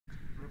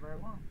right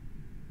along.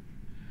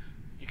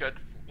 You got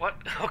what?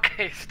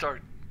 Okay,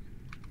 start.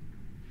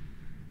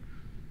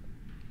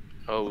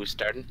 Oh, we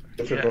starting?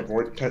 Difficult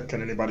voice.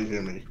 Can anybody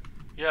hear me?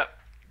 Yep.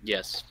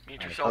 Yes.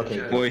 Mute yourself. Okay.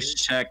 Jed. Voice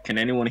check. Can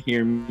anyone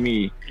hear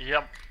me?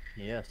 Yep.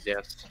 Yes.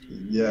 Yes.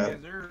 Yeah.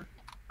 Yes, sir.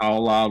 How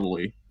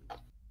loudly?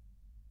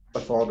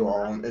 Let's all do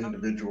our own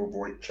individual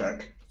voice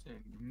check. Do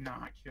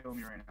not kill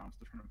me right now. I'm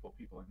still trying to pull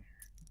people in here.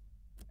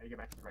 I gotta get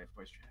back to the right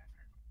voice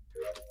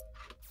chat.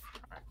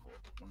 Alright, cool.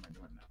 What am I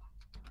doing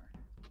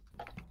now?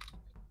 Alright.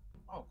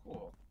 Oh,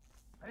 cool.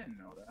 I didn't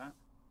know that.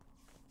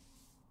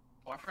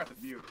 Oh, I forgot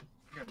to mute.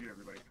 I gotta mute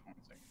everybody. Hold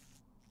on a second.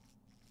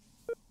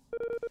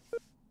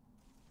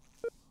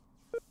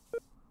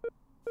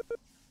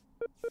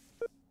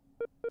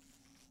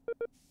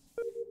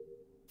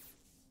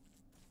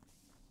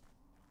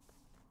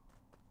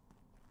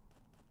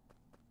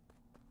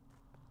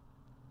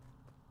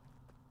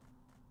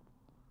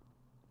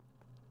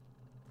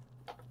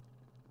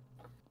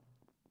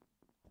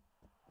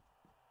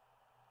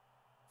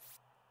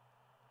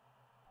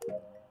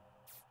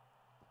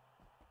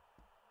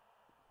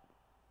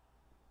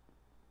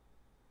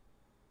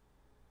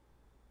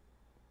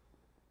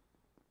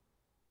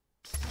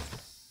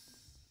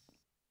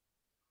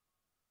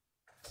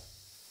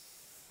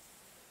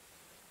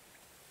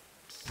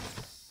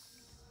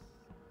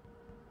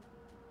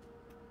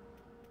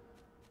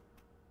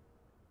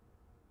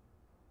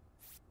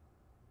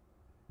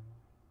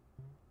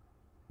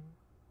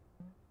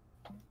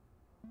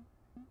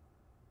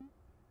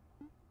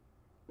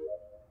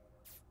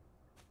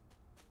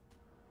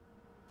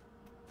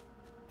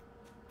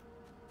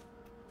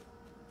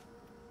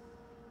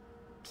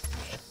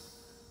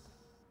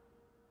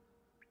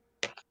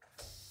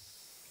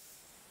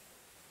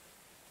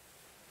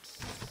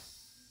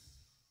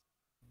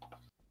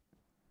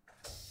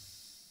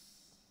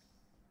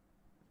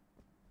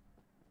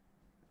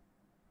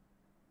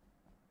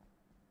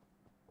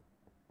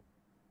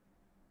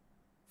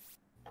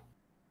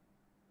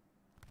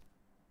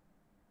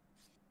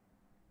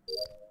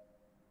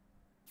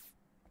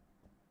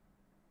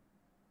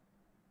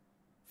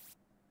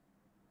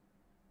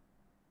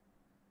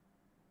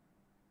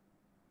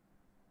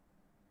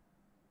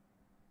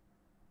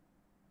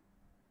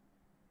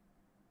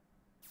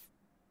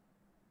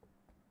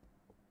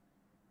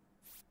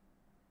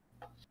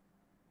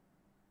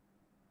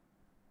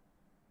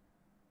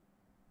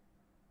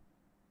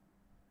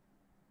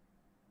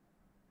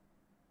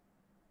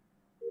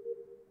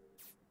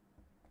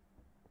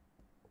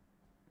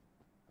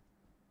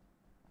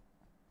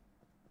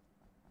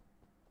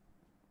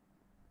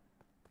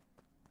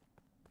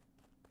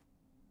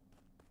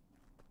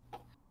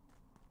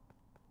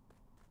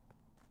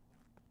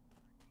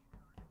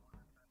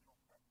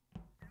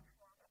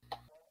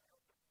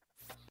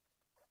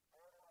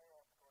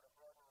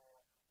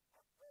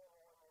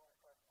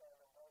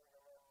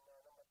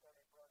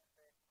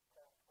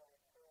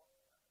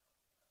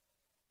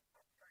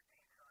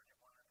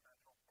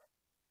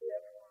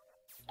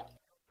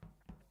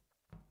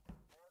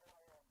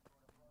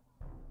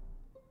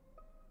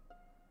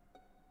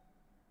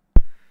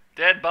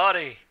 Dead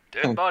body.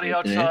 Dead body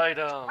Okay. outside.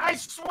 I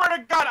swear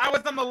to God, I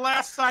was on the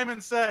last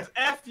Simon Says.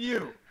 F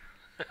you.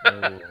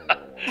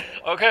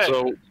 Okay.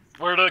 So,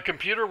 Where the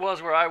computer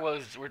was, where I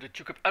was, where the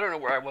two, I don't know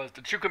where I was.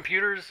 The two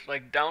computers,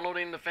 like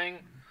downloading the thing.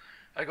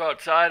 I go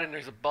outside and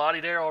there's a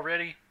body there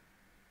already.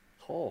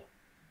 Oh.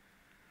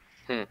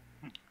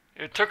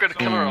 It took a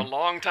killer a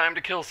long time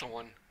to kill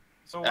someone.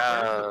 So,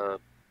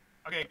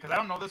 okay, because I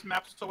don't know this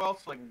map so well,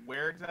 so, like,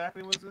 where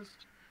exactly was this?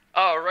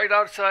 Oh, right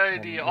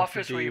outside the This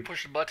office would where you be-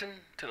 push the button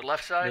to the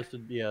left side. This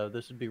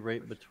would be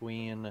right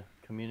between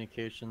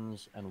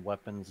communications and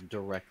weapons,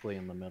 directly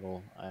in the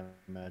middle, I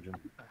imagine.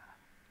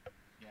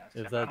 Yeah,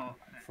 Is that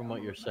from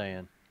what you're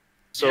saying?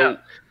 so,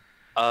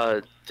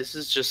 this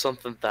is just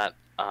something that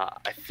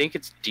I think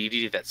it's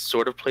DD that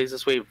sort of plays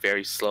this way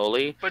very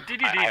slowly. But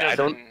DDD I doesn't.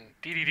 don't-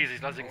 DDD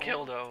doesn't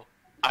kill though.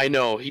 I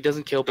know he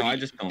doesn't kill, but No, I he,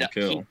 just don't he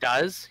kill.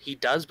 He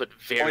does, but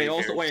very,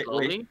 also, very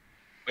slowly.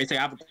 Wait, so I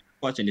have a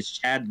question. Is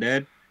Chad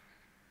dead?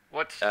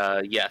 What's?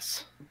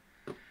 Yes.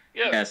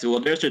 Yeah. Yeah, so well,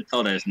 there's should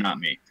tell that it's not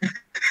me.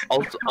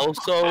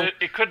 Also,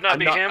 It could not I'm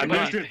be not- him. I'm but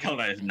not- There's should tell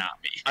that it's not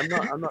me.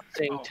 I'm not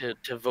saying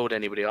to vote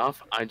anybody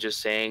off. I'm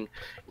just saying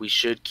we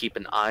should keep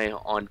an eye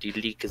on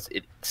DD because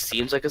it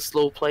seems like a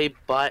slow play,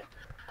 but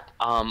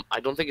I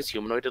don't think it's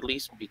humanoid at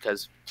least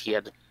because he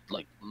had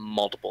like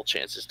multiple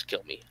chances to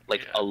kill me,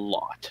 like Yeah. a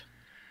lot.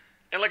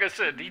 And like I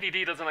said,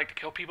 DDD doesn't like to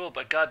kill people,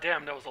 but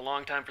goddamn, that was a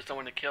long time for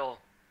someone to kill.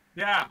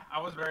 Yeah, I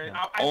was very.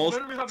 I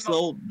literally thought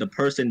Also, the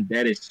person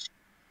dead is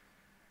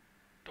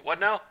What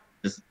now?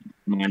 just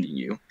reminding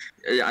you.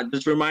 I'm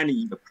just reminding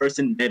you, the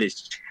person dead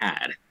is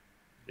Chad.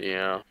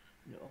 Yeah.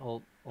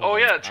 Hold Oh on.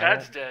 yeah, I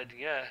Chad's don't- dead.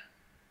 Yeah.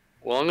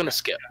 Well, I'm gonna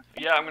skip.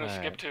 Yeah, I'm gonna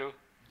Alright. skip too.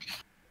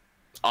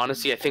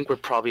 Honestly, I think we're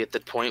probably at the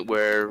point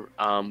where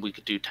we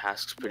could do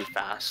tasks pretty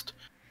fast.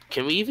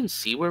 Can we even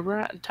see where we're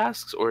at in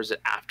tasks, or is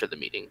it after the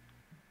meeting?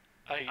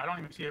 I don't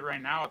even see it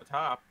right now at the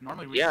top.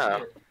 Normally we Yeah.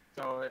 see it,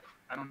 so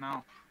I don't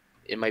know.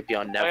 It might be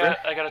on never.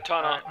 I gotta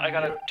turn on. I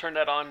gotta turn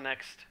that on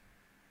next.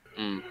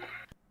 Mm.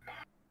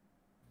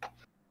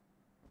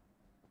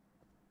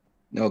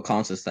 No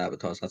constant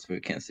sabotage. That's why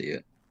we can't see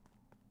it.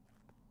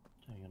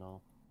 Hang it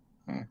all.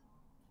 Hmm.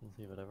 Let's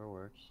see if it ever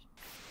works.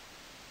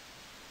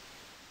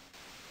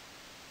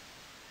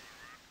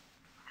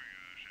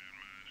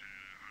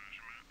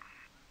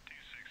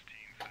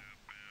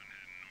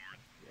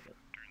 Get it.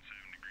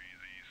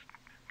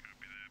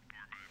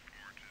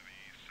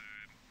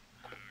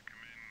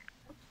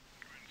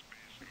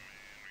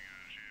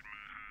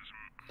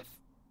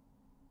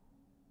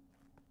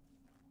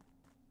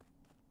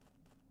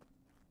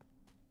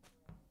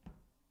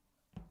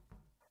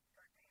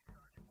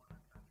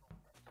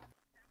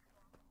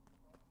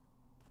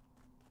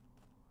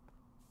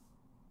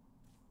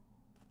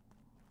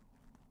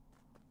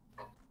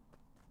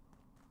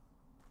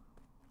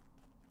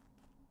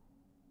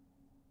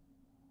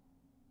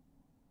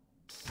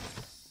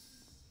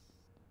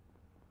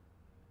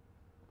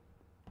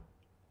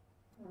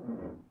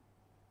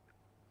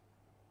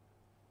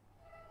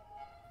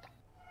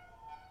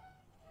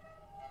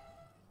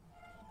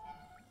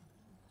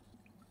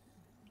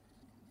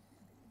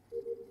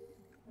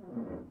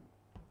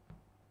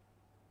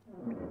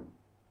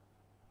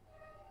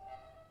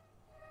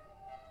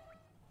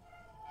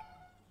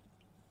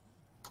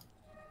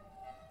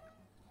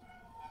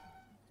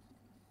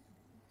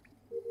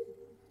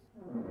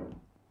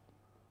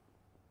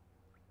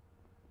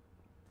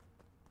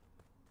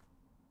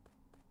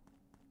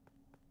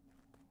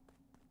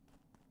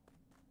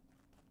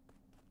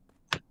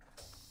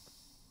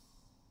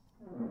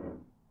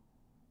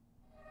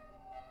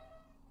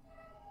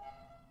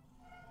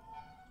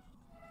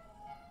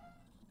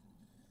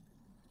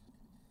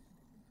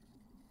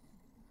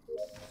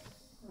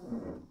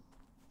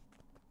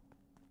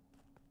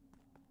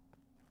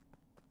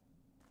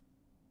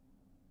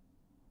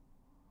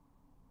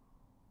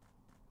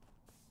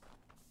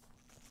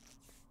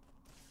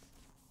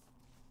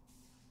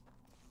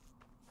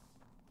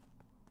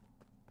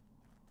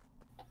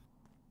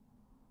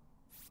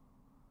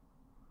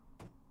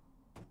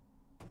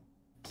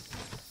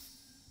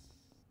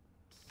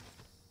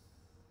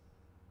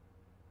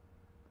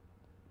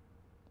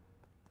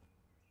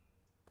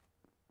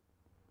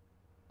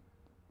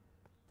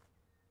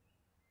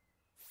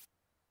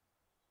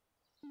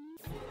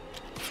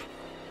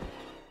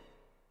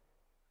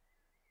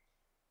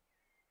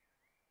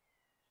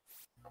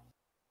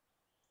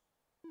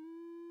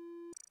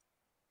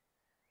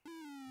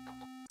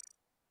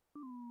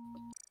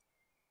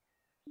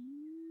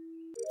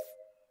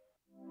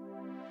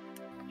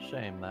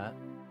 Shame that.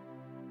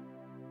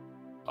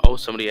 Oh,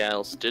 somebody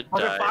else did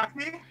Was it die.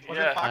 Foxy? Was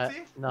Yeah. it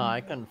Foxy? No,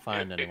 I couldn't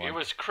find It anyone.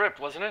 was Crypt,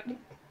 wasn't it?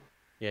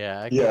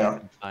 Yeah, I Yeah.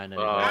 couldn't find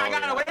Oh, anyone. I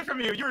got yeah. away from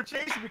you. You were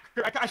chasing me.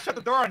 I shut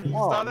the door on you. You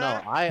Oh, saw no,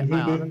 that? I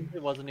honestly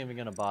wasn't even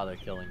gonna bother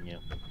killing you.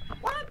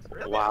 What?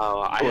 Really?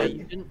 Wow, Yeah,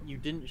 I you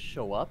didn't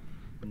show up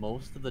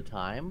most of the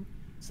time,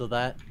 so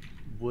that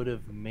would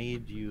have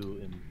made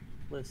you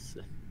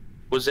implicit.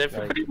 was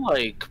everybody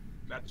like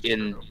That's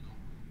in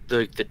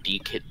true.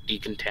 the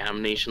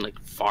decontamination like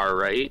far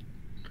right?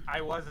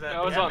 I was at I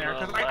the was end on there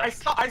the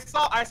because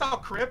I saw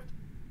Crypt.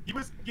 He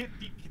was getting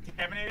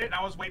decontaminated, and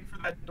I was waiting for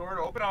that door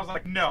to open. I was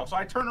like, no. So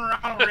I turned around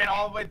and ran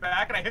all the way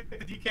back, and I hit the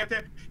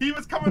decontamination. He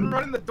was coming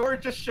running the door,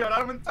 just shut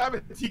out him in time,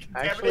 and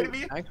decontaminated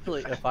me.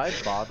 Actually, if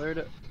I'd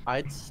bothered,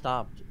 I'd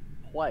stopped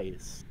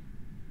twice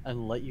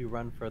and let you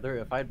run further.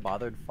 If I'd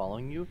bothered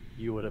following you,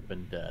 you would have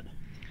been dead.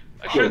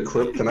 I Hey, should.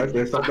 Clip, can I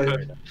say something?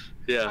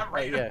 Yeah. I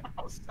ran. yeah.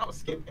 I was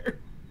scared.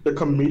 The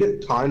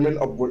comedic timing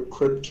of what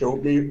Clip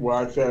killed me, where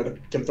I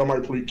said, "Can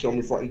somebody please kill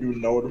me before I do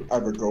know I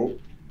have a goat?"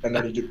 and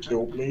then he just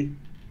killed me.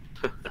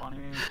 Funny.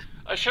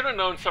 I should have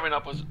known something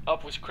up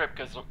was Crypt,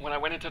 because when I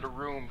went into the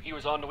room, he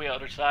was on the way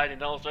other side,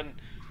 and all of a sudden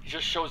he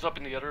just shows up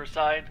in the other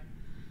side.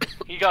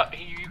 You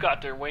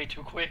got there way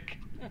too quick.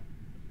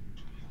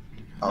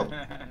 Oh,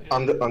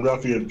 I'm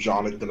gonna see if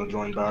John is gonna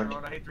join back.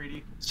 I hate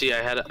 3D. See,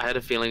 I had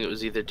a feeling it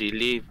was either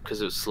Deedly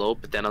because it was slow,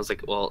 but then I was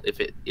like, well, if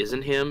it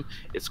isn't him,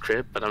 it's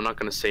Crypt, but I'm not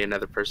gonna say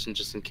another person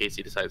just in case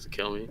he decides to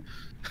kill me.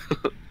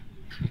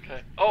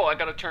 Okay. Oh, I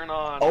gotta turn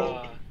on.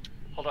 Oh.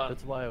 Hold on.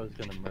 That's why I was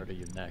gonna murder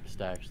you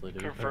next, actually, to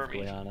be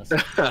Confirming. perfectly honest.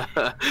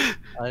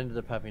 I ended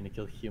up having to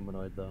kill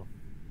Humanoid, though.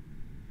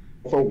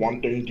 For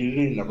one thing,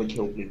 DD never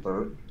killed me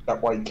first.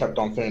 That's why he kept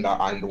on saying that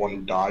I'm the one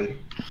who died.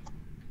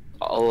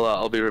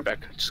 I'll be right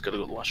back. Just gotta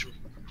go to the washroom.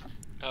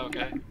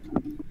 Okay.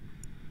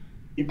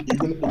 Even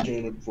if the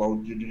game is slow,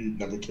 DD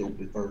never killed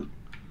me first.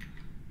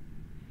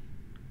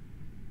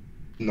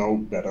 No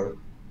better.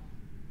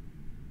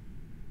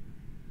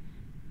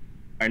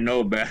 I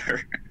know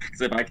better.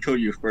 Because if I kill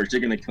you first,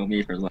 you're gonna kill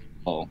me first. Like,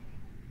 oh,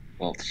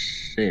 well,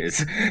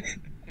 shit.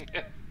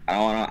 I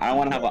don't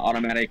wanna have an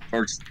automatic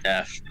first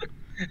death.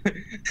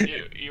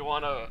 you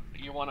want a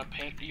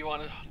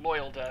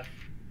loyal death.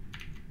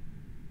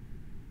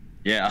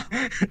 Yeah.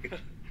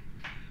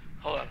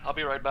 Hold on, I'll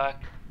be right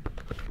back.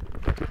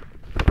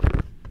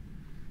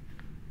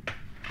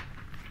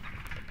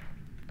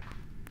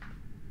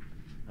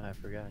 I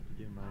forgot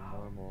to do my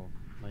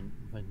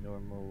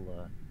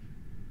normal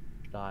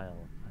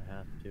style. I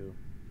have to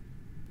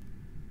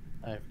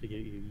I have to get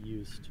you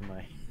used to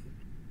my.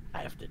 I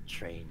have to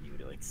train you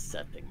to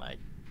accepting my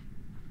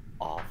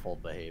awful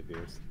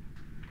behaviors.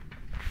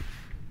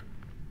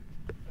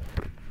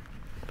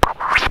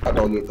 I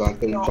know you're done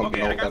thinking Oh,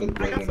 something okay, else that is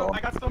blaming on.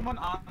 I got someone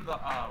on the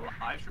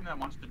live stream that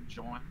wants to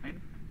join.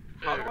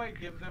 How do I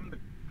give them the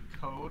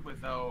code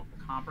without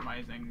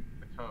compromising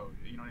the code?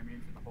 You know what I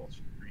mean? For the whole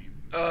stream.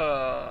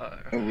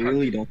 I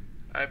really don't.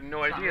 I have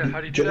no It's not idea. really How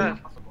do you do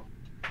that? possible.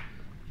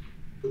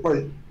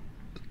 Like,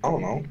 I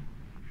don't know.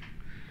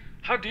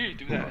 How do you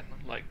do that?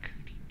 Like,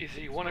 is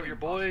he one of your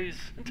boys?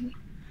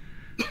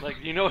 Like,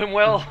 you know him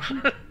well?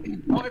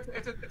 Well,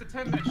 it's a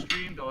 10-minute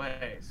stream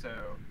delay, so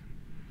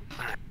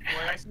the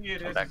way I see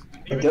it is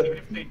even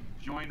if they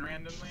join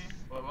randomly,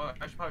 well,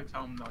 I should probably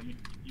tell them though you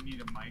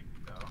need a mic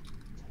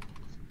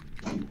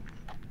though.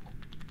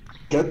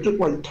 Get just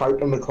like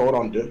type in the code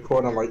on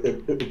Discord and like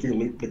if you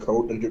leak the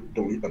code then just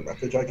delete the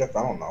message. I guess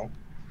I don't know.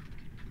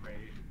 Wait,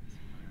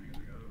 here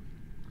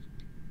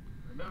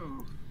we go.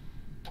 Remove.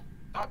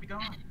 Thought be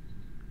gone.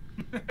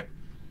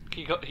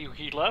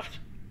 He left?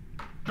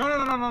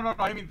 No.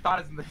 I mean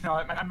thought is in the no.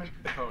 I meant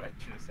the code. I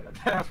should have said it.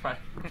 That's fine.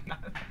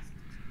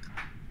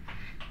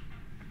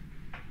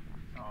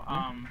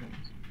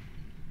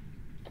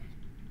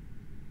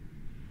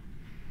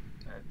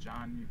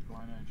 John, you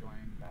going to join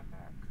that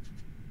back?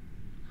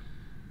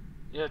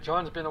 Yeah,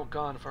 John's been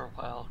gone for a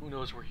while. Who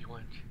knows where he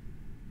went?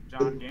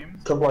 John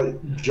Games? Cause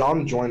like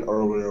John joined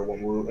earlier when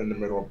we were in the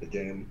middle of the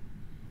game,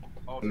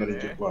 Oh, and then he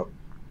today? just left.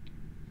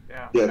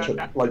 Yeah. Yeah,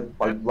 That-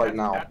 right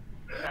now.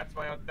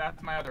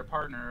 That's my other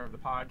partner of the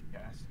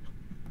podcast.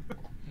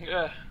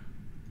 Yeah.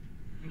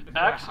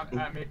 Axel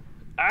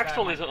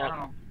Axel I isn't don't on.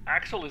 know.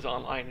 Axel is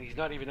online and he's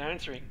not even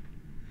answering.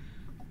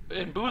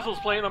 And Boozle's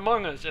playing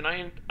Among Us, and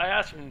I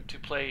asked him to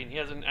play, and he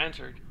hasn't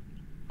answered.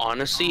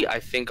 Honestly,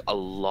 I think a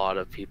lot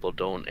of people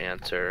don't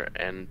answer,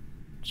 and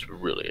it's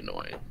really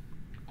annoying.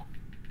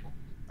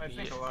 I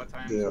think a lot of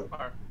times, Yeah.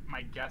 or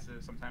my guess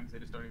is sometimes they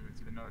just don't even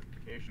see the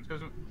notifications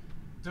because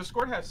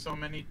Discord has so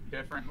many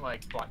different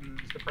like buttons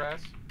to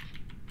press.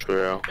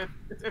 True.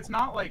 It's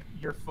not like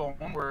your phone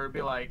where it'd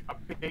be like a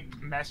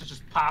big message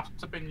just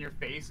pops up in your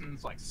face and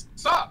it's like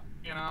sup,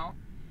 you know.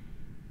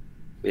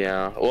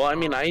 Yeah. Well, I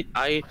mean,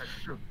 I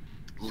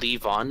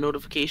leave on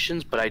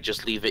notifications, but I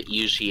just leave it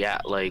usually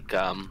at like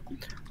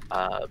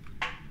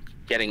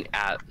getting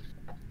at.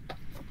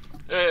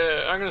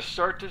 I'm gonna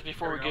start this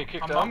before we get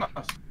kicked Among out.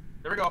 Us.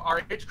 There we go.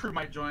 RH crew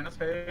might join us.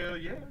 Hell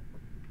yeah.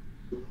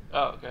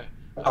 Oh, okay.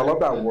 I love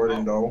that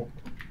wording though.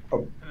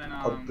 And then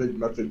A big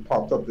message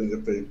pops up in your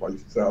face by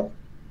yourself.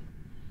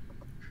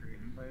 create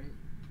invite.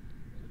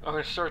 I'm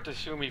gonna start this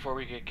soon before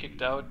we get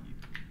kicked out.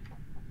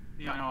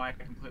 Yeah, no, I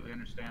completely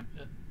understand.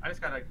 Yeah. I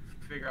just gotta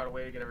figure out a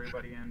way to get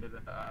everybody into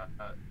the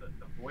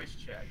voice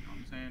chat. You know what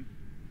I'm saying?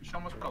 You should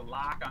almost put a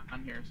lock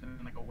on here, so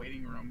in like a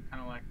waiting room,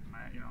 kind of like my,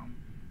 you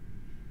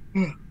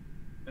know.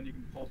 Then you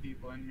can pull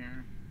people in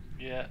here.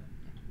 Yeah.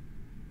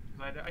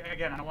 'Cause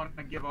again, I don't want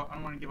to give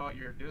out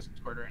your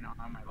Discord right now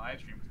on my live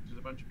stream. 'Cause there's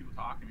a bunch of people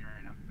talking to me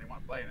right now. They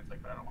want to play, and it's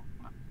like, but I don't want.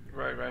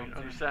 Right.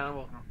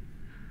 Understandable.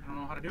 I don't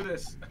know how to do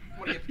this.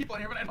 What do you people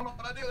in here? But I don't know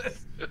how to do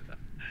this.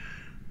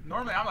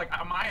 Normally, I'm like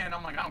on my end.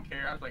 I'm like, I don't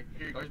care. I was like,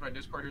 here you go. Here's my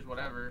Discord. Here's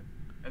whatever.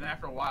 And then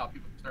after a while,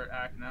 people start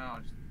acting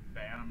out, just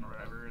ban them or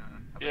whatever. And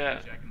then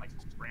I can like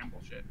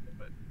scramble shit.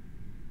 But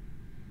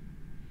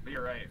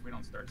you're right. If we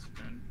don't start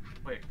soon.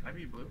 Wait, can I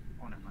be blue?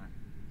 Oh, never mind.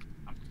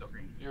 I'm still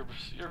green. You're.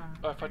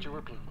 I thought you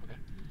were blue.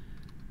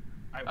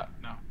 Okay.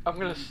 No. I'm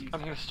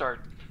gonna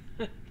start.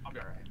 I'll be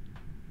alright.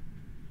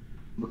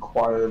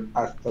 Required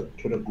access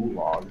to the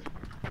gulag.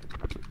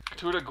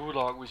 To the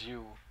gulag was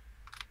you.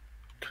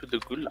 To the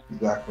gulag.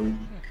 Exactly.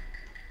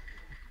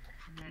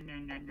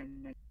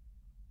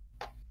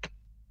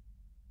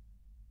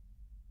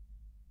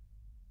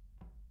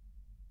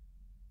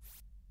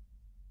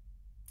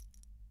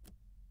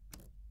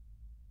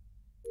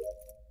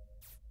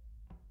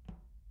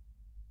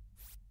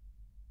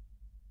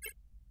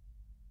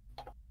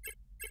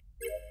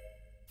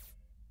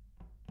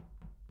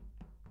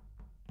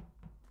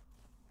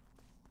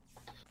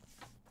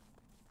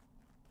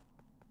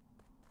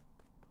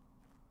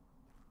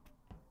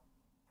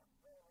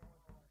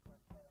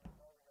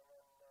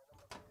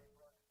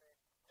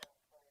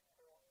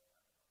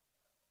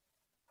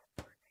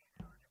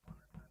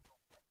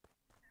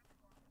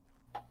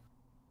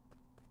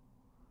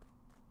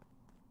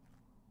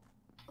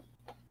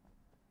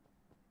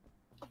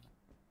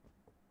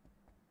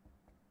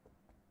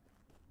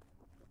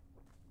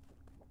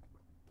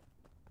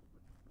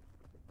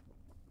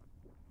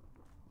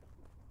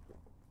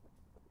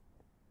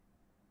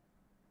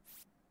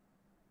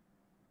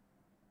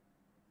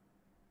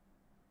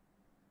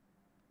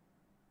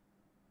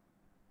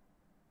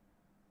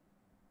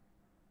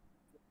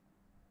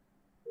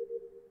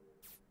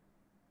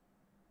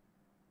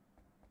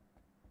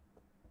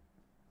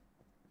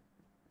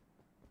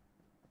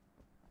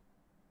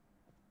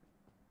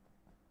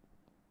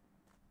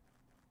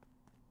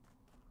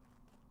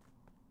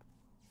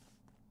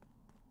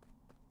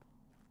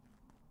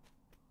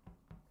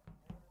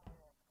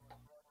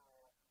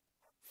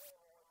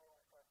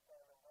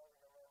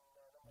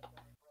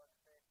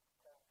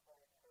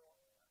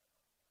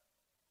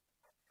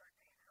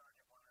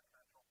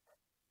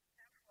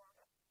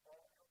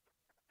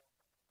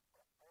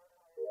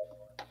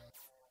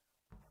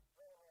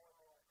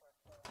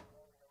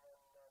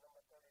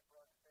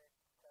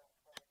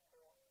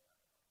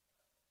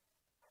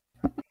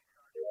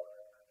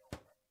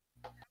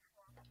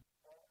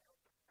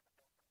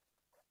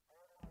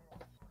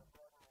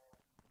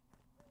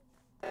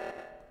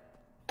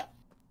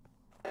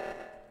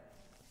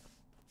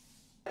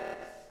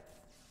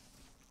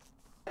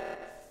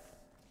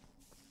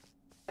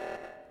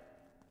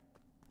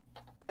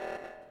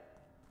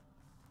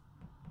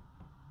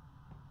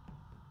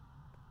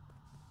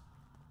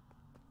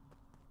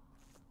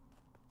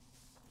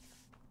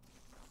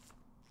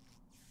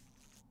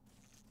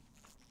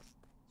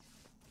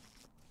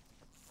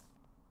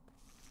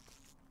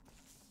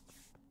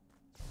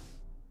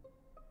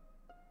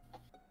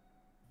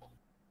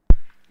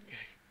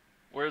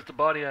 the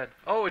body at?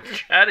 Oh, it's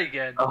Chad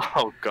again.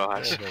 Oh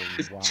gosh.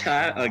 It's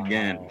Chad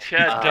again.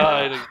 Chad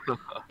died.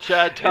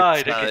 Chad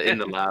died It's, again. in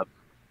the lab.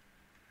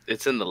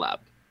 It's in the lab.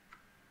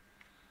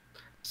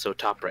 So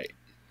top right.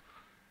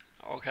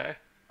 Okay.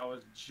 I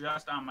was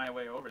just on my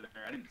way over there.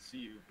 I didn't see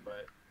you,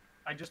 but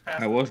I just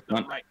passed I was the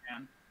done. right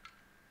hand.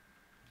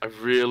 I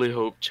really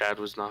hope Chad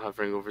was not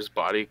hovering over his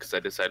body because I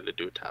decided to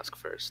do a task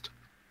first.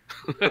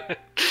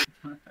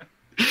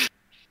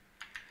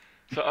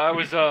 So I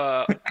was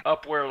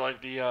up where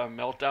like the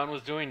meltdown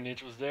was doing.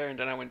 Nitch was there, and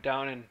then I went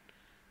down and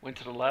went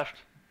to the left.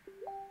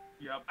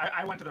 Yep,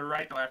 I went to the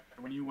right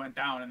after when you went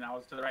down, and I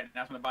was to the right, and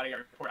that's when the body got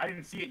reported. I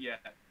didn't see it yet.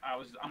 I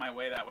was on my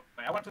way that way.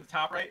 I went to the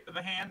top right of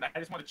the hand. I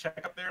just wanted to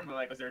check up there and be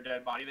like, was there a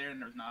dead body there? And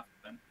there was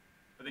nothing.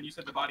 But then you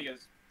said the body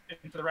is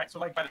to the right. So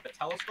like by the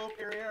telescope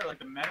area or like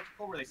the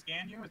medical where they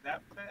scan you, is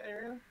that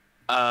area?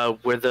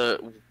 Where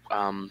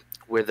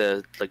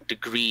the like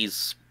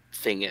degrees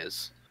thing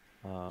is.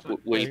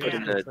 Where you put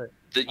in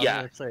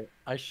yeah.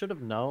 I should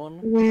have known.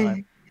 And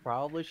I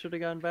probably should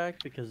have gone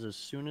back because as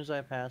soon as I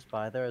passed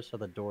by there, I saw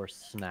the door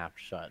snap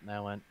shut, and I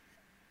went,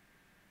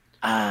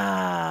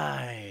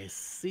 I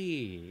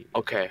see.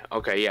 Okay,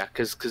 yeah,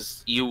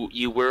 because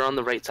you were on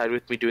the right side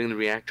with me doing the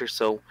reactor,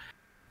 so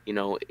you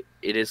know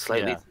it is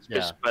slightly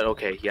suspicious. Yeah. But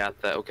okay, yeah,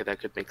 that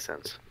could make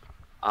sense.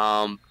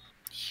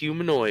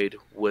 Humanoid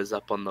was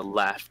up on the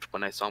left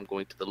when I saw him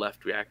going to the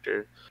left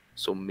reactor,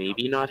 so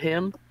maybe not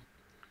him.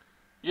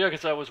 Yeah,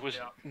 because I was with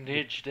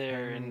Nidge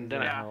there, and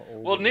then Yeah.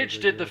 well,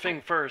 Nidge did the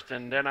thing first,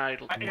 and then I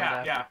went after.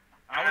 Yeah.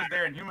 I was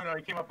there, and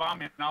Humanoid came up on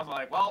me, and I was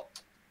like, well,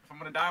 if I'm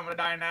gonna die, I'm gonna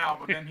die now.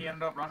 But then he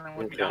ended up running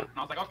with me down, and I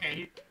was like,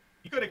 okay,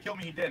 he could have killed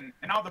me, he didn't.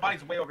 And now the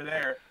body's way over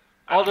there.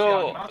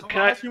 Although,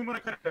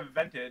 Humanoid could have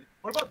vented.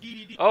 What about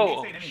DDD?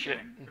 Oh, He didn't say shit.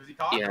 anything. Was he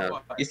talking Yeah. or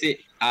what?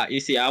 You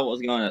see, I was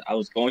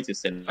going to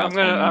sit. I'm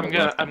gonna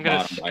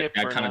skip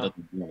I for kind of now.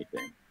 doesn't do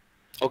anything.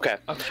 Okay.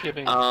 I'm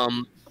skipping.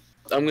 I'm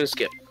gonna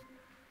skip.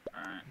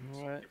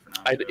 Alright.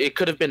 What? It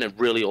could have been a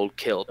really old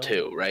kill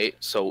too, right?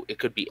 So it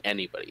could be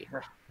anybody.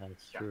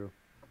 That's Yeah. true.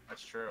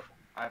 That's true.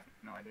 I have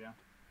no idea.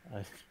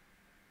 I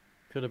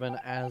could have been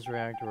as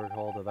reactor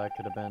recalled, or that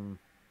could have been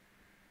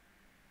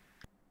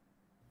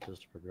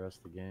just to progress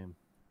the game.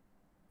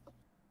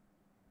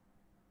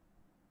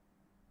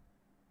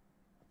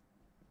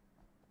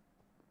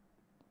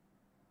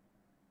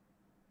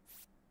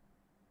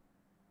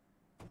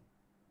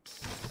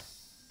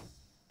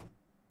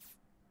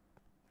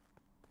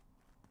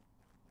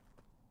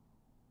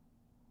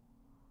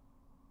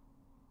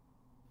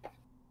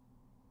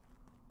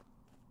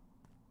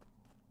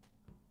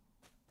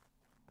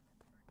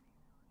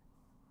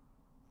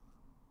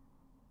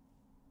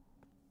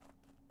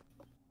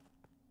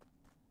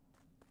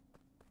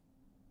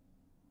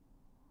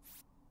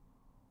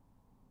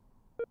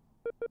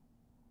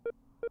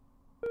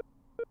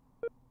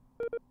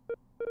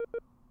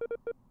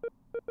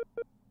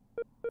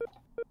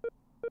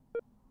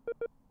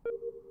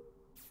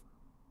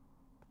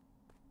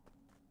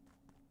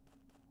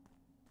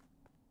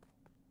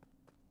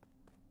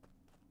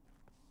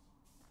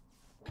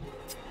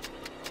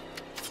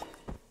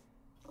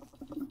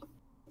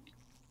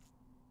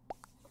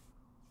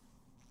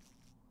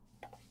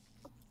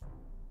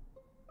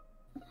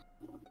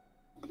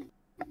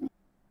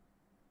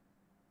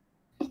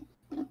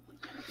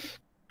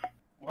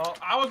 Well,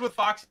 I was with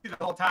Foxy the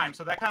whole time,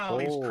 so that kind of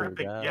leaves Oh,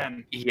 cryptic yeah.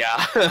 again.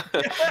 Yeah.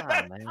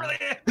 That's man. really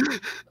it.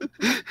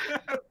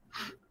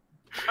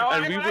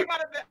 And we were-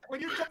 When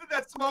you jumped in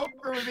that smoke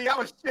room with me, I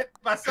was shit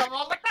myself. I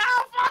was like,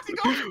 no, Foxy,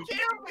 don't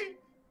kill me.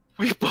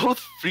 We both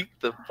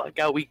freaked the fuck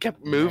out. We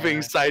kept moving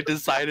Yeah. side to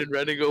side and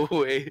running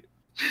away.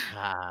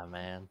 Ah,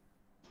 man.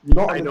 You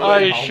don't I understand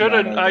I how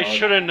shouldn't. bad I got.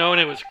 should have known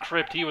it was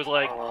Crypt. He was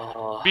like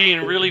Oh.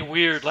 being really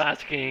weird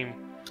last game.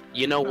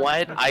 You know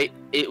what?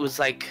 It was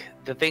like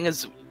the thing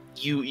is,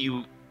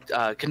 you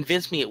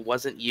convinced me it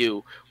wasn't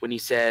you when you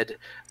said,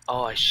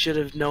 "Oh, I should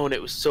have known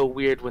it was so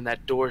weird when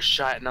that door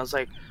shut," and I was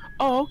like,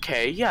 "Oh,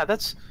 okay, yeah,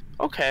 that's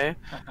okay."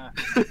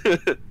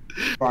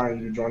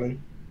 Fine, you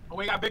joining?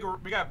 we got big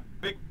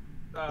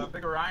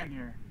Orion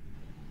here.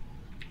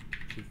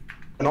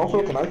 And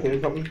also, can I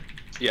say something?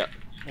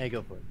 Hey,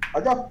 go for it.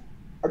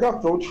 I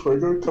got so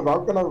triggered because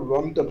I'm gonna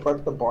run to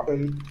press the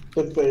button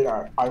to say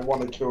that I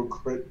want to kill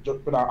Crit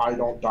just so that I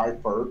don't die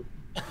first.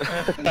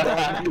 And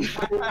then you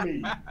killed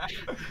me. So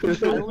I it's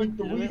the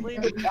legitimately-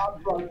 reason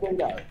after I say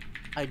that.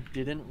 I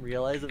didn't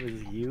realize it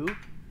was you. I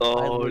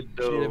Oh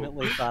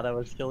legitimately thought I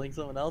was killing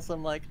someone else.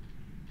 I'm like,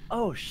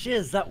 oh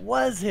shiz, that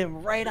was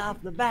him right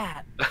off the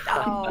bat.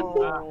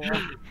 Oh.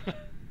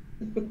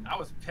 I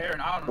was paranoid.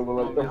 I don't Well,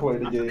 know. like, don't play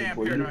the I'm game, damn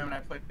will you? paranoid when I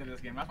play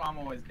this game. That's why I'm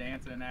always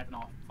dancing and acting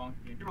all funky.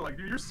 And people are like,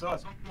 dude, you're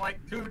sus. I'm like,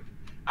 dude,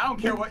 I don't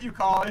care what you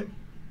call it.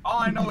 All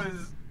I know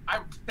is I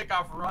take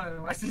off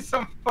running when I see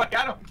somebody.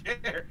 I don't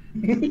care.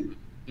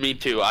 Me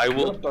too. I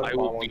will Start be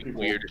following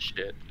people. weird as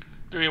shit.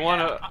 Do we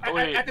want to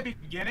wait? At the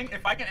beginning,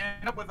 if I can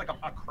end up with like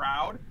a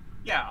crowd,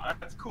 yeah,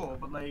 that's cool.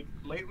 But like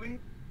lately,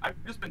 I've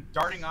just been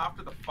darting off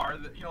to the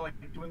farthest, like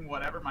doing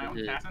whatever my own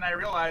Mhm. task, and I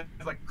realized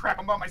like, crap,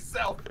 I'm by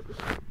myself.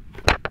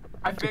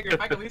 I figured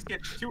if I could at least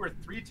get 2 or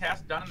 3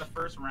 tasks done in the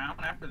first round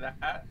after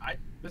that,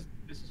 this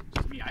is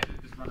just me. I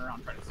just run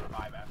around trying to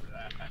survive after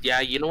that.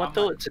 Yeah, you know what I'm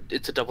though? like-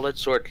 It's a double-edged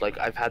sword. Like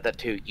I've had that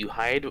too. You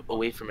hide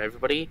away from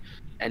everybody,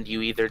 and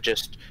you either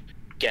just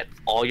get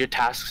all your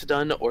tasks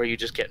done, or you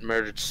just get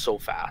murdered so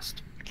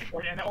fast.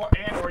 Or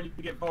you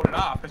get voted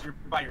off because you're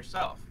by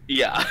yourself.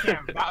 Yeah. You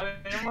can't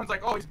everyone's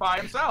like, oh, he's by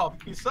himself.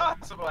 He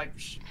sucks. I'm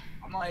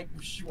like,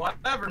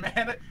 whatever,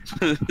 man.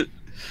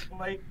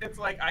 Like, it's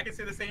like, I can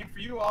say the same for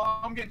you.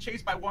 I'm getting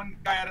chased by one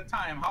guy at a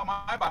time. How am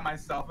I by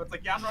myself? It's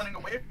like, yeah, I'm running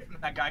away from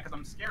that guy because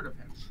I'm scared of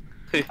him.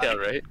 Yeah,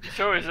 right.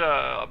 So is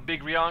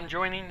Big Rion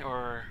joining,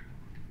 or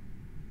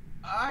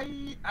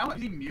I don't.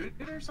 Is he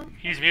muted or something?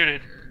 he's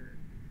muted?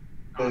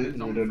 Or on his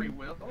He's own muted. free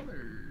will,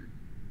 or?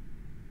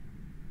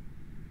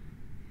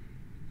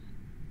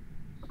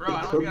 Bro, I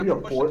It don't could think be I a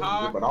push fourth,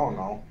 talk. but I don't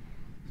know.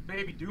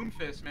 Baby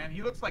Doomfist, man.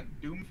 He looks like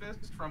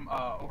Doomfist from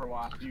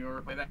Overwatch. You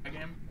ever play that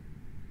game?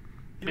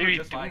 He Maybe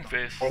looks just like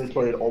him. I only Doomfist.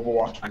 played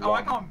Overwatch. I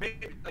 1. call him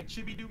baby, like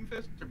Chibi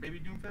Doomfist or Baby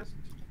Doomfist.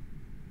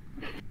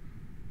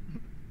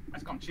 I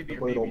just call him I Chibi or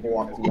played Baby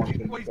Overwatch 1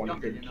 Doomfist. in Well, he's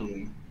younger, you know.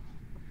 2015.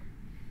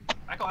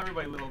 I call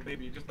everybody little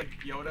baby, just like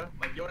Yoda.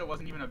 Like Yoda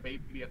wasn't even a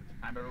baby at the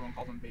time, but everyone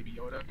calls him Baby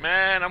Yoda.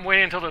 Man, I'm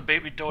waiting until the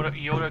Baby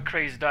Yoda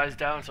craze dies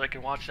down so I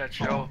can watch that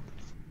show.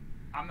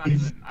 I'm not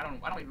even. I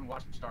don't even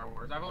watch Star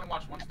Wars. I've only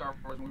watched one Star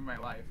Wars movie in my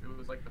life. It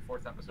was like the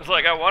 4th episode. It's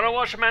like I want to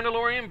watch The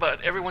Mandalorian,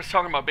 but everyone's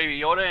talking about Baby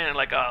Yoda, and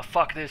like,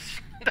 fuck this.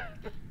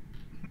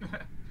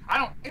 I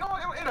don't. You know,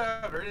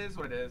 whatever. It is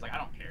what it is. Like I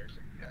don't care.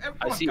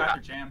 Everyone's see- got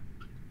their jam.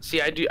 See,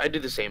 I do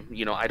the same.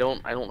 You know, I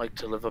don't like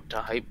to live up to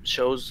hype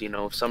shows. You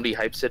know, if somebody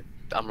hypes it,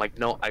 I'm like,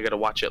 no, I gotta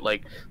watch it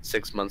like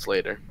 6 months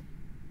later.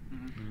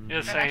 Yeah,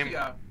 And same.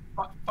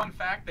 actually, fun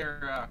fact,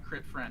 there,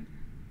 Crit friend.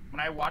 When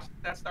I watched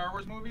that Star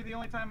Wars movie, the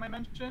only time I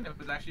mentioned it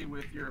was actually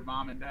with your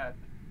mom and dad.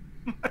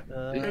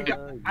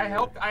 I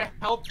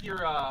helped your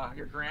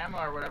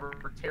grandma or whatever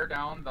tear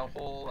down the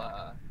whole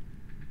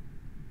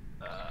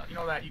you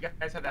know that you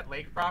guys had that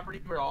lake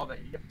property where all that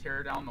you have to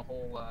tear down the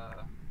whole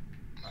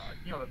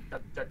you know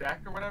the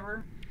deck or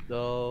whatever.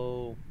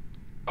 So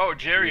Oh,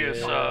 Jerry is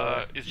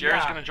Jerry's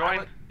Yeah, gonna join?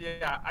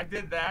 I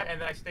did that,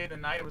 and then I stayed the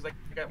night. It was like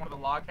I got one of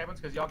the log cabins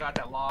because y'all got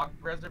that log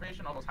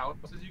reservation, all those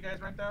houses you guys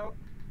rent out.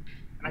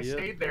 And I Yep.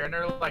 stayed there, and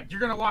they're like, "You're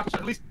gonna watch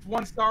at least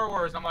one Star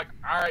Wars." And I'm like,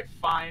 "All right,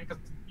 fine," because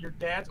your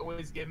dad's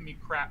always giving me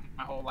crap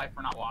my whole life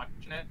for not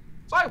watching it.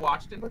 So I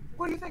watched it. But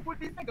what do you think? What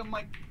do you think? I'm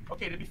like,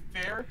 okay, to be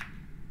fair,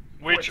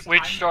 Which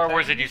time Star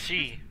Wars did spent- you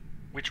see?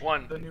 Which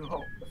one? The New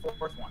Hope, the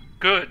 4th one.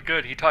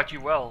 Good. He taught you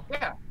well.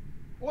 Yeah.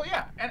 Well,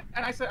 yeah, and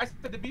I said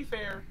to be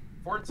fair,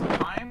 for its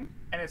time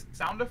and its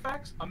sound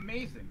effects,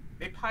 amazing.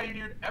 They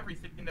pioneered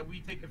everything that we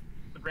take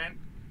for granted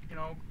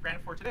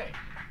for today.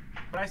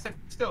 But I said,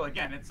 still,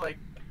 again, it's like,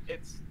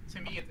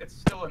 to me, it's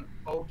still an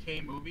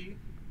okay movie,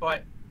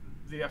 but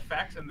the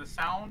effects and the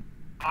sound,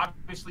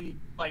 obviously,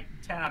 like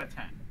 10 out of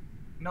 10,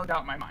 no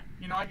doubt in my mind.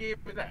 You know, I gave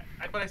it that.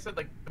 But I said,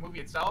 like, the movie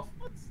itself,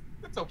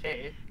 it's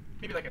okay.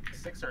 Maybe like a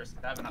 6 or a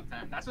 7 out of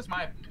 10. That's just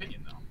my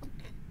opinion, though.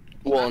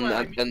 Well, That's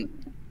what I mean.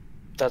 and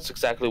that's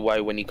exactly why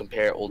when you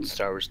compare old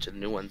Star Wars to the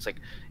new ones, like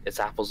it's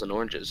apples and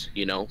oranges.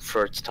 You know,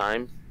 for its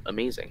time,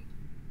 amazing.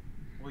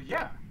 Well,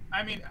 yeah.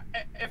 I mean,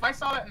 if I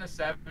saw that in the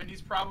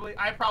 70s,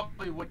 I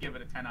probably would give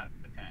it a 10 out of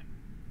 10.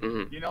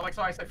 Hmm. You know, like,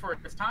 so I said for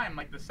its time,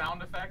 like the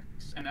sound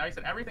effects, and I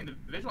said everything, the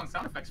visual and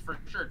sound effects, for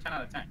sure, 10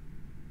 out of 10.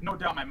 No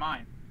doubt in my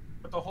mind.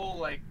 But the whole,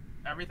 like,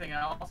 everything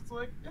else, it's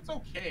like, it's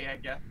okay, I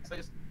guess.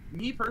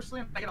 Me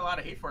personally, I get a lot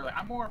of hate for it. Like,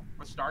 I'm more of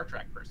a Star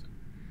Trek person.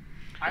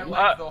 I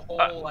like the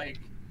whole, like,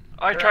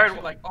 I they're tried.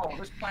 actually like, oh,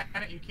 this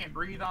planet you can't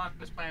breathe on,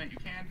 this planet you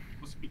can.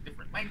 We'll speak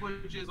different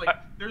languages. Like,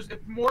 it's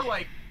more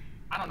like,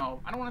 I don't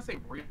know. I don't want to say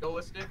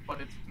realistic, but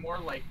it's more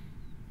like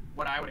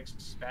what I would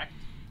expect.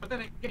 But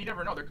then again, you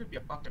never know. There could be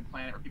a fucking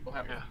planet where people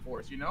have the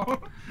Force, you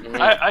know?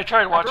 I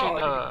tried watching.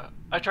 Overall,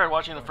 I tried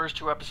watching the first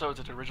 2 episodes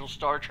of the original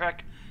Star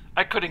Trek.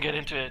 I couldn't get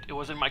into it. It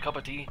wasn't my cup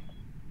of tea.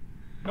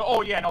 No,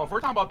 oh yeah, no. If we're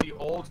talking about the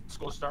old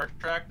school Star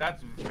Trek,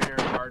 that's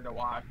very hard to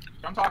watch.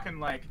 I'm talking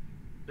like,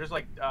 there's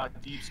like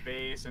Deep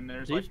Space, and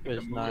there's Deep like the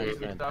Space Nine movies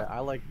is and fantastic. stuff. I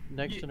like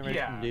Next Generation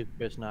yeah. Deep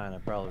Space Nine. I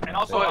probably And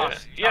also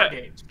yeah.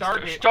 Stargate.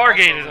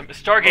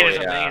 Stargate is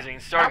yeah. amazing.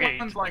 That Stargate.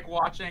 one's like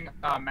watching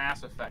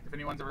Mass Effect. If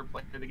anyone's ever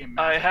played the game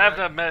Mass I Effect.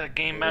 have the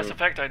game Mass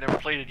Effect. I never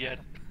played it yet.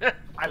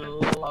 I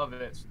love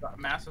it.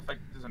 Mass Effect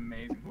is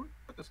amazing. Who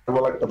put this? I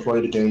would like to play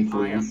the game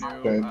for I you,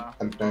 am new,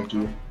 and thank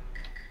you.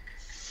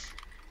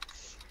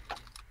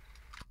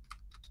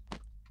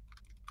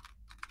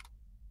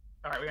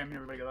 All right, we gotta meet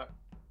everybody. Get that.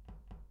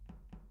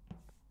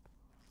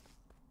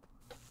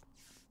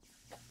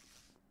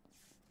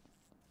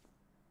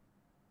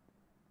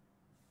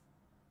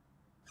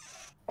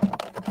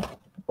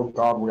 Oh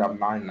God, we have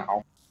 9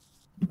 now.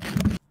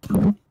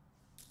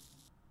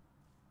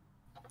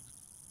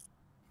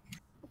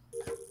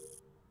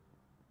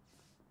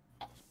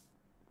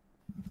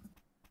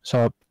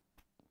 So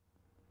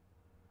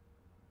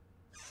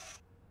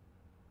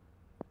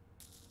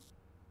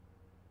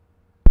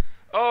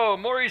Oh,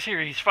 Maury's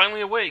here. He's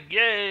finally awake.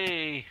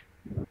 Yay!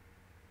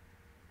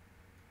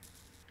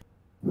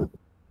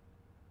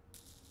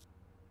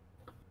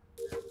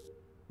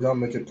 You gotta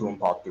make it to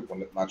impacted when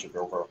the match is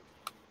over.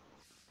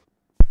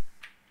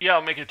 Yeah,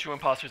 I'll make it 2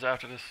 imposters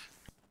after this.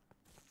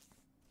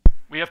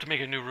 We have to make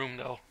a new room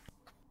though.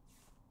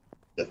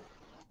 Yeah.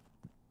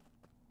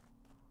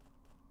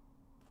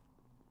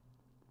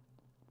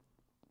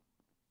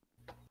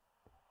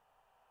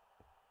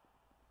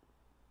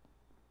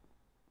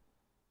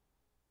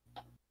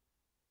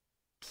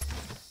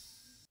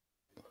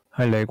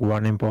 I like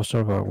one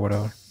imposter, but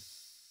whatever.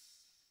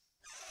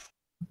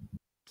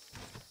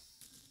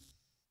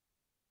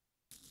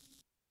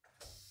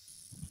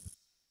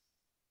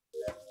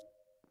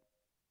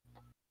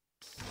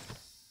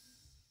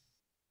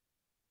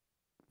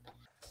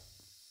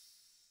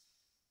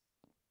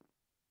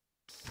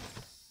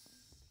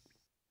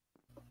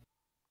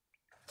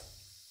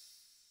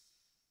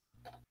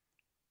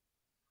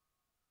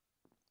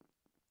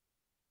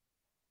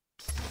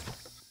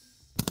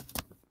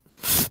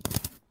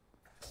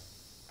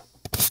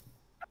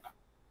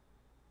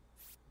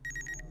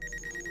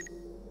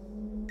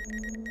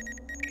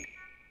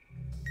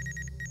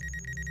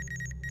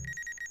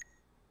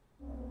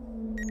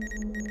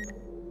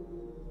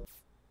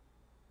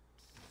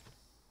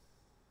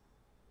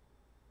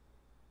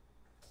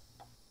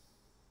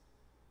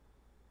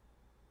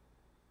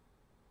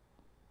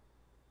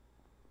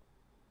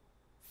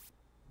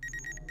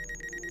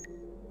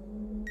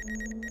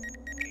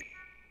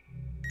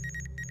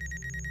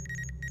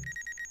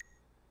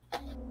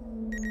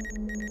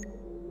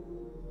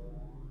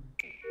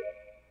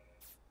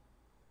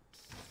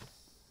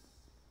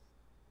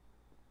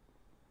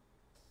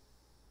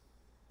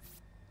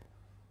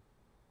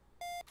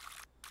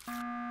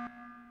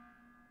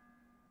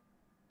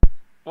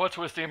 What's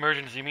with the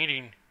emergency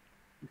meeting?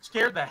 You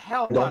scared the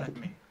hell out of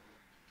me.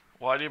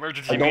 Why the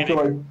emergency I don't meeting?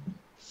 feel like.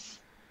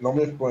 Let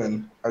me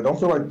explain. I don't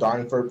feel like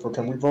dying for it, so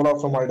can we vote out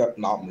somebody that's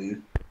not me?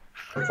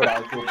 So that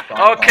I feel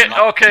proud Okay, about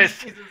not- okay.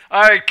 Jesus.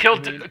 Alright, kill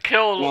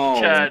No.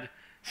 Chad.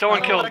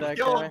 Someone I killed don't wanna that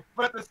kill guy. him,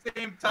 but at the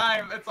same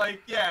time, it's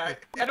like, yeah,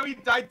 I know he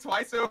died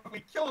twice, so if we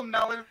kill him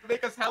now, it'll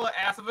make us hella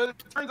ass of it.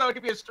 It turns out it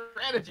could be a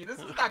strategy. This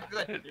is not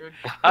good, dude.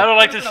 I don't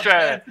like This this is a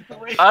bad strat.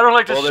 situation. I don't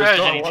like this Well, there's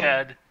strategy, no one-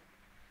 Chad.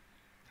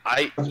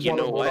 I just You want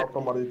to know vote what? out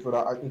somebody so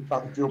that I can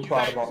feel You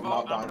proud guys about vote, not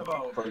I'm dying gonna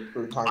vote. for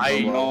 3 times I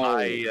in a row.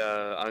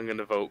 No. I'm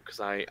gonna vote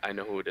because I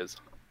know who it is.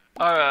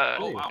 Alright.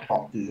 Oh, wow.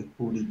 Hockey,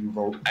 who did you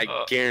vote? I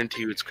Uh,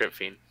 guarantee you it's Crypt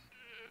Fiend.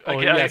 Oh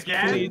Again, yes,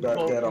 again? please Get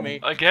vote for him. me.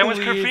 Again with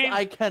Please, Griffin?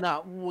 I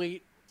cannot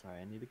wait. Sorry,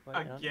 I need to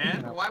quiet down. Again?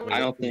 cannot Why would wait. I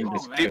don't think Oh,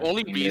 it's man. The Crypt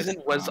only Fiend reason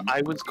this was time.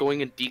 I was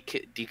going in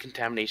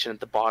decontamination at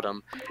the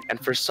bottom,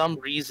 and for some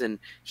reason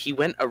he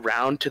went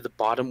around to the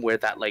bottom where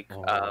that Oh,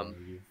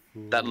 you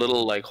that fool.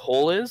 little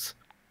hole is,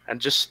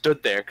 and just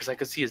stood there because I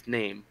could see his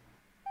name.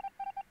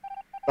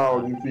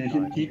 No, you see,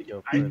 God, he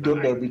you I-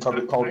 stood there because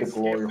it's called I the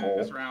glory skipped hole.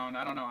 this round.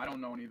 I don't know. I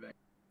don't know anything.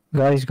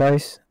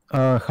 Guys,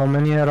 how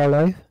many are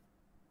alive?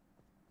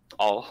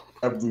 All,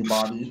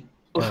 Everybody.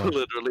 Oh.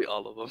 literally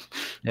all of them.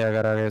 Yeah, I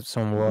gotta get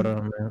some water.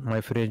 Man. My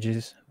fridge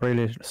is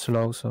really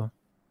slow, so.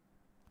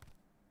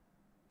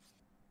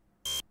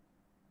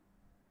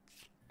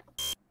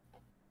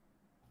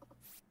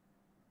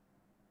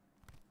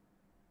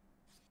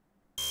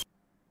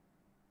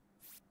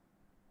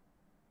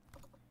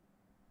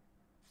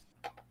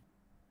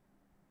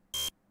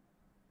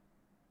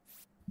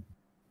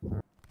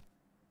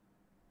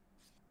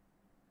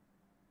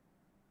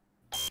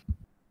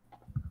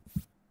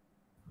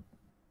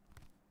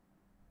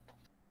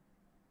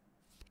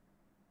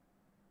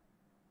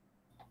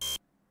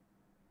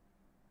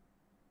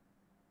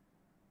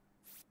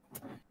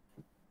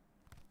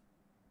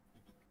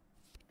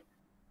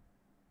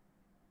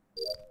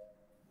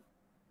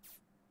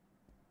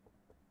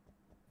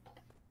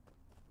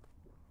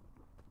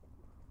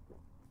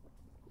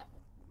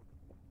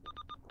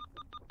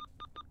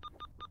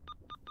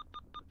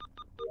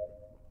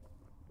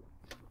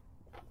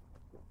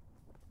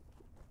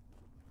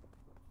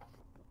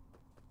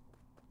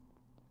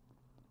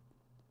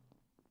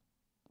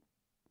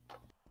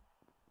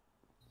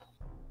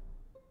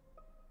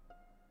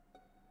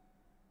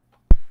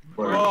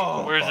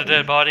 Oh, Where's the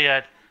dead body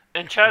at?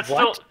 And Chad's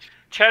What?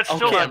 Chad's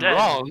still Okay, not I'm dead.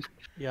 wrong.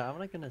 Yeah, I'm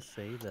not gonna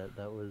say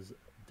that was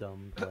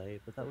dumb play,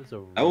 but that was a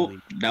That was,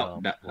 really that,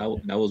 dumb that,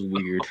 play. that was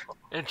weird.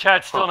 And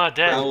Chad's still not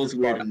That dead. was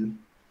weird. Everybody.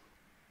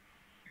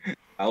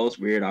 That was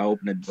weird. I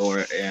opened the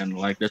door and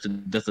like there's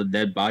a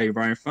dead body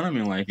right in front of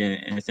me, like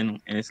and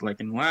it's like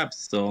in labs.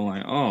 So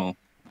like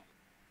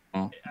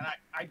And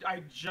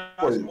I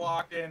just Wait.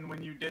 walked in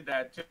when you did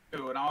that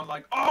too, and I was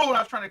like, oh, and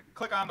I was trying to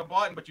click on the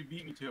button, but you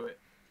beat me to it.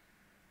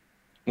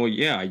 well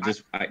yeah,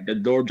 the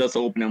door just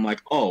opened. I'm like,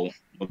 oh,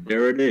 well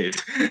there it is.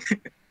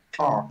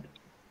 Ah,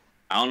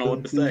 I don't know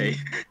what to say.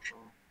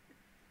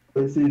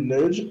 you see,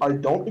 Nidge, I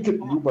don't think it's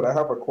you, but I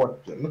have a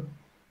question.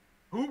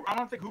 I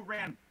don't think who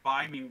ran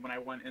by me when I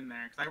went in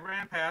there, because I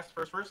ran past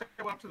first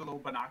I went up to the little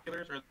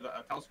binoculars or the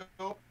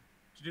telescope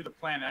to do the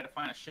plan. I had to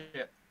find a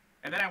ship,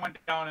 and then I went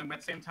down and at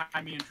the same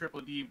time me and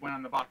Triple D went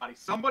on the body.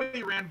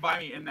 Somebody ran by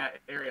me in that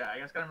area. I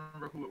guess I gotta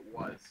remember who it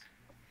was.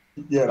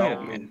 Yeah, Wait that a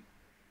was me. minute.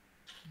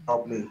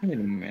 Help me. Wait a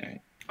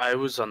minute. I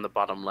was on the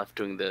bottom left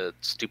doing the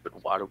stupid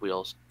water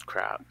wheels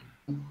crap.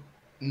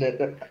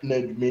 Ned,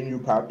 me and you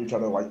passed each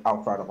other like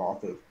outside of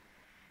office.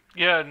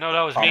 Yeah, no,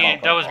 that was me.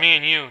 That was me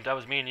and you. That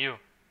was me and you. It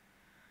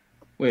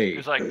Wait.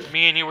 was like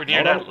me and you were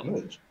near that.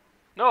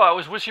 No, I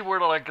was wishing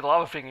where like the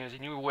lava thing is,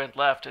 and you went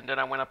left, and then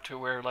I went up to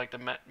where like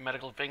the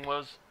medical thing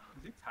was.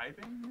 Is he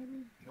typing?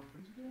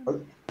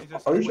 Maybe.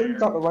 Are you sure you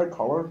got the right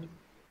color?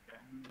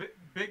 Yeah.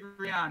 Big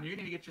Rion, you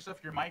need to get yourself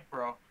your mic,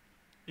 bro.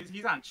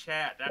 He's on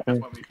chat.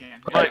 That's why we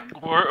can't. Like,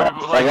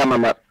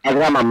 I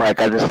got my mic.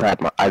 I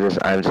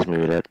just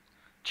muted it.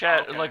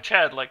 Chad, Okay.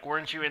 Chad,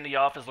 weren't you in the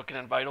office looking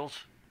at vitals?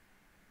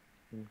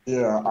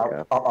 Yeah,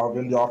 I was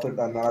in the office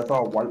and then I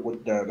saw White was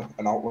dead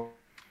and I was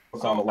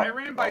on the So I left.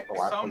 ran by the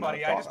last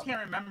somebody. one I just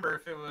can't remember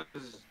if it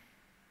was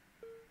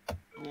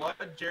Blood,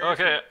 Jarius,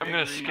 Okay, or I'm Big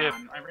gonna skip.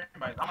 Rion. I ran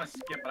by. I'm gonna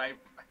skip, but I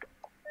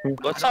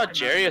Let's don't saw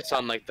Jarius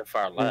on like the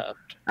far left.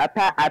 I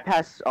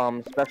passed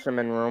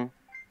specimen room,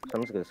 so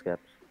I'm just gonna skip.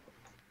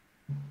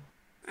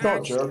 I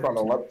saw Jared on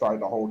the left side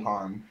the whole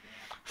time.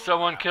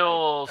 Someone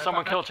kill That's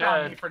on me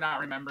Chad. for not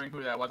remembering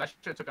who that was. I should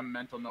have took a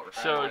mental note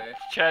right So away.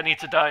 Chad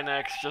needs to die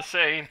next. Just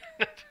saying.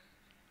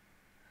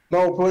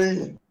 No,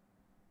 please.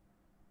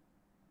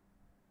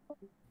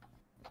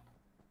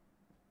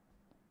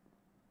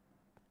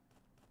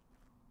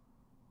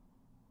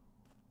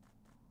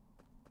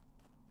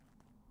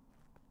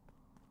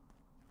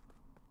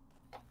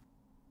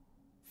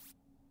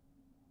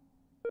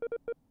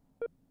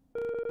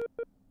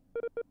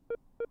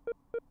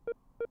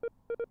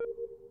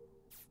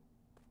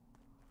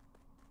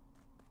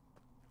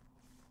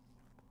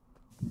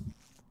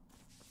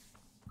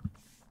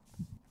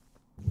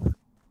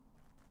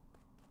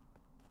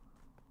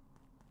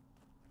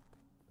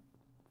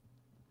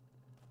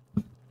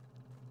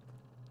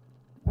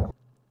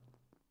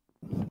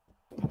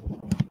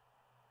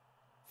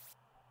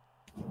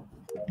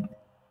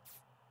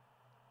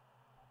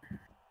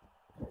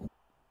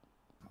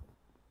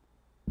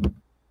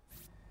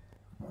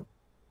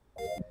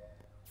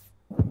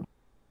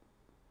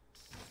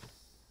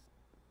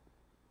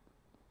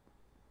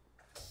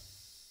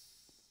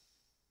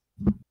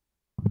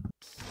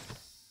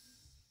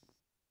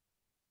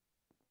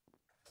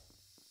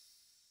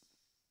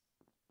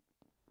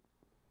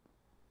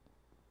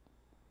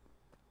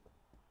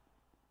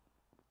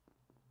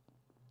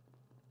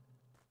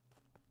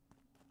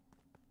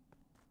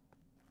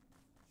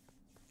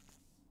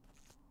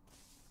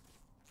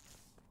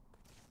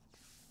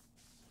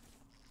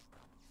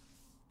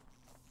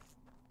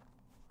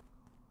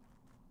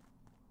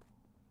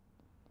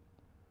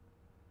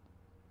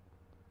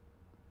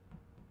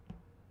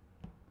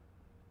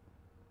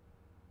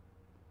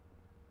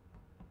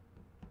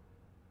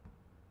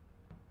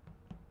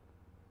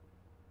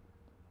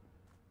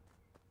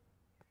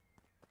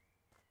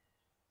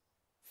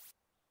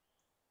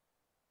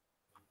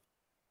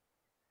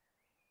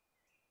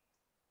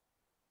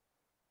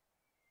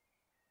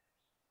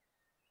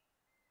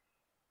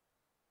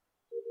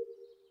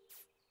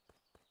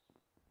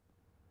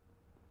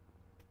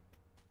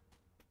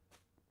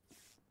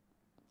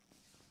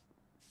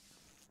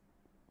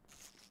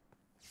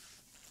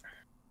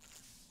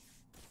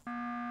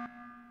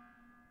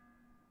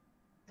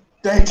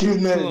 Thank you,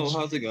 Mitch. Hello,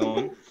 how's it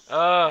going?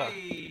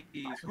 Hey,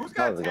 who's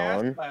got How's it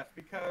tasks going? left?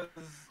 Because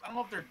I don't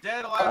know if they're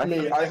dead, I alive.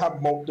 mean, I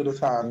have most of the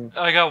time.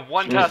 I got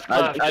one task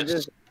left. I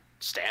just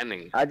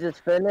Standing.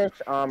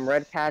 finished.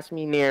 Red passed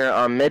me near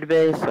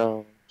midbay,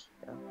 so.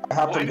 I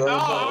have to I go. know,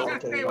 I was gonna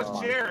Okay, say it was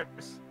fine.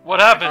 Jairus.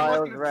 What Oh, happened? it I was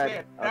was gonna red. say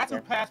it. That's who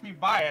Okay. passed me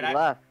by it. He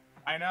left.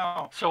 I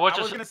know. So what I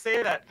was just? gonna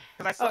say that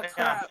because I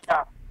saw.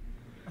 Yeah.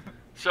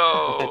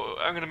 So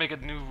I'm gonna make a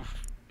new.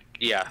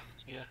 Yeah.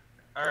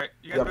 All right,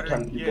 you guys Yep, better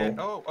 10 get.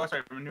 people. Oh,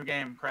 sorry, a new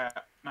game.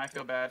 Crap. I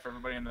feel bad for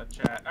everybody in the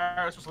chat. All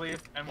right, let's just leave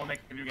and we'll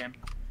make a new game.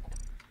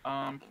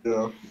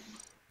 Yeah.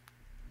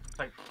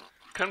 Like,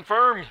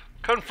 Confirm.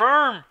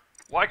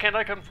 Why can't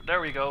I confirm? There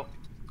we go.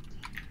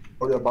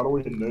 Oh yeah, by the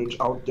way, Mitch,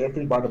 I was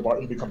definitely by the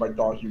button because I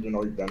thought he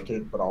was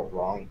evented, but I was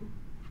wrong.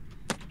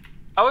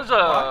 I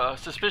was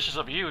suspicious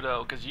of you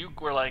though, because you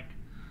were like,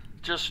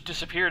 just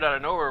disappeared out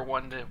of nowhere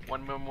one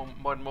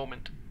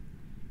moment.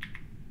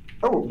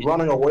 I was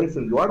running away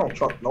from you. I don't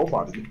trust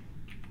nobody.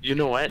 You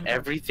know what?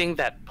 Everything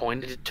that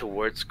pointed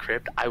towards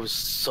Crypt, I was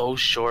so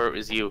sure it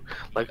was you.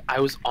 Like, I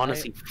was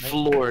honestly I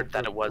floored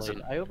that it overplayed-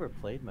 wasn't. I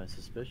overplayed my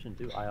suspicion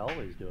too. I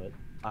always do it.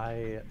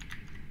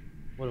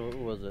 What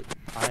was it?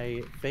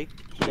 I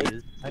faked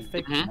keys. I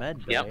faked Mhm,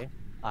 med bay. yep.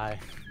 I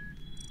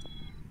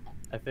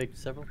faked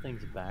several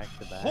things back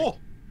to back. Oh!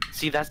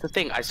 See, that's the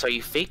thing. I saw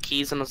you fake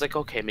keys, and I was like,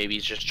 okay, maybe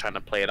he's just trying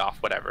to play it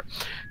off, whatever.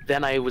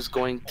 Then I was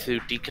going to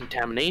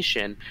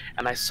decontamination,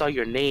 and I saw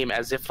your name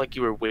as if like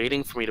you were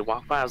waiting for me to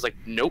walk by. I was like,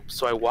 nope.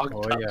 So I walked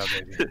Oh up. yeah,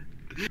 baby.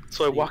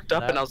 So I See, walked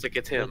up, and that- I was like,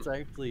 it's him. That's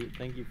actually,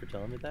 thank you for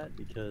telling me that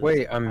because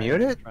Wait, I'm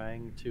muted?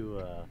 trying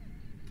to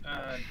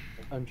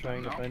I'm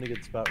trying to no. find a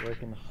good spot where I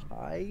can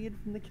hide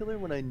from the killer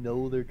when I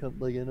know they're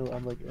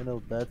I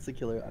know that's the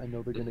killer. I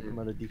know they're gonna come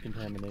out of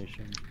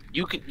decontamination.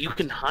 You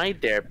can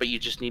hide there, but you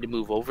just need to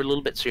move over a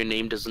little bit so your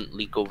name doesn't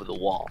leak over the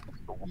wall.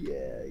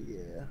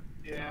 Yeah.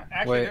 yeah.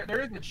 Actually, Wait. there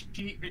is a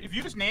cheat. If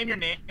you just name your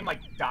name like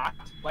dot,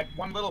 like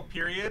one little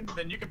period,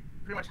 then you can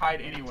pretty much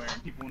hide anywhere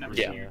and people will never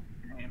Yeah. see your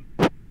name.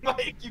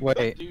 Like, you Wait.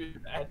 could do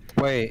that.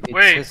 Wait, it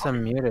Wait. says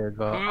I'm muted,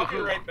 but I'll be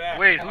right back.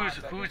 Wait, Hold on a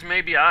second. who's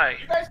maybe I?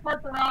 You guys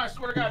march around, I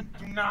swear to God,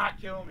 do not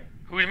kill me.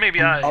 Who's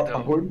maybe I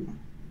though?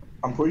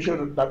 I'm pretty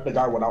sure that the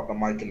guy without the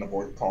mic in the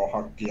voice called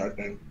Husky, I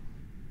think.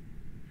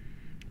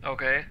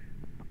 Okay.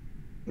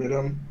 With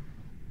him.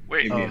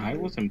 Wait. Maybe I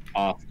was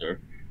imposter.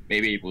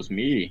 Maybe it was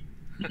me.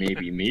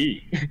 Maybe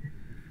me.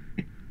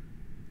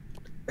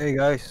 hey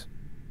guys,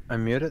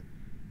 I'm muted.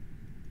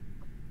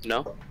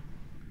 No.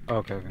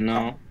 Okay, okay.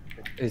 No.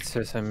 It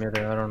says I'm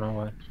muted. I don't know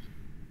why.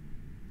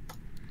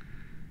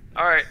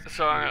 All right.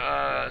 So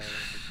I'm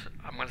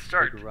gonna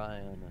start. Big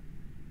Ryan.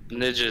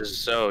 Ninjas.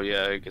 So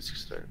yeah, I guess you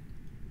start.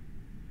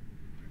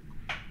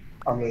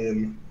 I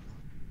mean,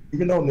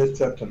 even though Nick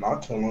said to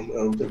not kill him,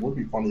 it would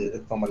be funny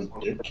if somebody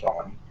did kill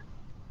him.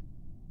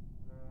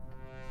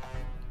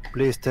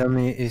 Please tell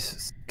me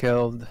he's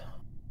killed.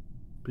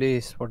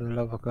 Please, for the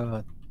love of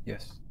God.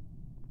 Yes.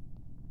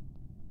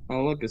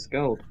 Oh look, it's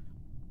gold.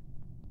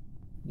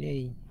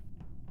 Yay.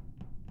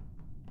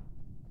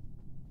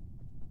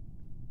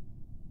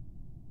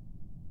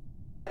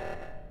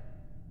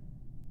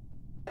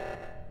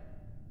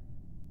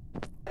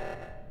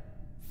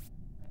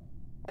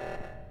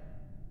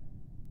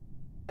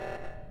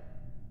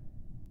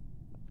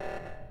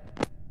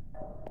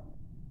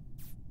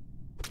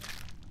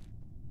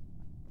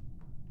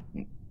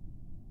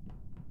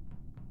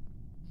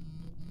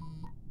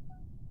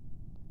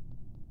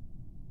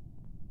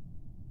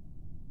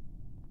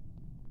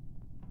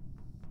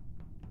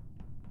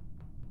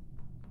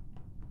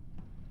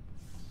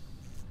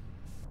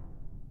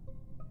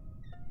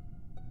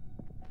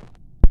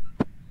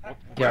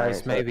 Yeah,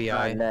 it's maybe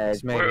I.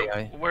 It's maybe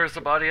I. Where's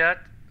the body at?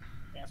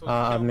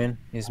 Admin,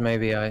 it's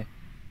maybe I.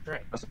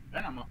 Great.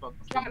 Then I'm a fucking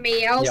Not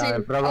me. I was Yeah,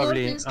 in,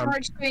 probably, I was in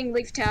charge doing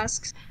leaf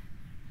tasks.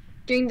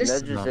 Doing this.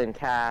 Legends in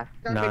calf.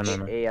 No, no,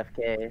 no.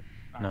 AFK.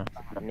 No.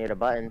 Need a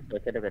button, so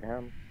it could have been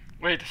him.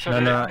 Wait. So No,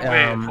 did, no,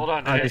 wait. Hold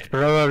on. and it's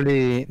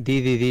probably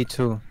DDD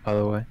too, by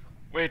the way.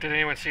 Wait. Did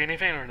anyone see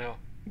anything or no?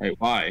 Wait,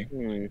 why?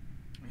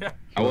 Yeah.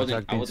 I wasn't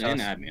acting in sus.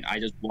 admin. I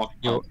just walked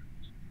You- up.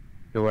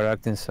 You were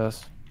acting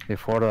sus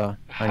before that,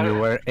 How and you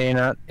did- were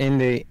in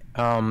the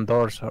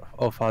doors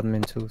of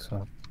admin too.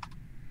 So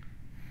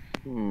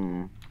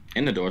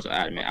In the doors of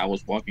admin. I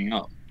was walking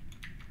up.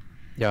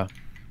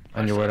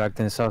 and you were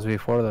acting sus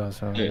before that.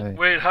 So, Yeah. like,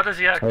 Wait. How does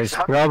he act? so it's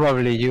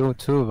probably you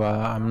too, but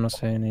I'm not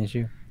saying it's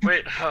you.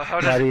 Wait. How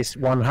That does? is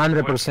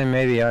 100%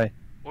 maybe I.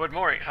 What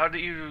Maury? How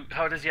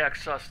does he act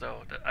sus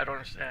though? I don't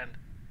understand.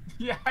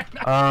 Yeah, I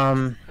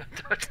know.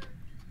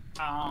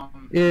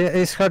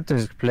 It's hard to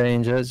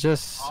explain.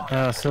 Just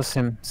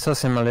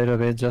sus him a little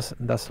bit. Just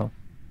that's all.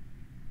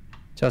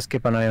 Just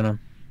keep an eye on him.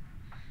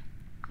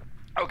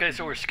 Okay.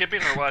 So we're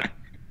skipping or what?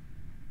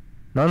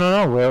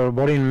 No, we're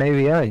voting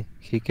maybe I.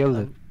 He killed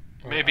it.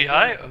 Maybe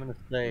I'm gonna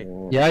say.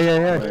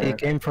 Yeah. He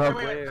came from.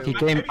 Wait, He wait,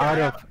 came maybe out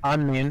I of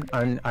admin,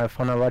 and I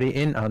found a body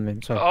in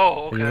admin. So.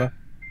 Oh. there you Okay. go.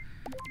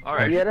 All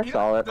right. Yeah, that's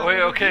solid. Does Wait,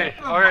 he okay,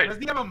 have a- alright. Does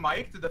he have a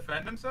mic to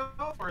defend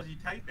himself, or is he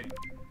typing?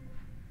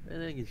 I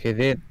think he's. He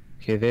did.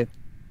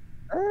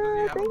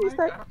 I think he's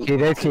like, He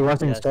did. He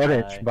was in Yes,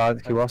 storage, I-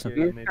 but he I'm wasn't.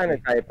 sure he's trying to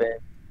type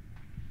it.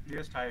 He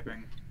is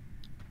typing.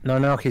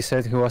 No. He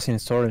said he was in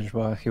storage,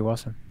 but he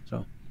wasn't.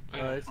 So.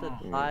 It said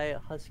hi,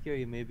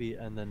 Husky, maybe,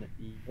 and then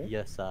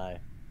yes, I.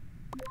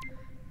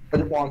 I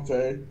just want to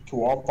say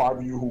to all 5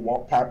 of you who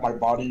won't pat my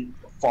body,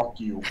 fuck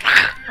you.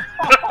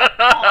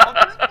 Oh,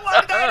 this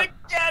blood night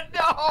again,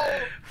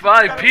 no!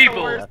 5 That's the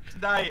people. worst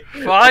night.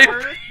 5. The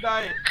worst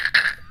night.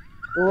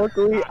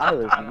 Luckily, I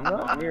was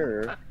not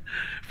near.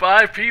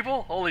 5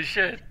 people? Holy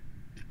shit.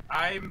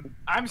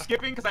 I'm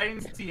skipping because I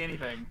didn't see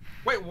anything.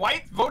 Wait,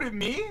 White voted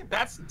me?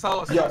 That's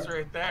Tullis Yeah.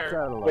 right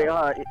there. Wait,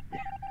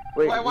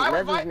 wait, Why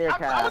was Legends near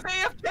I was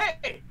calf.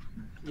 AFK!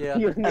 Yeah.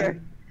 He was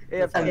near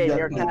AFK And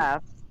near yet-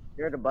 calf.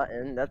 Near the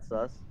button, that's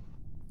us.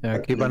 Yeah,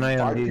 keep an eye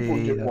on 5 people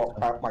DDD. did that's walk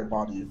all. past my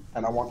body,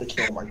 and I want to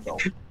kill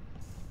myself.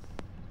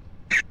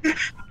 You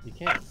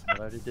can't. I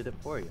already did it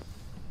for you.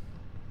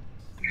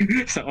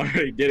 So I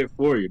already did it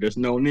for you. There's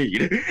no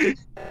need.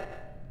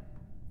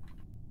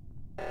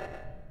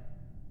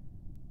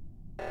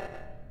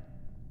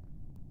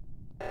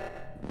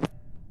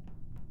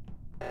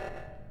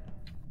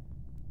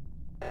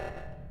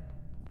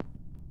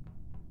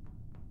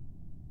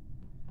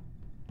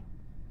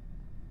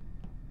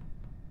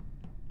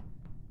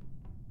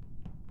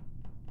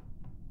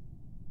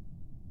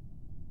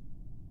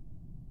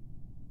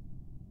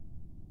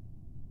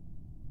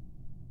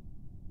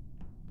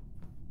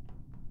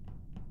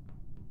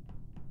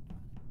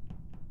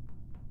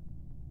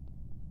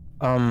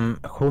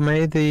 Who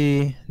made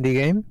the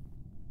game?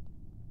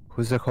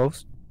 Who's the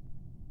host?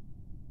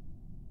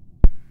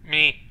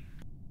 Me.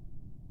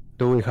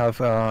 Do we have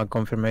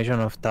confirmation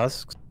of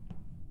tasks?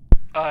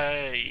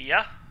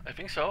 Yeah, I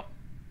think so.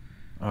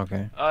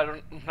 Okay.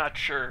 I'm not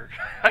sure.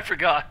 I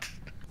forgot.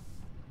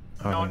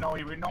 No, Okay.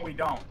 no, we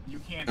don't. You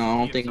can't. No, I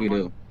don't give think we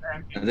someone do.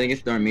 I think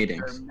it's during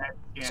meetings.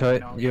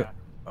 So you.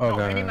 No, I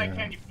Okay. mean, like,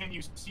 can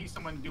you see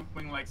someone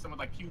doing like someone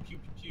like pew pew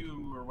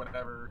pew or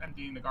whatever,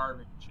 emptying the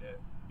garbage and shit?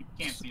 You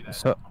can't see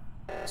that.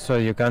 So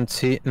you can't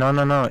see.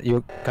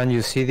 No. Can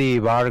you see the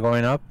bar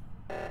going up?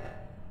 I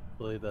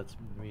believe that's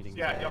meeting.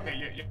 Yeah.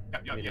 Okay.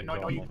 Yeah.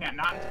 No, you can't.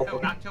 Not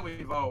until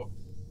we vote.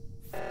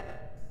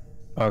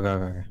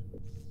 Okay.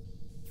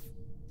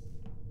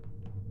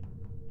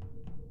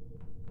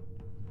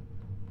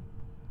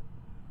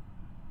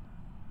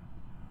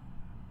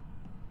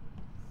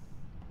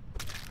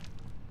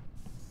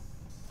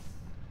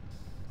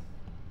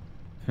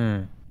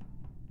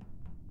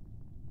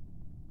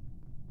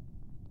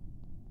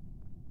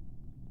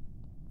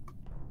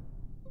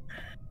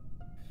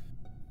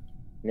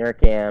 Near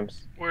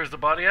cams. Where's the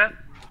body at?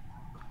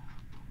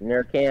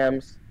 Near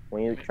cams.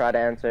 When you try to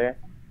answer.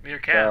 Near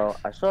cams. So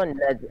I saw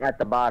Ned at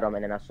the bottom,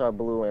 and then I saw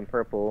blue and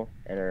purple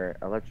in her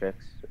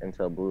electrics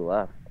until blue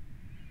left.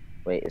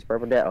 Wait, is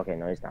purple dead? Okay,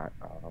 no, he's not.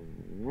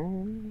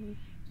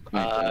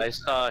 I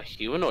saw a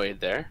humanoid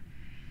there.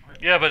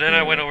 Yeah, but then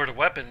I went over to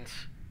weapons.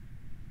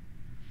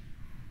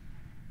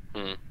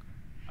 Hmm.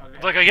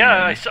 It's like,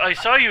 yeah, I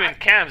saw you in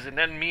cams, and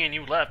then me and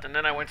you left, and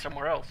then I went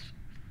somewhere else.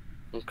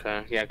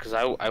 Okay, yeah, because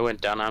I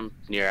went down. I'm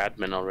near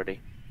admin already.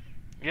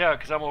 Yeah,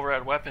 because I'm over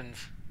at weapons.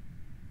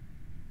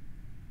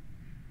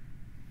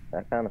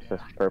 That kind of says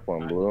purple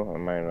and blue.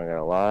 I'm not even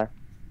gonna lie.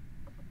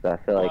 So I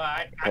feel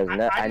like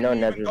because I know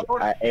Ned was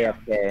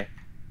AFK.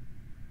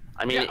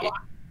 I mean,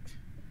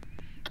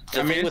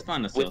 it's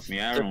fun to sus me.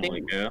 I don't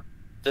really care.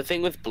 The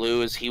thing with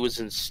blue is he was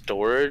in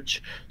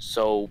storage,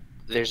 so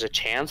there's a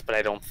chance, but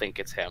I don't think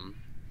it's him.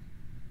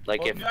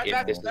 Like if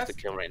this is the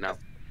kill right now.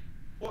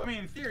 Well, I mean,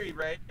 in theory,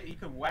 right? You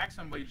could whack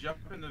somebody, jump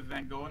in the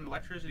vent, go in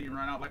electricity, and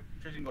run out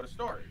electricity and go to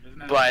storage. Isn't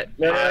that? But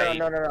No.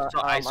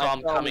 I saw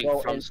him coming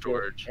from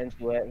storage.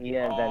 Into it. He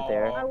didn't vent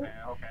there. Okay.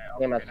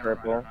 Came as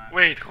purple.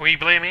 Wait, who are you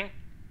blaming?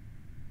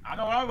 I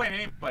don't blame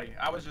anybody.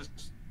 I was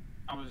just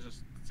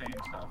saying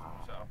stuff.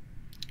 So.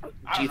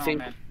 Do you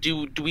think?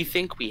 Do we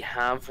think we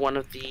have one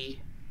of the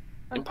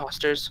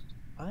imposters?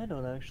 I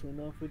don't actually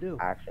know if we do.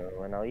 Actually, I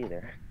don't know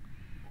either.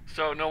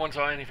 So no one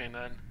saw anything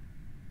then.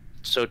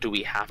 So do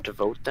we have to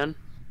vote then?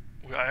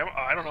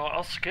 I don't know.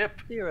 I'll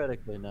skip.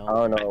 Theoretically, no.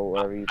 I don't know.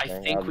 Whatever you I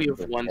think. think we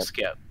have one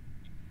skip.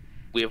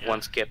 We have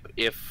one skip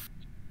if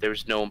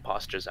there's no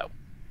imposters out.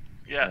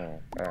 Yeah.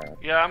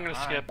 Yeah, I'm gonna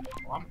skip.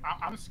 Well,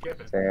 I'm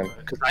skipping.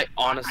 Because I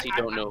honestly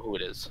don't know who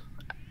it is,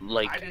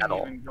 like at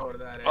all. Even go to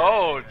that area.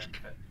 Oh.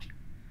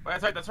 Well,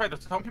 that's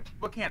right. Some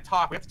people can't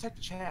talk. We have to check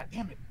the chat.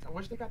 Damn it! I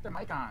wish they got their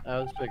mic on. I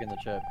was checking the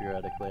chat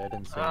periodically. I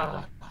didn't see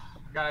anything.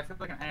 God, I feel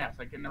like an ass.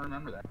 I can never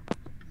remember that.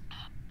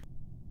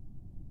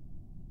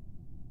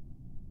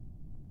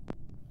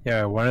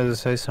 Yeah, I wanted to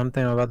say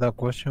something about that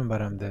question,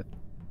 but I'm dead.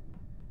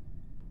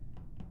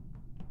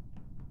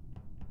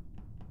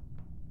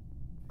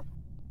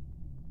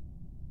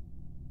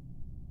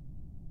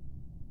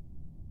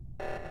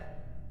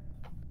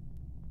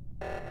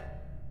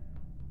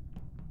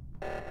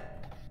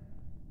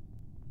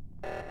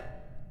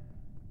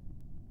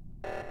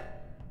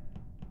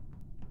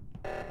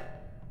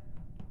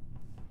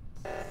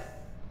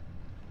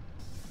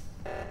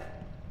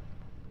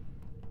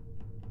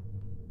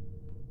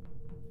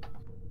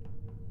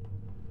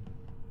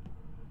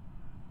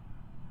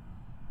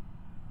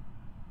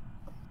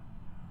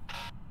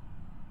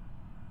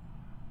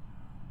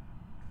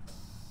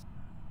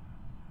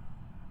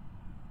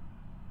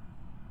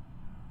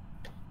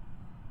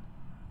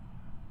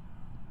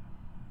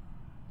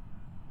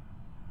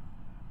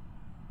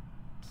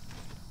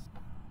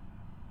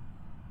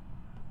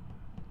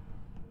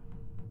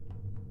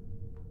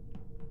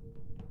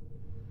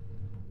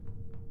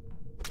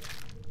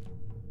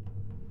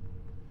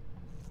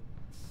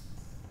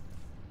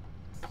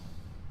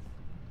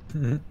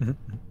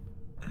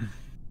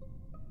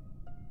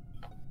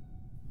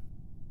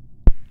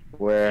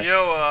 Where?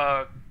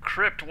 Yo,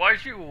 Crypt,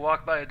 why'd you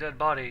walk by a dead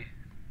body?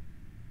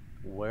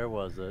 Where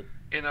was it?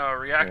 In a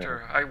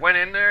reactor. I went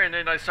in there and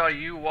then I saw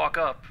you walk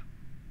up.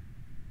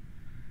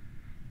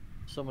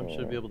 Someone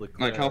should be able to.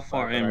 Like how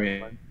far in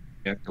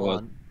reactor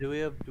was? Do we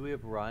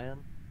have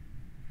Ryan?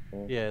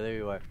 Yeah, there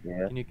you are.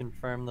 Yeah. Can you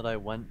confirm that I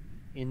went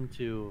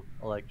into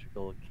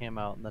electrical, came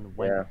out, and then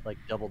went like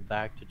doubled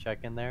back to check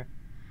in there?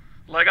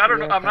 Like I don't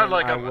know. I'm not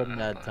like I wouldn't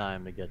have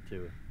time to get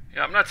to it.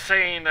 Yeah, I'm not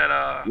saying that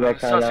I'm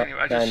sussing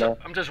you.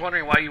 I'm just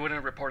wondering why you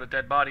wouldn't report a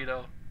dead body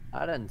though.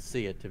 I didn't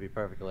see it, to be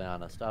perfectly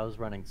honest. I was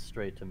running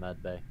straight to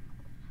medbay.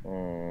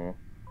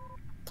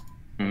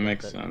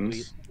 Makes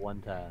sense.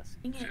 One task.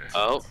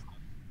 Oh.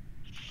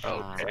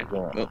 Okay.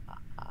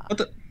 What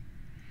the?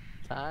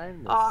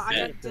 Time.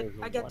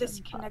 I got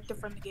disconnected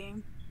from the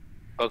game.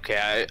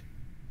 Okay,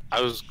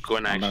 I was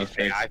going to actually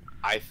say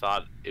I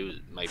thought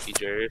it might be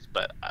Jarius,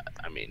 but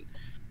I mean,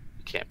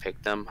 you can't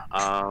pick them.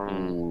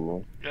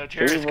 Yeah,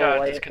 Jarius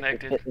got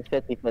disconnected. It's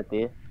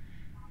 50-50.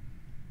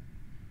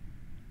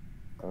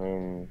 I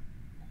mean,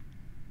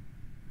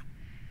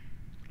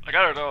 like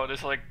I don't know.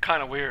 It's like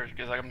kind of weird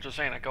because like, I'm just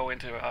saying, I go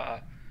into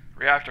a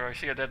reactor, I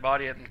see a dead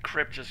body, and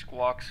Crypt just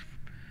walks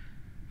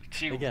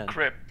see Again,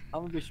 Crip.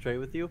 I'm gonna be straight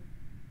with you.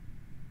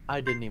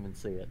 I didn't even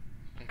see it.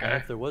 And Okay.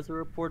 if there was a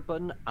report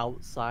button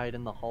outside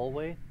in the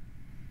hallway,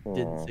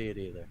 didn't see it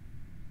either.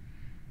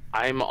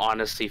 I'm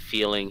honestly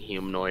feeling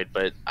humanoid,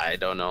 but I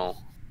don't know.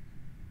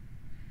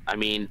 I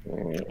mean,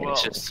 Well-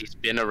 it's just he's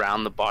been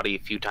around the body a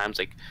few times.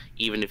 Like,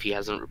 even if he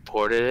hasn't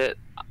reported it.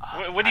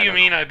 What do you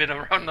mean I've been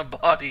around the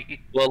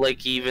body? Well,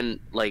 like even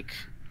like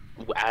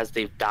as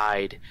they've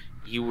died,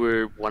 you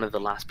were one of the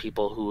last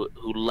people who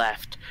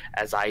left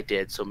as I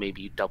did. So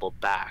maybe you doubled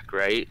back,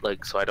 right?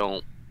 Like, so I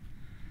don't.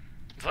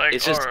 It's like,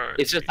 It's just or,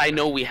 it's just I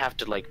know we have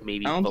to like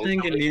maybe. I don't vote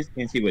think on in it. these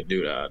games he would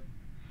do that.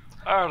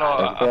 I don't know.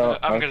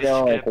 I'm I'm gonna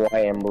feeling skip. like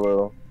white and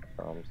blue.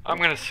 I'm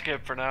gonna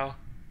skip for now.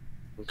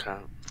 Okay.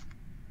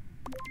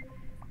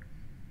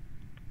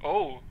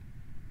 Oh.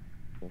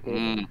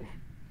 Mm.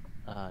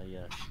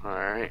 Yes. All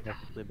right.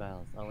 Perfectly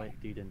balanced. Oh wait,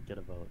 D didn't get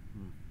a vote.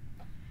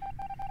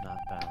 Not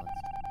balanced.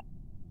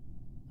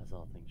 As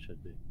all things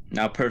should be.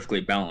 Now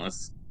perfectly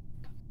balanced,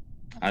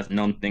 as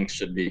known things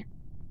should be.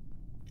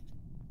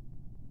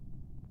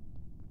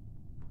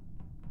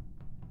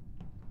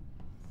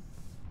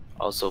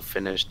 Also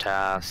finish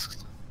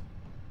tasks.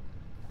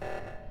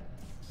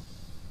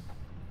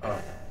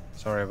 Oh,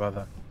 sorry about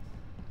that.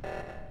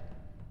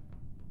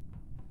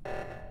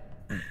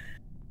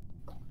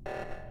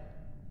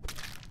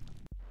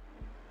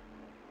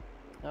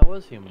 That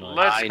was humanoid.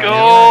 Let's I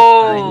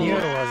go! knew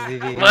it was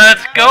DD.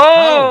 Let's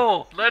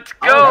go! Let's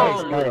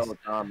Guys, go! guys.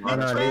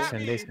 No,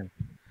 listen.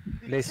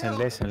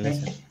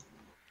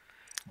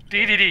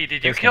 DDD, did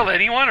you Listen. kill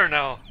anyone or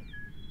no?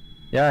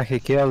 Yeah, he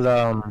killed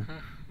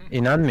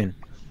in admin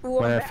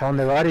when I found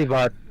the body,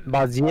 but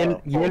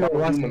Yellow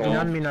was in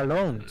admin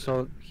alone,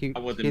 so he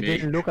That wasn't me.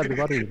 didn't look at the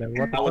body. Like, what the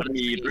That fuck? wasn't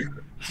me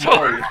either. So,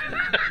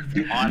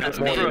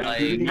 Honestly,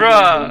 like,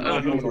 bruh,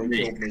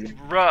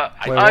 bruh,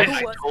 Wait,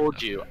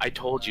 I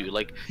told you,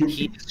 like,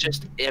 he's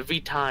just,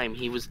 every time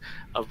he was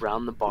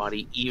around the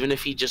body, even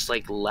if he just,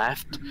 like,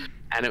 left,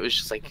 and it was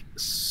just, like,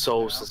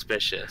 so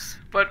suspicious.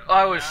 but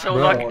I was so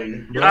Bro,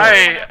 lucky. You're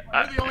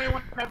the only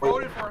one that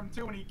voted for him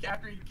too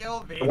after he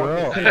killed me.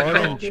 Bro,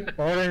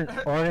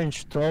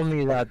 Orange told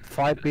me that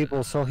 5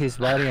 people saw his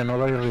body and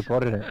nobody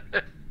reported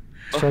it.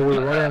 So we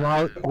voted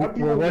out.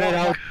 We voted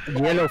out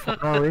Yellow for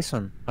no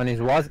reason, and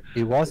it was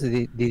the what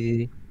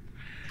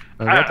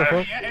the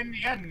fuck?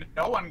 And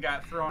no one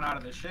got thrown out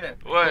of the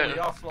ship. What? We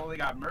all slowly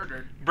got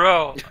murdered.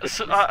 Bro,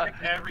 so,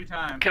 Every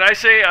time. can I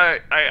say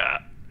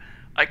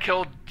I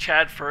killed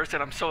Chad first,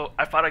 and I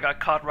thought I got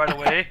caught right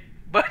away,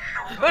 but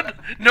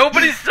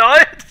nobody saw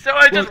it, so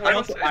I just went.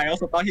 I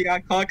also thought he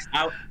got caught.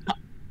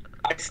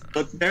 I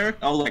stood there.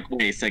 I was like,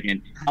 wait a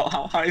second.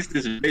 How high is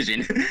this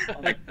vision?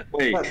 I'm like,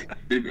 wait,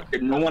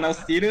 did no one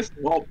else see this?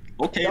 Well,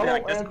 okay, then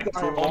I guess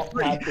we're all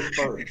free.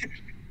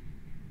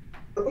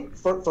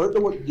 First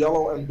it was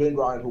Yellow and Big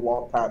Ryan who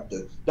walked past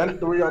it. Then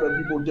 3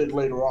 other people did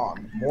later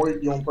on. Maury,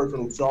 the only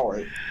person who saw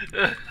it.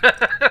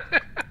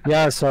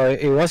 Yeah, so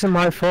it wasn't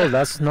my fault.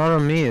 That's not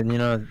on me. You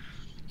know,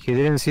 he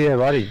didn't see the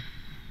body,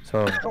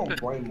 so. I don't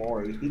blame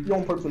Maury. He's the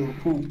only person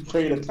who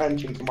paid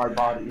attention to my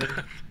body.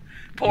 Yeah.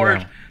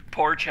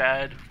 Poor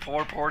Chad.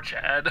 Poor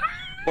Chad.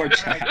 Poor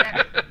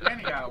Chad.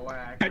 Kenny got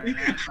whacked. Man.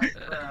 Like,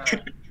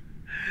 bruh.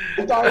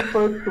 He died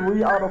for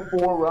 3 out of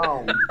 4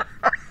 rounds.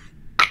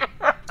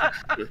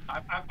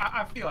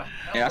 I feel like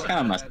Yeah, that's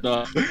kind of messed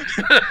up. Dude,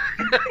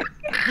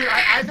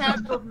 I've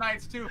had those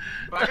nights too,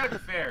 but I gotta be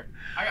fair.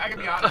 I gotta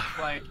be honest.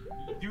 Like,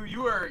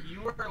 you were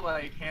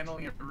like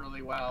handling it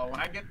really well. When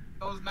I get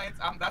those nights,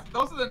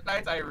 those are the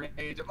nights I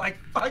rage. I'm like,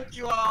 fuck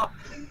you all.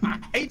 I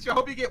hate you. I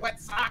hope you get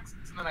wet socks,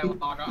 and then I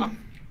log off.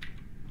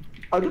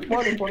 I just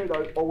find it funny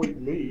that it's always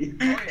me.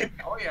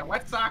 Oh yeah,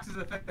 wet socks is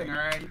a thing. All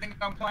right, you think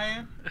I'm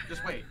playing?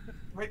 Just wait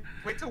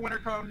till winter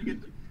comes. You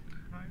get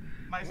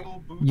nice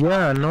little boots.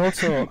 Yeah, and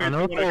also,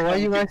 why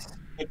you guys?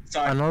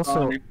 And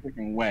also,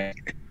 freaking wet.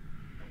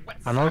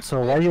 And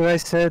also, why you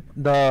guys said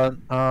that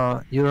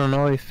you don't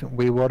know if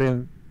we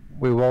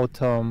vote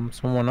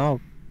someone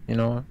out? You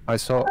know, I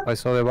saw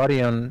the body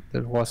and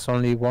there was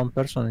only one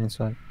person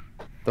inside.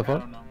 The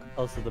fuck?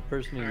 Also, the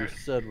person you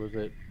said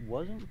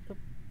wasn't the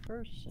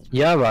person.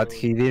 Yeah, but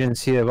he didn't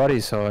see the body,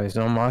 so it's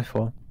not my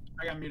fault.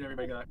 I gotta mute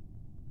everybody.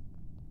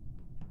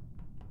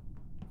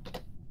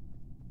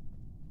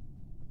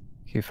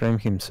 He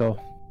framed himself.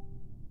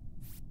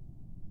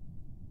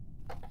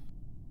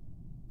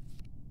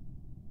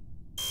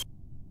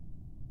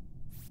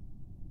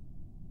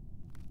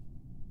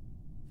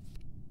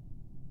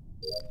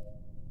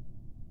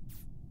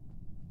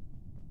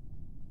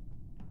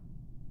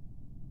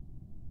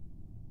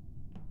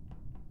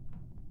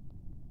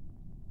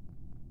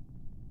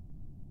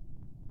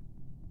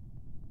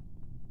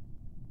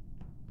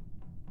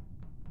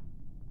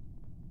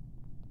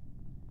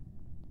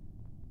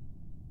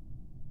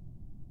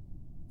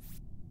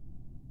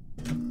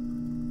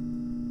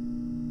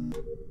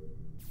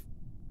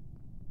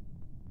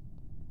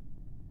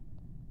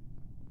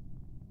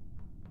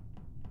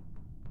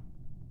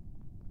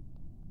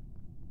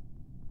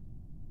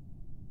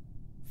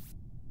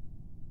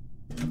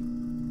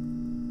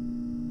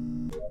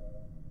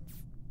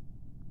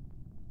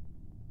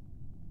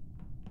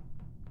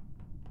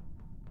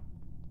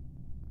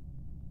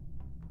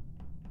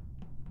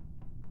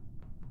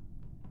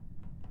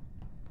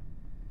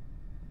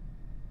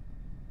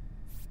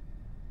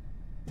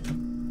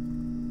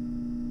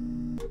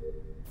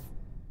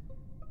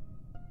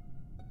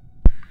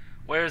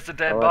 Where's the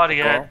dead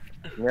body at?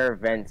 Near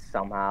vents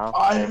somehow.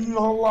 I'm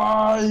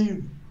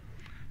alive.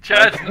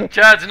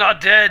 Chad's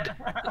not dead.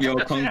 Yo,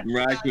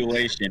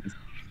 congratulations.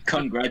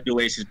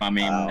 Congratulations, my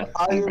man.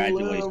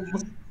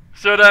 Congratulations.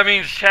 So that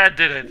means Chad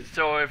did it.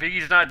 So if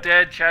he's not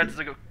dead, Chad's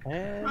the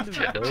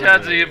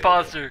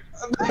imposter.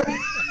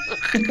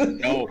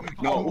 No.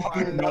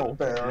 Stop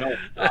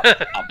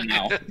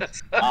now.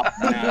 Stop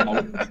now.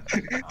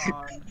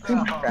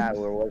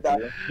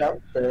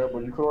 That's fair,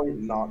 but you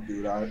couldn't not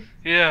do that.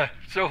 Yeah.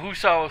 So who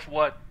saw us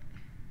what?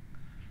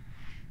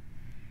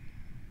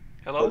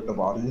 Hello? The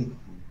body.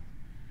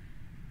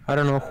 I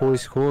don't know who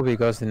is who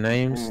because the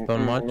names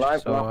don't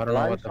match, so I don't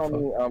know what the fuck.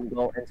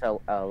 Go into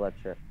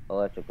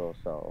electrical,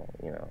 so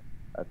you know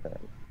I could.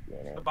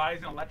 The body's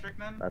in electric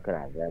then? I could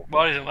have vents.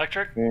 Body's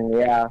electric?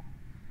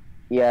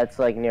 Yeah, it's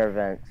like near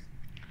vents.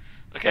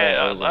 Okay,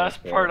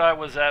 last part I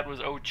was at was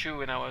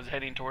O2, and I was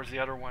heading towards the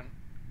other one.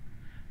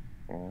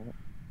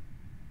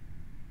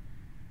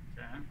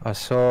 I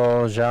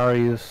saw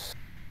Jarius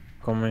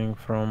coming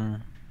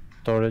from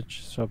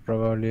storage, so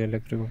probably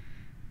electrical.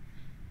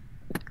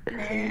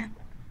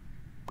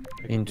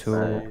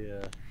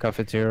 Into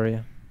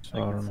cafeteria.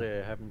 So I can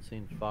say I haven't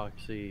seen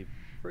Foxy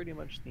pretty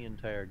much the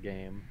entire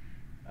game.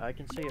 I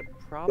can say it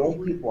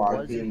probably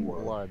wasn't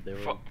blood. They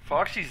were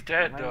Foxy's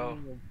dead though.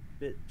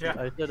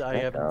 I said I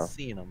haven't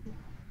seen him,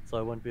 so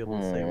I wouldn't be able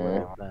to say where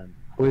they've been.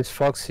 Who is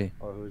Foxy?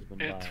 Or who's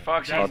been It's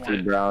died.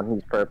 Foxy Brown.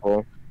 He's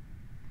purple.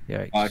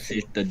 Yeah.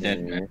 Foxy's the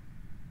dead man.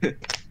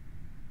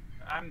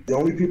 The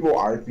only people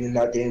I've seen in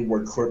that game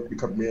were Clip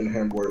because me and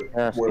him were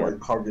like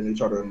hugging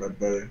each other in the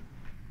day.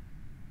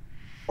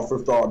 I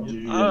also saw G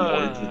and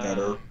Lloyd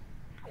together.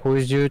 Who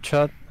is you,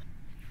 Chad?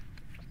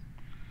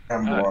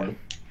 And Blood.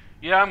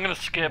 Yeah, I'm gonna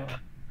skip,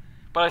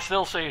 but I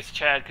still say it's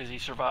Chad because he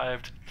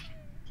survived.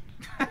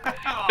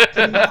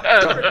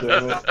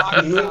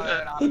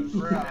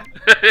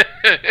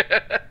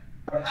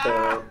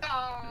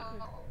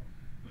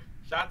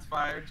 Shots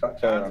fired.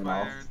 Shots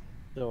fired.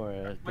 Don't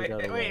worry.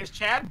 Wait, is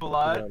Chad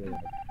blood?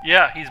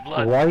 Yeah, he's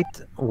blood.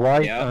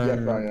 White Yes,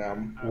 and I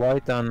am.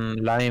 White and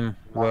Lime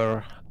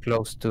were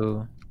close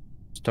to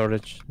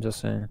storage. Just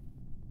saying.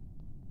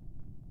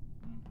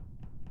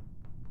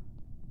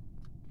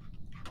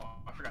 Oh,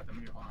 I forgot to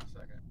mute. Hold on a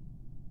second.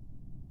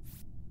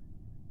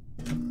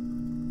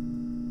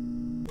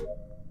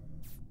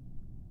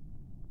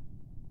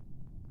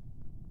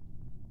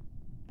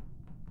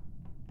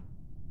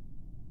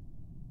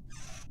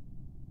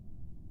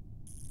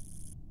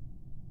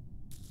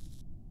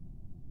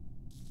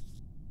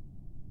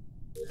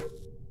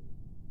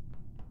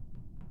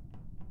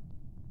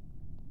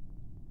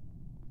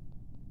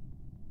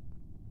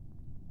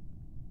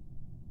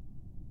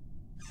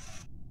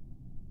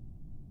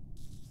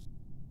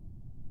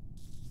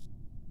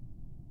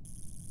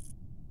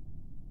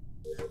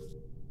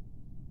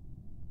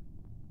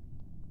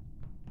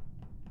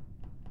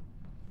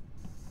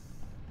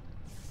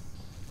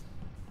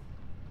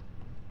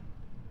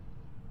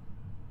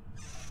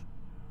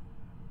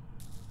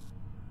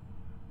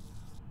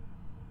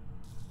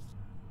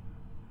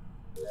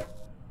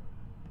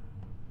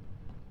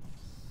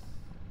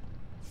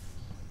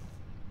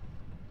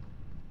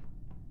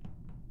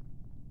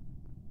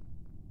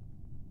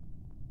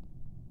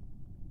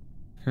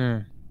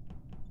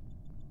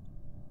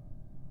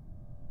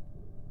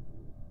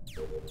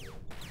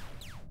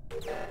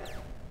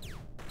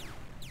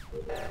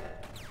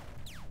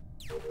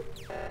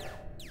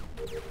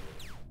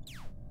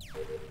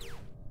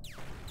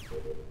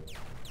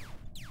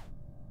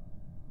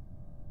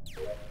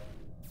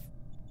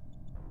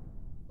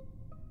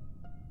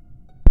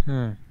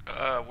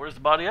 Where's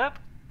the body at?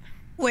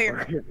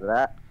 Where?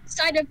 That?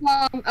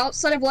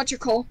 Outside of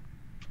electrical.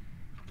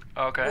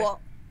 Okay. Well,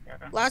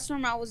 last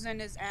room I was in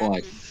is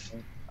admin.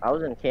 I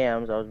was in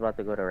cams. I was about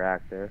to go to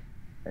reactor,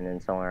 and then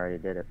someone already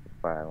did it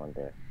before I went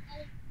there.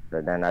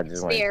 But then I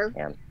just went to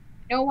cams.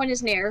 No one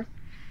is near.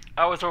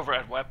 I was over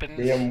at weapons.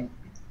 Me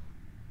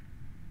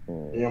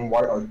and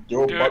White are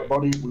still butt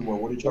buddies. We were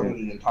with each other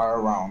the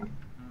entire round.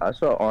 I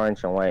saw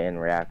orange and white in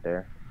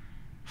reactor.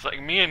 It's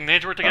like me and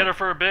Nidge were together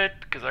for a bit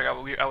because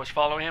I was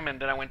following him,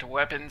 and then I went to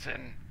weapons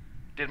and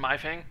did my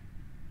thing.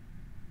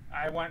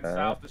 I went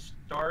south to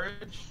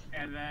storage,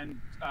 and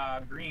then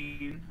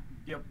green,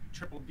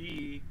 triple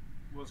D,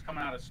 was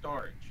coming out of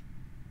storage.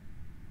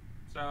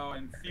 So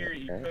in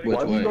theory, he could.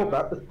 Why did you go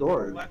back to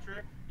storage?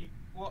 Electric. It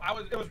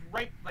was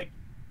right like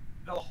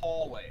the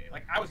hallway.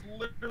 Like I was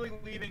literally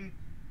leaving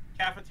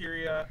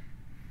cafeteria,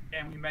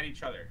 and we met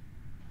each other.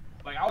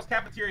 Like I was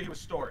cafeteria, he was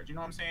storage. You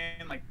know what I'm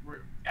saying? Like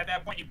at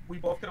that point, we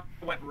both could have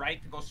went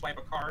right to go swipe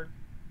a card.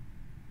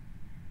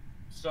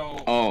 So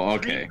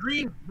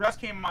Green just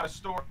came out of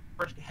storage,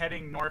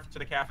 heading north to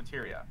the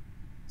cafeteria.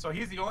 So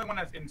he's the only one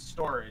that's in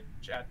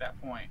storage at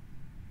that point.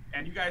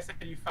 And you guys said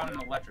you found an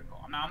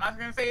electrical. Now I'm not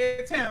gonna say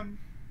it's him.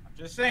 I'm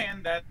just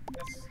saying that's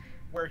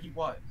where he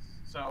was.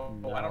 So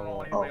I don't know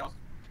what anybody else.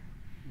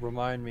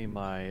 Remind me,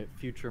 my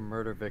future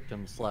murder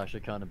victim /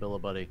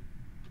 accountability buddy.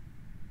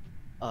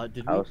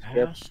 Did I'll we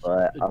skip, pass?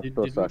 but I'll Did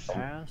still we suck 'em.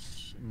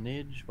 pass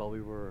Nidge while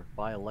we were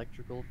by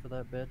electrical for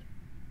that bit?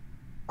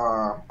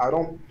 I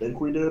don't think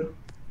we did.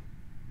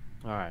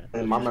 All right. And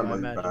that's my just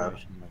memory's bad.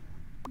 imagination.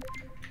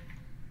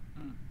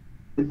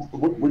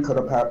 We could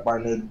have passed by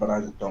Nid, but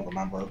I just don't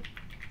remember. All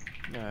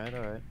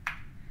right.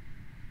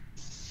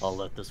 I'll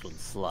let this one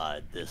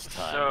slide this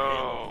time, So,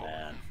 Halo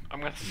man. I'm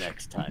gonna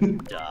Next time you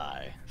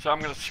die. So I'm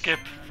gonna skip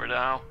for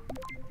now.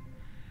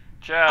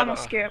 Chad, I'm gonna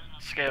skip.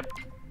 Skip.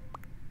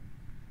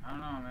 I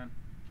don't know, man.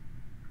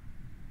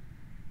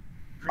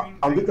 Green,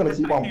 I'm just gonna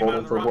keep on came out voting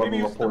of the for wrong- whoever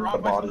maybe it's the reports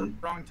the wrong place at body.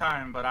 Wrong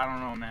time, but I don't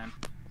know, man.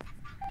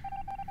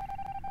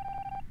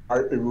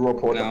 If you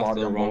report the Now body,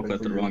 still I'm wrong voting at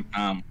for the you. wrong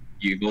time.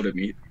 You voted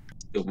me.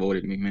 Still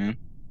voted me, man.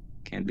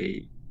 Can't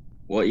be.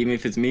 Well, even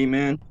if it's me,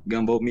 man, you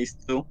gonna vote me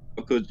still?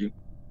 How could you?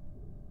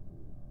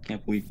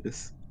 Can't believe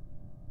this.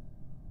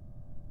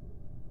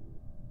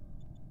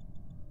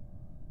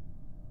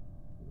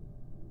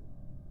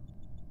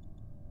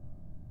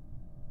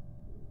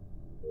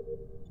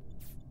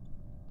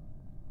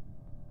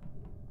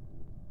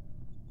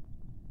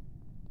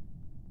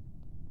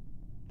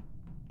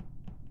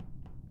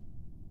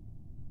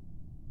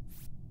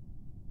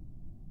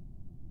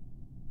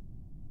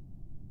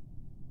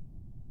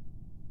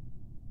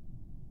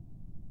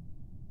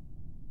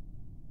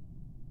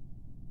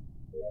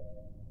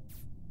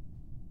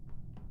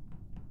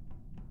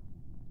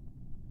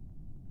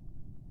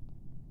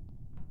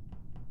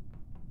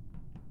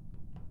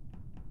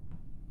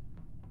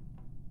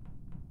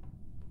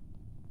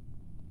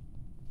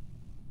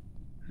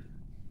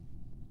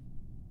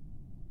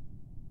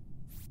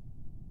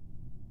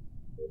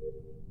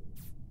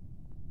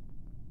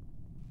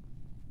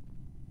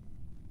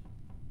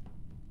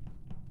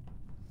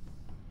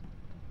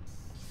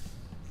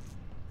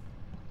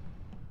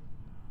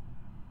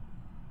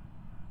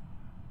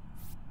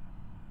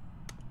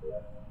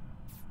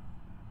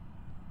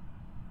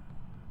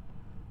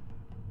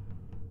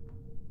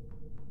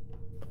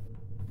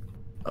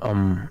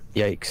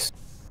 Yikes.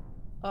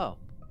 Oh.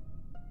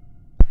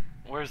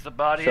 Where's the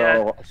body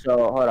at? So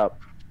hold up.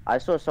 I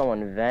saw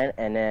someone vent,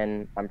 and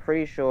then I'm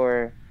pretty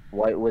sure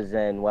White was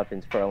in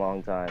weapons for a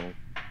long time.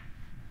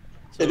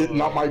 So, It is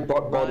not my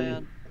butt, buddy.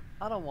 Ryan,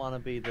 I don't want to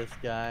be this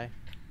guy.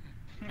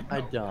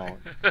 I don't.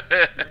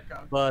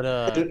 But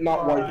It did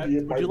not White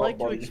be my would you butt, like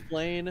to buddy.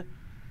 explain?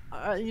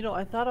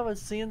 I thought I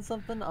was seeing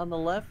something on the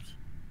left,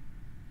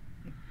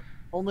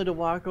 only to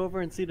walk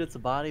over and see that it's a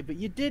body. But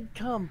you did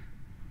come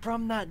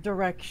from that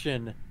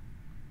direction.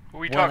 Who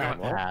are we when talking I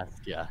about?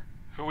 passed ya.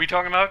 Who are we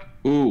talking about?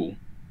 Ooh.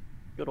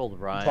 Good old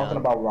Ryan. I'm talking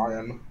about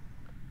Ryan.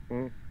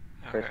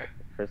 Okay.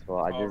 First of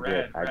all, I just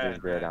did Alright.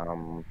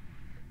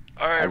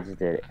 I just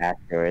did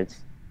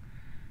afterwards,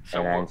 So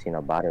and I didn't see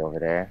no body over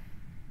there.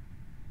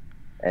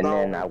 And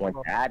No, then I went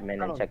to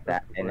admin and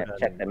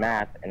checked the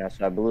map, and I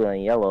saw blue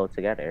and yellow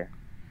together.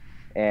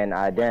 And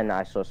then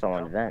I saw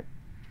someone vent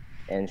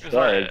in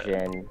storage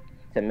and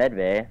to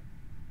medbay.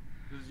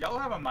 Does Yellow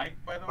have a mic,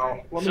 by the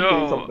way? Let me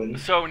say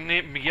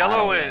something.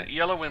 Yellow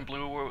and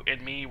blue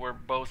and me were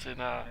both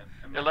in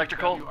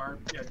electrical.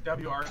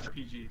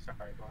 WRPG.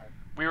 Sorry, go ahead.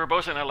 We were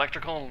both in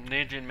electrical,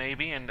 Ninja and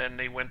maybe, and then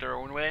they went their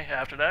own way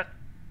after that.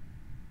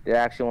 They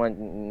actually went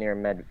near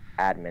med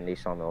admin. They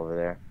saw me over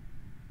there.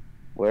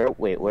 Where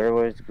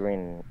was green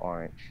and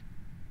orange?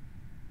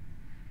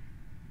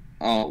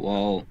 Oh,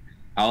 well,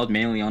 I was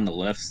mainly on the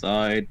left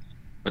side,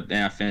 but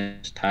then I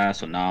finished task,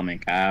 so now I'm in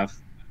calf.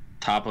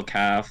 Top of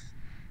calf,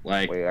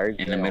 like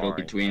in the middle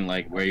between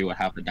like where you would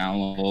have to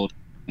download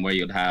and where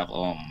you'd have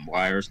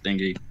wires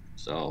thingy.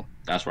 So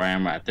that's where I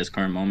am at this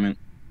current moment.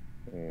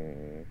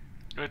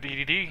 Good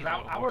DDD.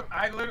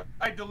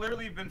 I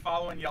deliberately been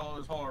following Yellow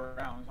this whole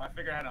round, so I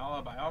figured I had an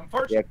alibi.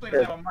 Unfortunately,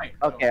 they have a mic.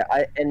 So. Okay,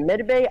 in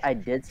Midbay, I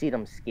did see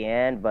them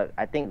scan, but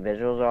I think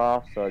visuals are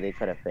off, so they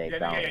could have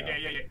faked out. Yeah.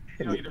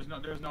 There's no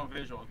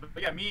visuals.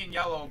 But yeah, me and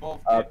Yellow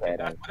both Okay,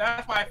 did.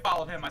 That's why I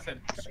followed him. I said,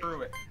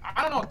 screw it.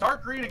 I don't know,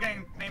 Dark Green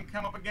again, name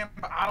come up again,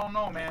 but I don't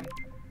know, man.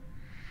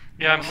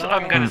 Yeah,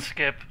 I'm gonna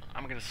skip.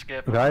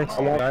 Guys,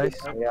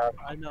 Yeah,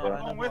 I'm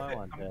going with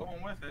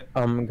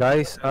it.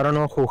 Guys, I don't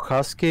know who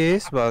Husky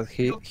is, but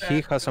he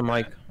has a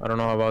mic. I don't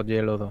know about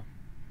Yellow though.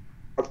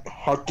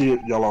 Husky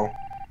Yellow.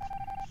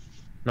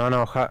 No,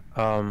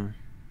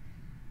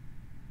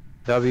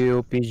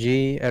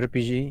 WPG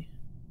RPG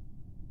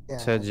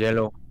said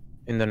Yellow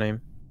in the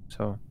name,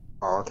 so.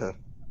 Oh, okay.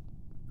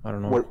 I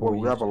don't know. Wait, who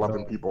we have is 11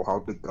 Yellow. people.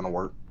 How's it gonna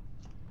work?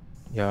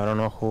 Yeah, I don't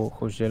know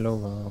who's Yellow,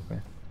 but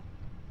okay.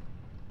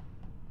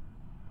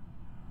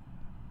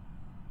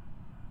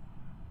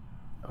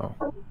 Oh.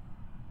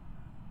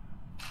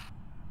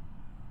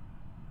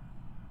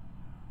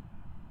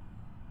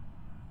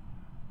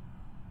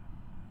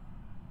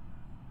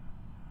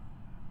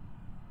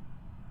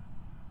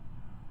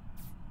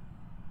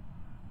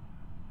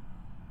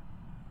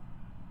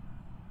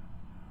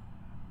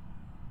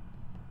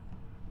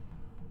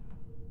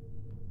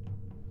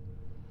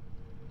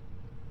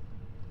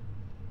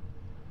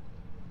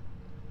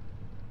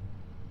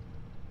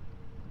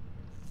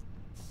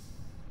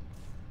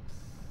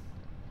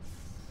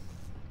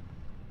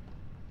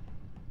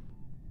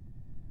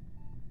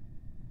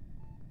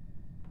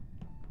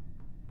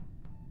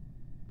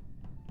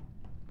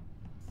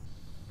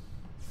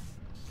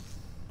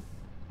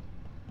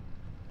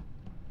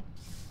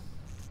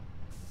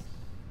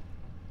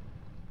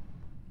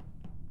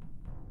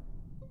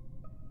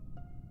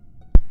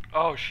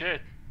 Oh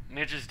shit,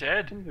 Midge is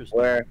dead. Interesting.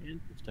 Where?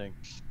 Interesting.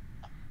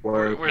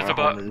 Where's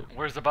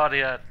the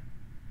body at?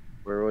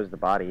 Where was the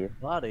body?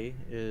 Body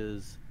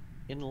is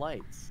in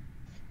lights.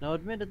 Now,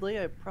 admittedly,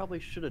 I probably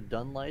should have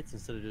done lights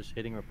instead of just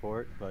hitting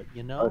report, but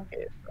you know.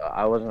 Okay,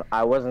 I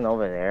wasn't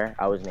over there.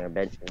 I was near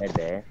med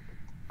bay.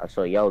 I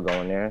saw Yellow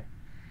going there.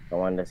 I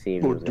wanted to see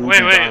if he was.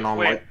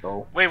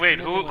 Wait,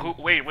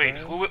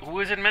 who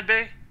is in med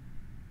bay?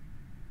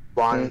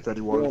 Brian said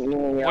he was.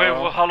 Wait,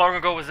 well, how long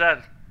ago was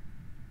that?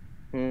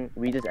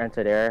 We just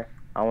entered there.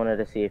 I wanted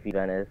to see if you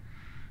done it.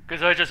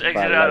 Because I just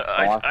exited out.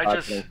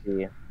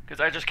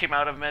 I just came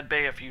out of med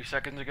bay a few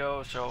seconds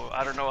ago, so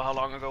I don't know how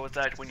long ago was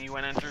that when you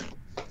went entered.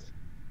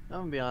 I'm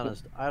gonna be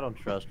honest. I don't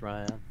trust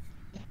Ryan.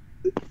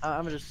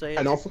 I'm gonna just say it.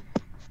 And also,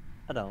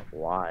 I don't.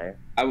 Why?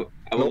 I would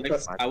like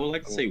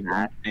to say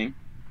one thing.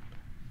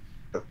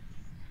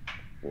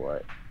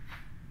 What?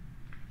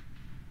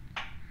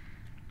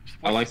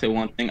 I'd like to say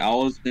one thing. I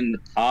was in the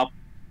top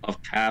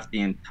of calf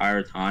the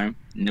entire time.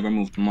 Never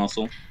moved a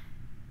muscle.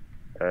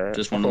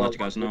 Just wanted to let you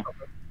guys know.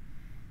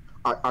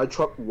 I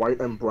truck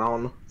white and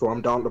brown, so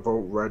I'm down to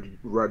vote red,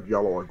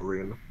 yellow, or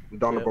green. I'm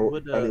down to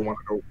vote anyone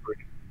to vote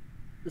green.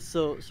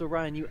 So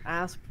Ryan, you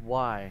asked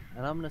why,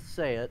 and I'm gonna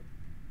say it.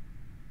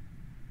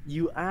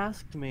 You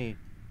asked me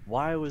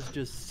why I was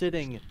just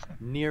sitting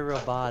near a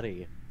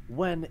body,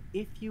 when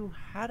if you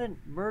hadn't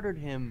murdered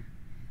him,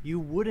 you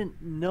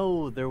wouldn't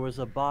know there was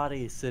a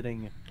body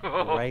sitting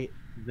right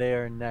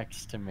there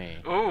next to me.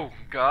 Oh,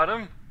 got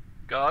him?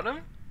 Got him?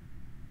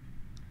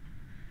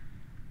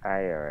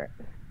 Alright.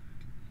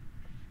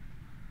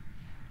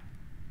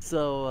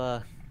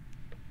 So,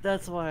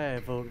 that's why I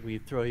vote we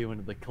throw you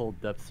into the cold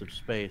depths of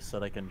space so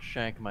that I can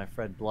shank my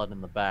friend Blood in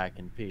the back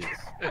in peace.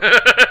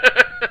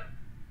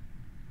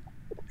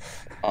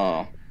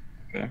 Oh,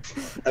 okay.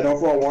 And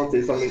also I want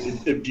to say something.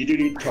 If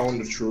DDD telling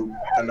the truth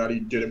and that he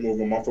didn't move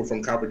a muscle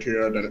from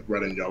cafeteria, then it's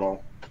red and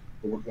yellow.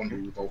 So which one do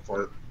we vote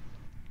for?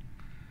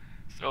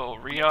 So,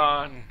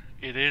 Rion,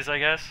 it is, I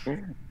guess?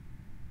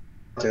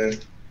 Okay.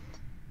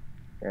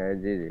 Yeah,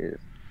 it is.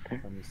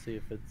 Let me see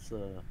if it's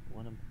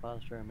one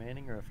imposter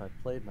remaining or if I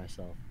played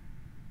myself.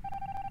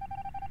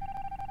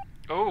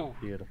 Oh!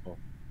 Beautiful.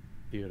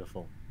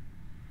 Beautiful.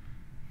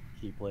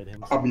 He played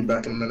himself. I'll be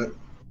back in a minute.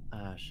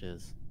 Ah,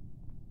 shiz.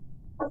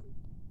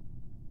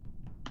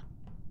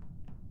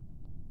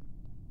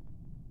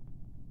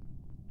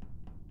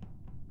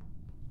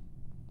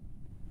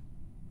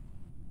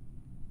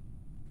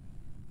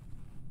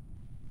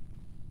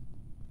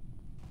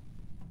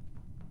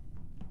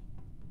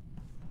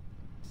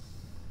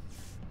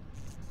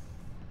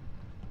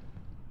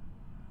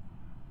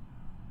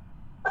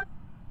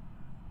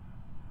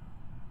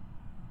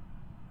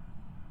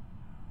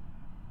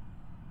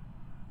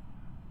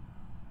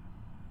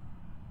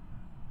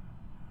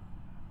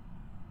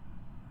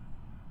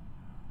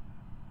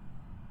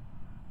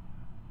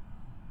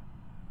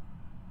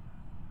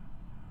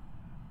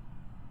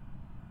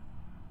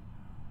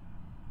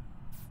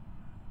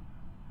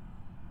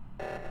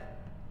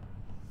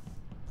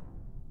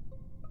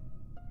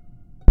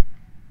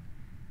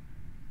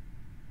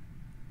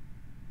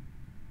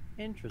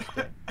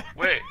 Interesting.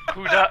 Wait,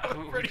 who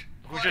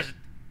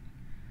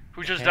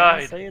just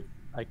died?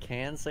 I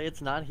can say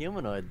it's not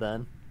humanoid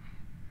then.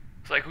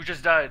 It's like, who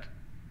just died?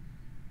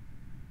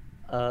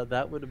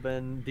 That would have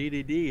been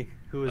DDD,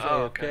 who was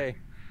AFK. Okay.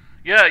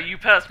 Yeah, you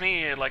passed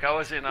me, like I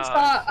was in, Cause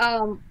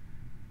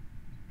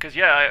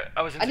yeah,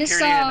 I was in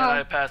security and then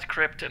I passed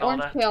Crypt and all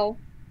that. Pill.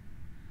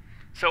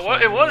 So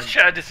what, it was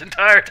Chad this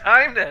entire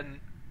time then?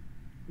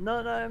 No,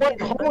 I mean,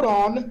 wait, hold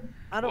on.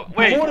 I don't.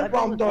 Wait, I was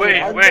gonna go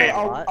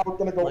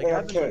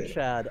AFK.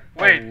 Chad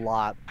a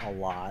lot.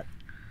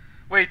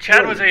 Wait,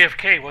 Chad was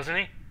AFK, wasn't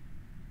he?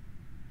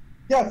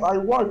 Yes, I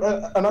was,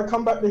 and I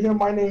come back to hear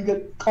my name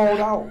get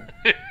called out.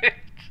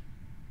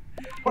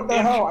 What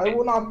the hell? I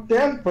will not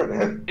stand for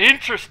this.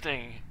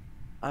 Interesting.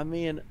 I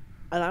mean,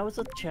 and I was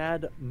with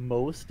Chad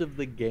most of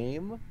the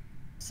game,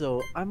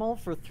 so I'm all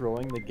for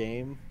throwing the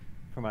game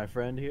for my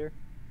friend here.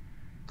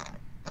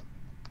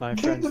 My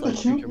friend's like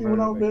future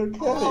murder.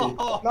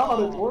 Not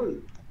it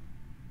works.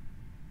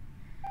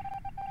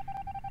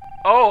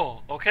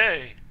 Oh,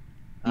 okay.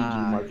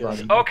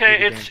 Okay,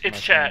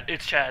 it's Chad.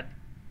 It's Chad.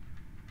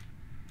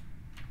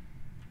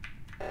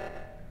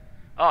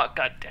 Oh,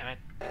 god damn it.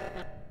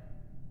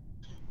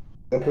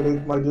 If it is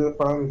my dear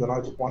friend, then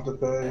I just want to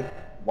say,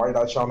 White,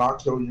 I shall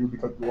not kill you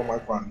because you are my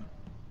friend.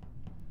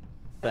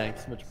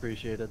 Thanks, much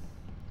appreciated.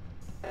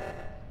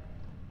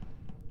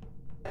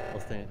 I'll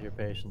stand here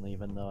patiently,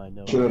 even though I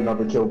know. Should have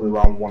never killed me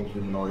round one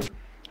humanoid.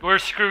 We're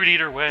screwed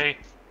either way.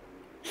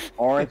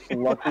 Orange,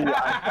 lucky.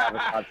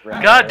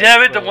 God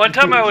damn it! The one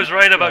time I was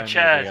right about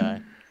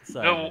Chad.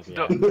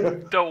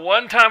 The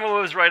one time I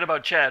was right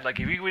about Chad. Like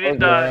if we didn't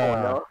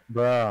die.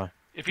 Bruh.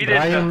 If he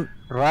didn't.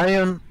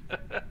 Ryan,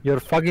 you're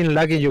fucking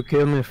lucky you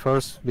killed me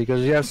first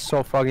because you're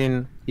so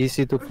fucking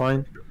easy to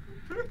find.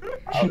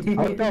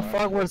 What the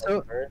fuck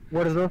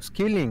were those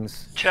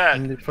killings?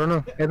 Chad. In front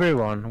of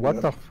everyone.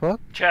 What the fuck?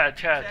 Chad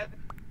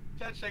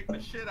shaking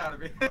the shit out of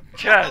me.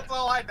 Chad. That's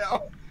all I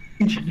know.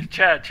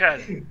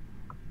 Chad.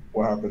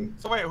 What happened?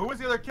 So wait, who was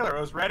the other killer?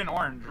 It was red and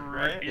orange,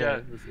 right?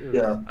 Yeah.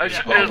 Yeah.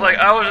 It was like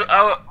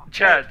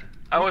Chad.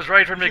 I was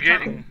right from the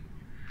beginning.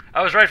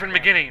 I was right from the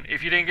beginning.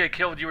 If you didn't get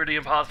killed, you were the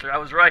imposter. I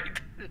was right.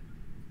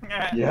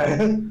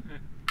 Yeah.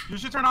 You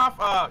should turn off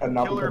And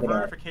now killer we're gonna-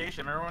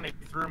 verification. Remember when they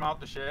threw him out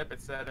the ship?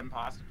 It said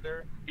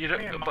imposter. You I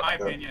don't, mean, in my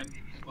opinion,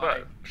 like,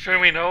 but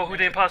shouldn't we know who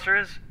the imposter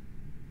is?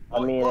 I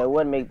mean, it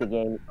would make the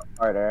game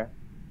harder.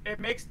 it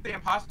makes the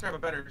imposter have a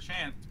better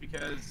chance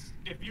because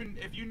if you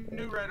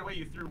knew right away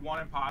you threw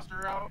one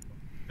imposter out,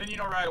 then you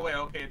know right away,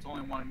 okay, it's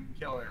only one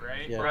killer,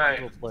 right? Yeah, Right.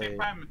 At the same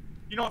time,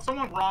 you know, if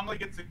someone wrongly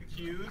gets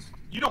accused,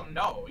 you don't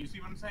know. You see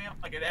what I'm saying?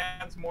 Like, it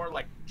adds more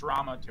like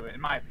drama to it,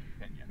 in my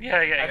opinion.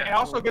 Yeah. And it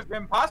also gives the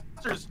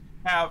imposters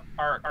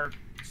are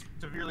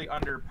severely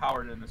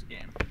underpowered in this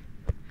game.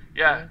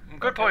 Yeah,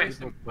 good point.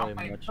 People play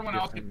much Someone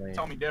else could differently.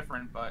 tell me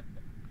different, but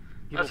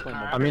People That's- play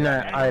much I mean,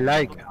 I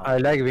like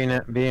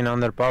being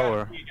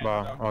underpowered,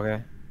 but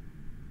okay.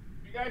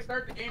 you guys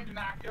start the game, do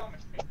not kill me.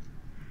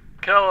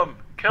 Kill him.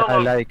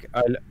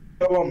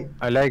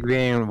 I like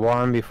being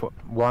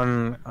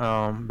one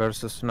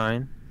versus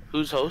 9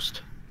 Who's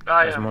host?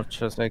 I as am.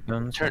 much as I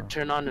can. So.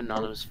 Turn on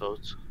anonymous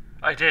votes.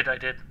 I did.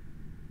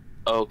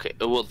 Okay.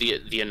 Well,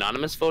 the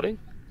anonymous voting?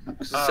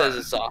 'Cause it says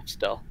it's off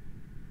still.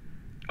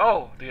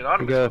 Oh, the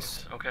anonymous.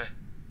 Because- votes. Okay.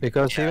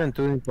 Because Yeah. even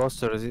 2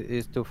 imposters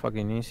is too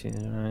fucking easy.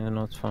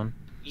 Not fun.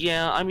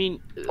 Yeah, I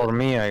mean, For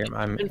me,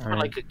 even for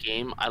like a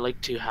game, I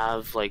like to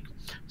have like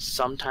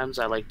sometimes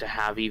I like to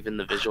have even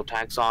the visual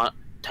tasks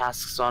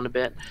on a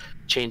bit,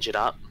 change it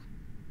up.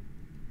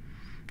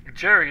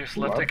 Jerry just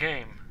left the What?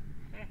 game.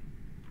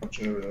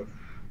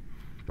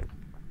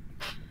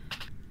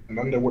 And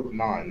then there was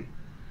 9.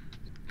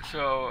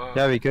 So.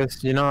 Yeah,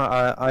 because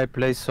I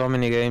play so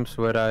many games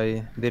where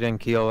I didn't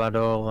kill at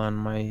all, and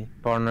my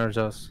partner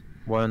just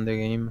won the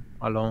game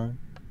alone.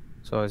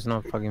 So it's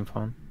not fucking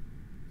fun.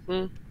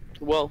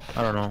 Well,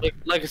 I don't know.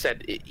 like I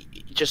said,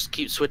 just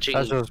keep switching.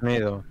 That's just me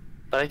though.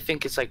 But I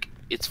think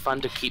it's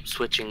fun to keep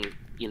switching,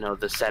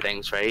 the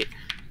settings, right?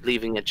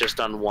 Leaving it just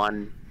on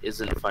one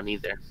isn't fun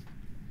either.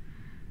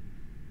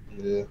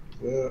 Yeah.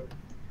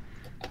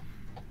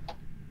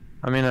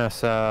 I mean,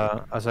 as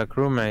a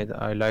crewmate,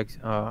 I like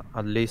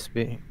at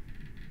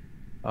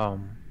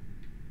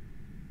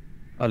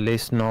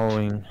least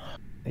knowing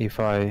if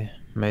I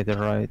made the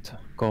right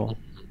call.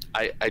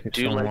 I If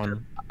do like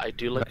someone the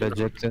got anonymous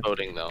ejected.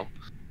 voting though.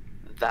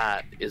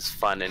 That is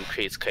fun and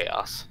creates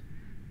chaos,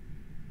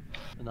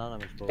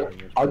 Anonymous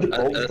voting is I just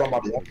really- voted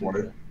somebody else for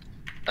it.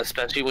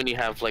 especially when you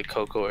have like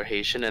Coco or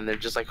Haitian, and they're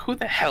just like, "Who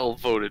the hell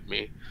voted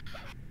me?"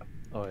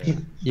 Oh yeah.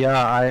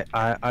 Yeah,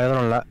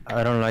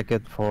 I don't like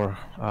it for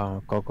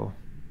Coco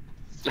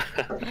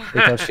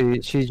because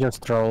she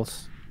just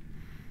trolls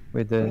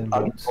with the I didn't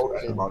votes. vote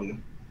so- anybody.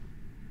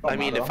 I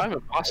mean, if Don't I'm a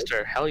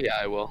imposter, hell yeah,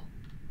 I will.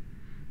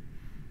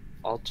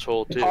 I'll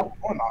troll matter. too.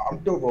 I'm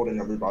still voting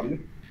everybody.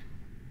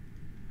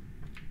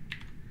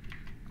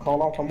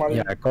 Call out somebody.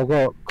 Yeah,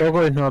 Coco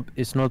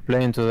is not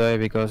playing today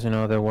because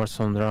there was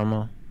some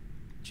drama.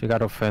 She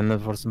got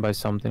offended by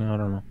something, I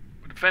don't know.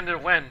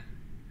 Defended when?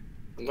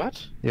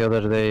 What? The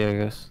other day,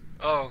 I guess.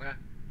 Oh, okay.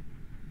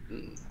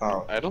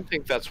 Oh. I don't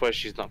think that's why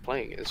she's not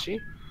playing, is she?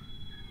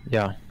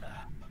 Yeah.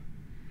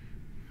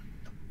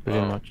 Pretty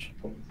Oh. much.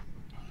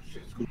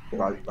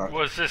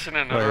 Was this in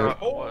another?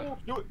 Oh,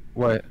 do it.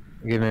 Wait,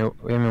 give me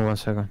 1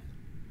 second.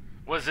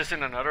 Was this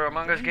in another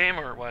Among Us game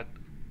or what?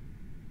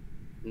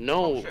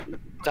 No,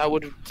 that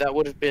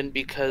would have been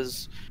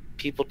because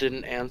people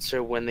didn't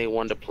answer when they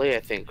wanted to play. I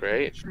think,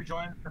 right? She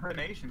rejoined her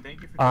nation.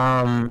 Thank you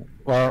for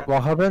Well,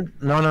 what happened?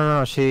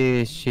 No.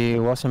 She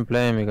wasn't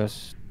playing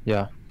because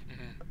Okay.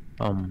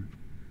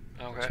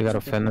 she got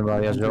offended by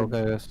a joke,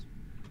 I guess.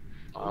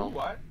 Who,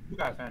 what? Who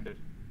got offended?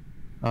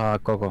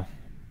 Coco.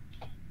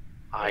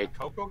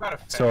 Coco got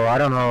offended. So I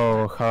don't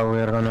know how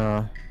we're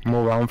gonna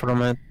move on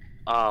from it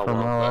from Well,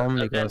 now on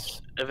but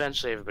because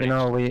eventually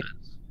everybody.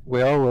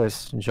 we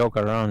always joke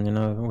around,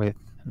 with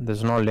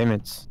there's no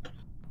limits.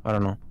 I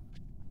don't know.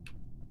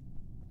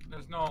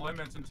 There's no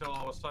limits until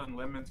all of a sudden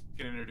limits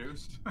get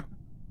introduced.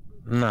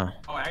 No.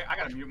 Oh, I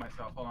gotta mute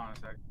myself. Hold on a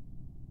sec.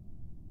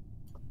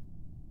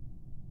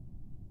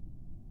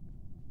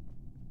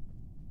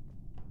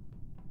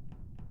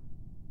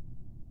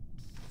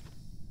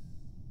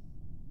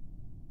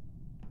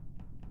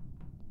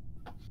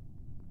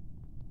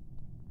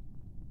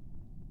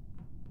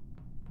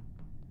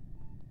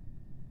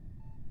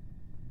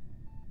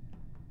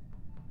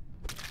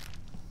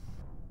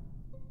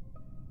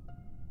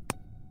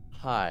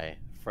 Hi,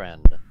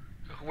 friend.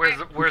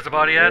 Where's the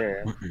body at?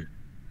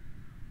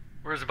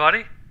 Where's the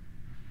body?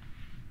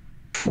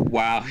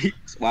 Wow.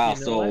 Wow.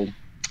 You know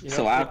what?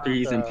 So after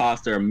he's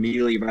imposter,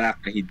 immediately right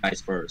after he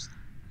dies first.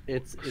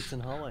 It's in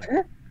hallway.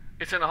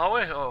 It's in the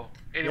hallway. Oh,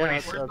 anybody? Yeah,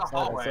 it's Where's the outside.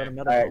 hallway? Outside of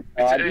medical. Alright,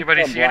 so Does I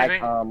anybody just see said,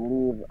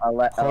 anything? leave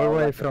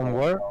Hallway from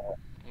where?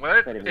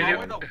 What? Pretty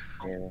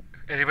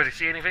Anybody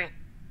see anything?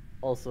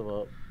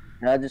 Also,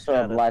 I just saw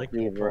Chad, I'd black like to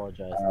leave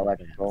apologize in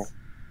electrical. advance.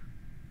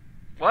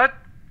 What?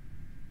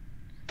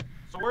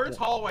 So where's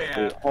hallway at?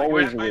 Wait,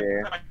 hallway's Like,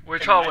 where?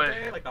 Which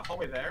hallway? Like the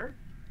hallway there?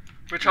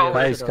 Which Yeah,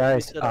 hallway?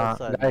 Guys,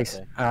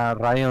 outside,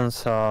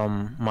 Ryan's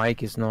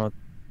mic is not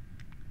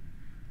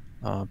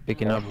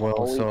picking up well,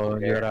 Hallway's so you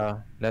there.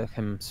 gotta let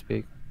him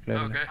speak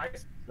clearly. Okay.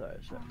 Sorry.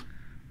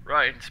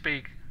 Ryan,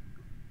 speak.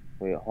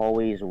 Wait,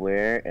 hallways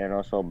where? And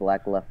also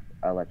black left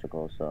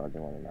electrical, so I just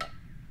want to know.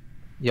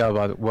 Yeah,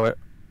 but where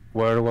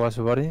was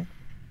the body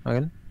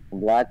again?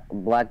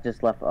 Black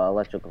just left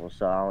electrical,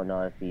 so I don't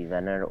know if he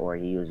vented or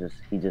he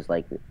just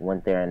like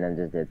went there and then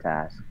just did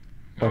tasks.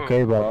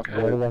 Okay, but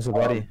okay. where was the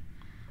body?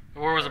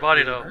 Where was the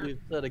body though? You've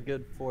said a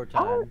good 4 I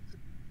times.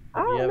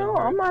 don't know.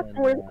 I'm not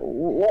sure.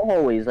 What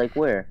hallways? Like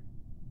where?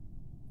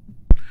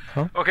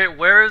 Okay,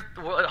 where is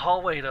what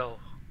hallway though?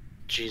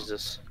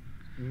 Jesus.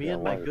 Me Yeah,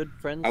 and my why- good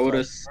friend, I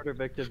would've murder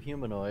victim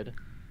humanoid,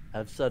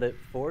 have said it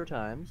 4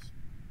 times.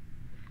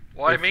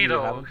 Why If me you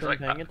though? haven't 'Cause, been like,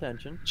 paying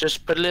attention.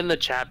 Just put it in the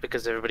chat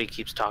because everybody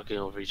keeps talking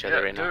over each other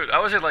yeah, right now. dude, I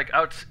was in like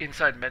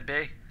inside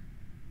medbay.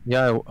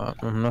 Yeah,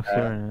 I'm not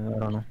hearing it. I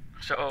don't know.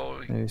 So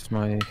Maybe it's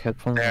my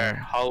headphones. There,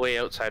 hallway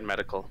outside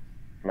medical.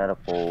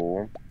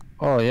 Medical.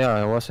 Oh yeah,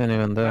 I wasn't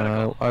even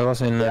there. I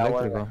was in Yeah,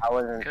 electrical. I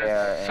wasn't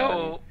there.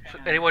 so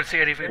anyone see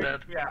anything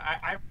that? Yeah,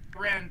 I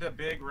ran to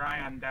Big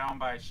Ryan down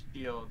by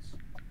Shields.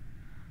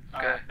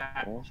 Okay.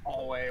 That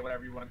hallway,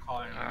 whatever you want to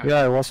call it.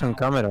 Yeah, I was on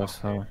camera,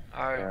 so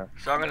Alright, Yeah.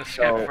 so I'm gonna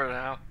skip So- for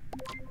now.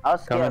 I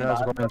was scared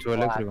camera's about going to black.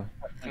 electrical.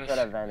 He could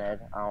have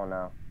vented. I don't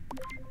know.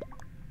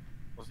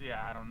 Well,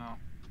 yeah, I don't know.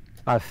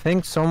 I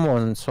think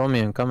someone saw me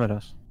on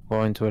cameras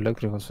going to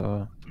electrical,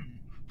 so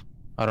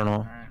I don't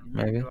know. Alright,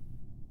 Maybe.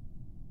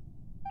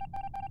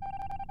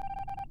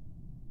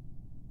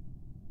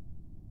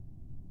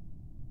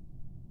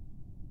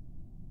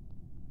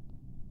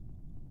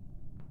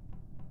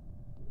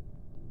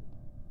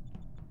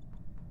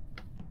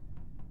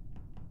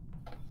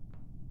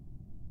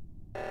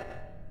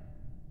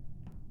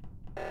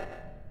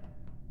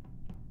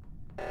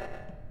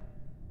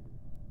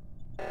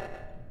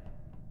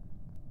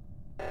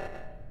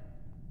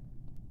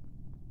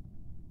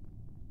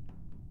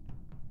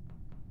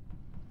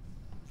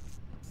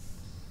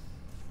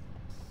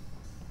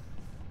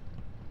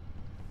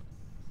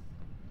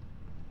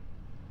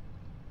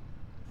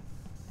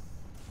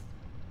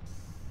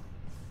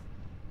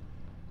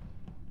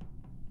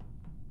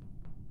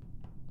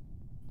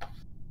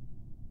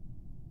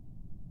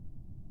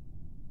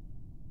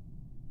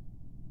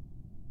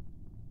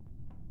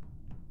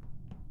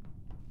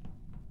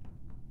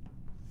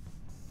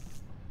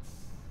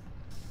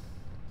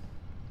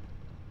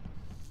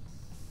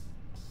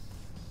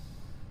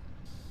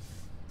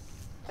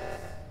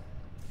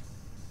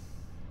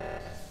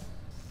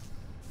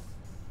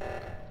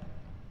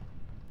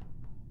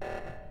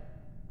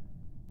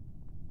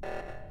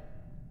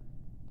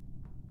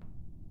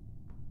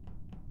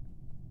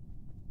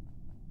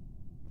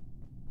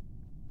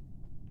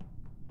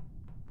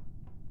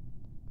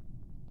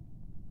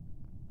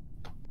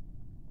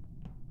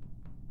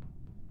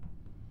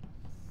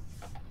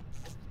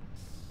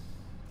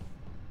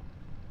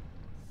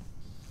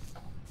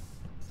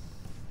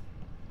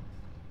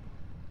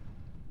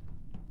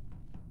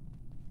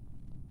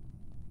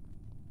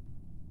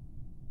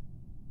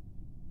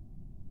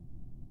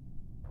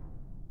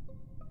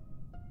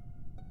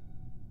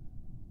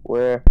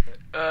 Where?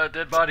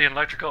 Dead body in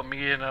electrical.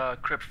 Me and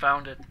Crip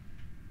found it.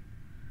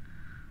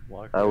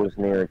 I was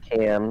near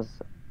cams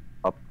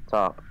up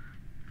top.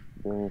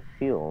 Doing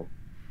fuel.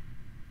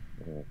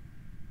 Yeah.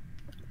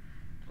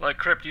 Like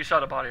Crip, you saw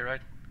the body,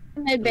 right?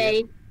 Mid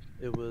bay.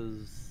 It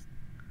was.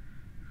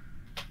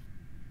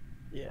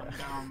 Yeah. I'm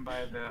down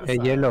by the. Hey,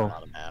 yellow.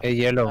 Hey, I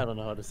yellow. don't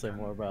know how to say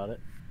more about it.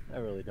 I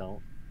really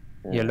don't.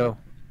 Yellow.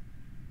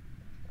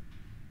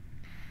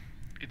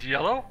 It's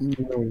yellow?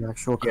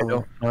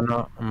 Yellow.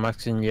 No, I'm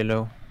asking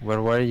yellow.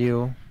 Where were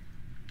you?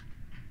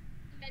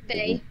 Mid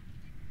bay.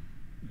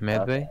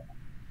 Medbay?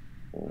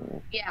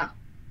 Yeah.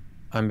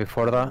 And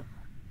before that?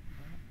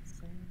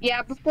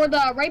 Yeah,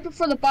 right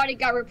before the body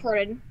got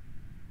reported.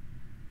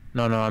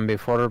 No, and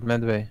before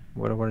Medbay.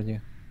 Where were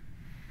you?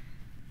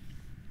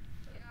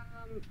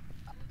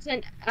 I was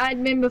an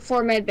admin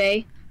before Med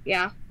Bay.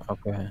 Yeah.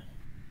 Okay.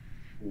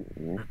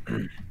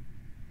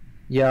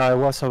 Yeah, I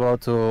was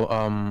about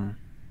to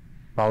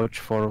vouch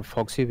for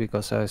Foxy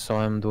because I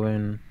saw him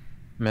doing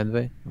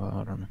Medbay, but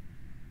I don't know.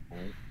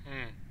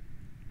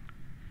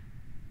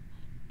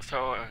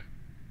 So,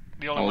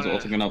 the only I was one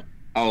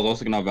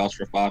also gonna vouch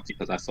for Fox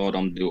because I saw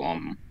them do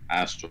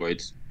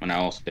asteroids when I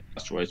also did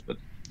asteroids, but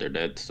they're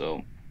dead.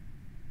 So.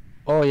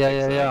 Oh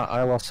yeah.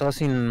 I was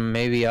asking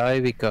maybe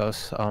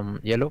because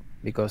yellow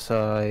because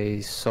I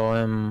saw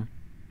him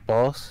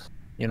pause,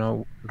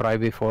 right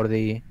before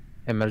the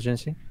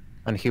emergency,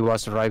 and he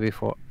was right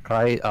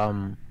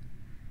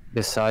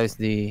besides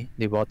the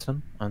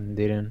button and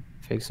didn't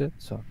fix it.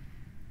 So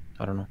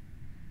I don't know.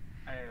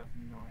 I have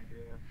no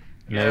idea.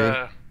 Maybe.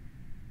 Yeah.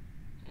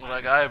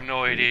 Like, I have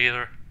no idea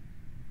either.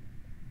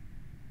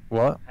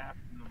 What? Half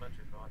an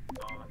electrical.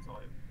 That's all I have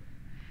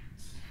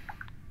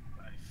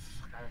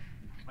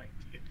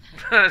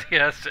no idea.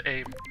 Yes,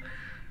 aim.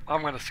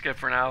 I'm gonna skip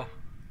for now.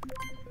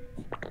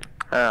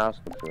 I'll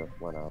skip to it.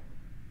 What else?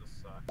 This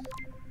sucks.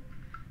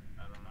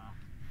 I don't know.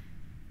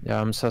 Yeah,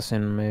 I'm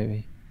sussing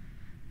maybe.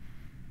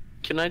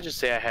 Can I just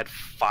say I had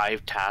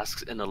 5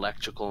 tasks in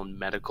electrical and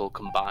medical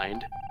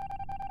combined?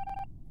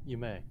 You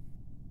may.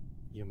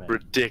 You may.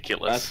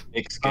 Ridiculous.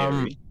 That's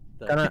scary.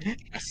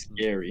 That's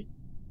scary.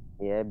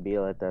 Yeah, it'd be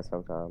like that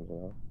sometimes, you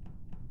know.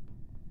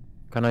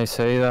 Can I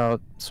say that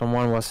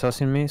someone was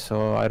sussing me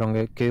so I don't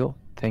get killed?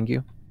 Thank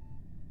you.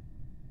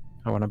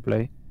 I wanna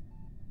play.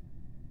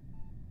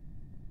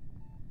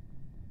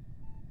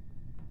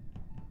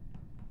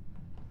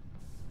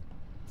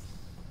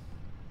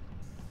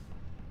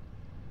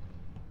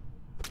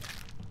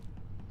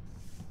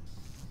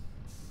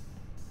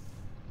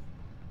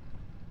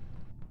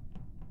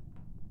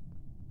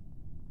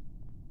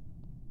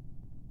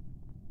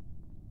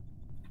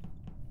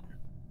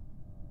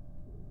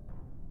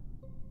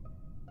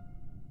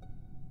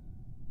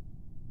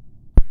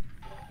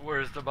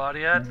 Where's the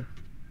body at?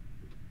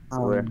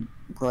 Where?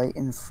 Right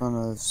in front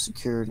of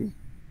security.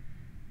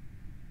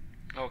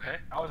 Okay.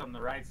 I was on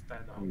the right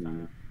side the whole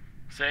time.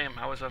 Same.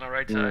 I was on the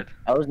right side.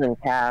 I was in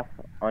calf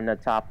on the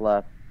top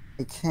left.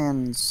 I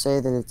can say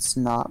that it's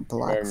not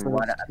black And for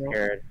one this kill.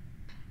 appeared.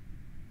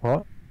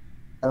 What?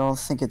 I don't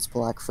think it's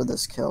black for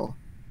this kill.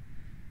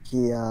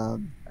 He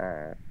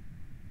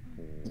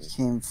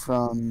came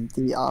from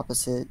the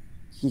opposite.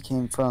 He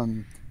came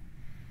from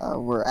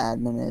where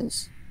admin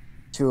is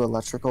to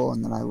electrical,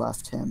 and then I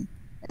left him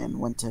and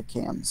went to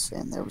cams,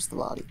 and there was the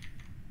body.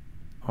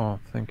 Oh,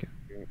 thank you.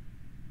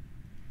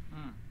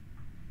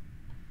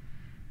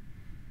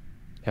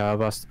 Yeah,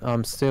 but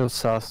I'm still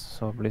sus,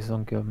 so please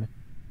don't kill me.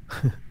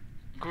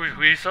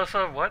 Who you sus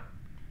of? What?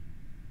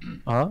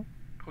 Huh?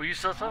 Who you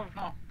sus of?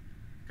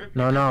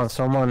 No,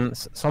 someone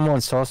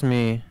sauced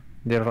me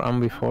the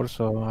round before,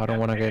 so I don't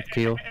want to get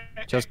killed.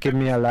 Just keep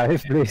me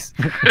alive, please.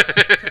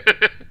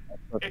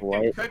 That's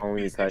white,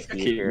 only because you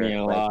Keep hear me it,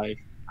 alive.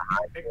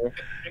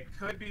 It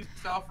could be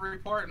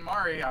self-reporting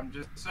Mari. I'm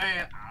just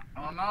saying.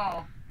 I don't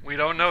know. We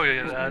don't know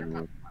yet. That. I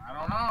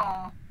don't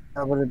know.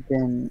 That would have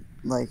been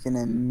like an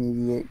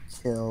immediate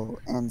kill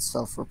and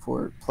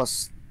self-report,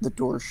 plus the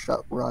door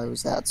shut where I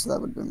was at, so that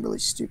would have been really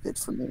stupid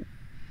for me.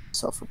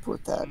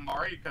 Self-report that.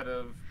 Mari could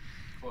have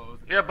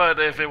closed. Yeah, but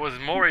if it was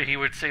Mori, he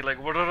would say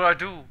like, "What did I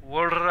do?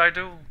 What did I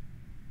do?"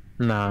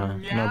 Nah,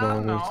 Yeah, not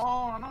always. no,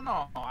 I don't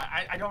know.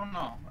 I don't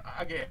know.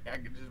 Again, I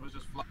was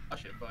just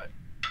flush it, but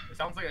it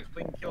sounds like a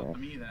clean kill to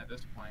me then at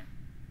this point.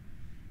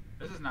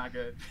 This is not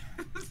good.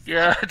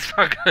 Yeah, it's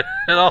not good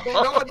at all.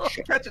 No one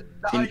can catch a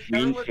dog.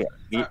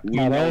 We But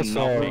know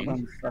also,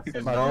 nothing.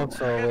 but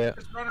also,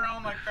 Just run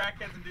around like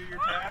crackheads and do your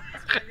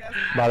tasks, I guess.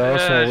 but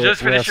also, we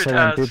just are finish your 7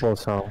 task. people,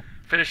 so.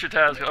 Finish your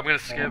task. I'm gonna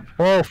skip.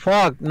 Oh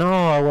fuck! No,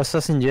 I was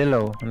sussing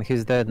Yellow, and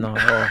he's dead now.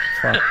 Oh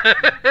fuck!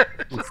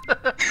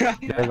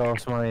 There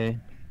goes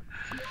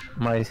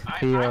my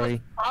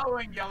theory.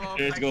 Following Yellow.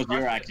 There I goes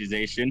your trusted-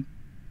 accusation.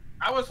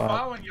 I was Fuck.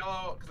 following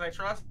Yellow because I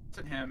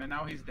trusted him, and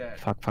now he's dead.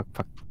 Fuck.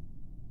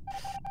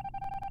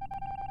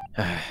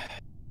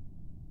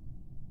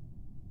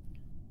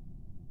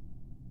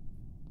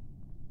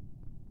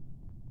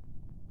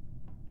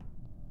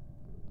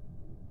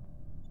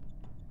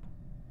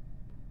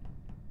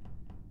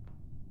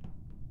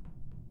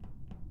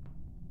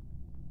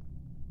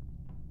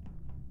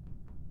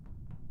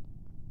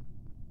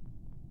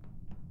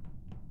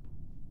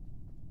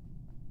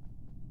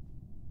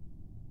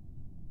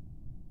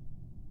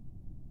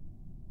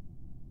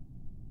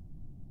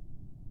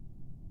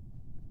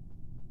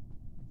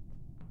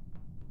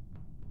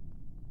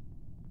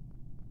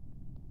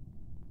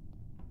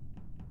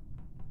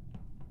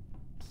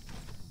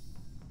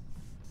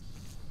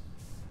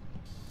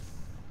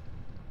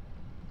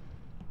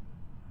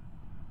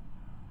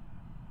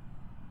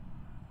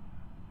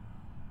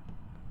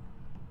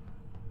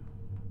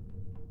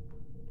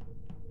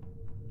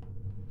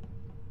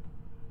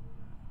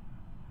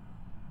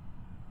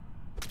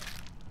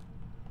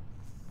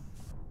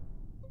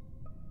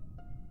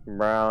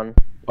 Brown.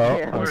 Well,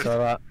 Yeah. I saw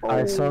that.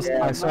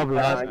 I saw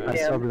blood. I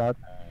saw blood.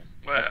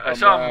 Wait, I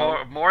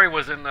saw Mori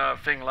was in the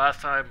thing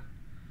last time.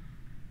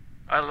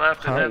 I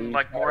left, and then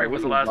like Mori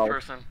was the last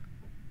person.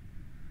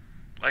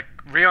 Like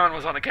Rion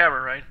was on the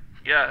camera, right?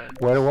 Yeah.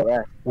 Where was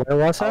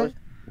I?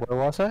 Where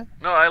was I?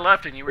 No, I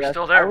left, and you were Yes,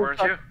 still I there, was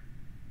weren't you?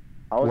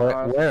 I was Where?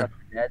 on Where?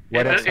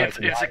 What It's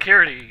exactly? in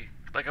security.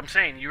 Like I'm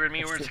saying, you and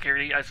me were in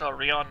security. I saw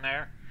Rion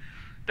there.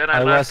 Then I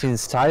I left. was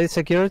inside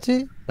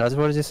security. That's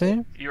what you're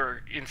saying? You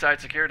were inside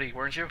security,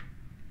 weren't you?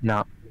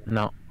 No.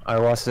 I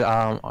was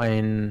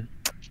in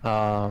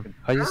how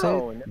you say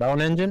it? Down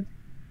engine.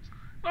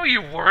 No,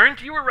 you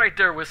weren't. You were right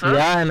there with us.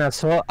 Yeah, and I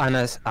saw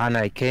and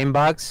I came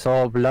back,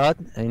 saw blood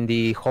in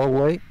the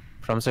hallway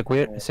from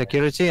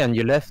security, and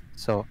you left.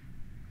 So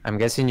I'm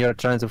guessing you're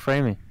trying to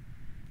frame me.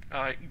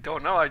 I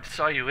don't know. I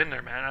saw you in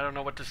there, man. I don't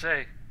know what to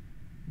say.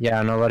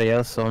 Yeah, nobody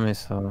else saw me,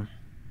 so.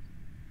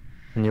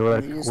 And you were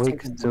You just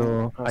quick take a to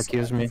moment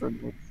accuse me for-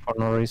 for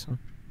no reason.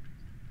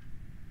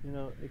 You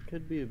know, it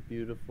could be a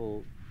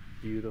beautiful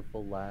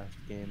beautiful last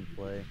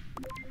gameplay.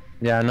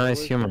 Yeah, no, That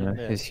it's was humanoid.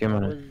 hit. It's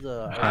humanoid. That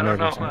was, I don't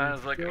know. 100%. I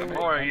was like,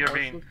 Amora, you're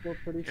being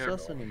pretty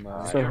sus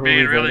anymore. So you're who being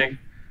is really. it?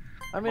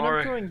 I mean, Or-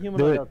 I'm throwing Do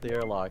humanoid it. out the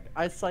airlock.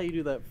 I saw you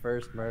do that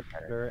first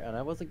murder, and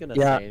I wasn't gonna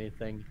Yeah. say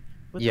anything.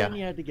 But Yeah. then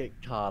you had to get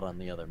caught on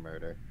the other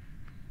murder.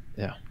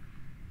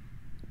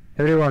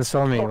 Everyone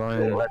saw me Oh,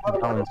 going back to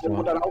town. I So.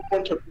 was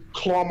going to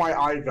claw my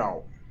eyes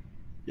out.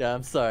 Yeah,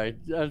 I'm sorry.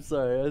 I'm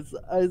sorry.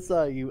 I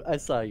saw you. I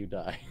saw you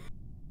die.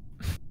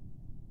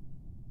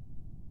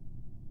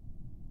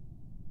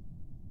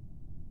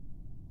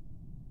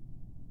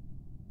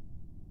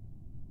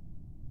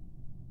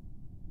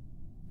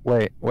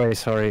 Wait,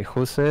 sorry.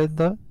 Who said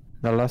that?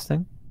 The last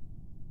thing?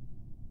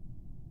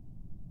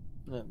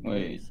 Me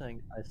Wait.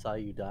 saying I saw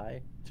you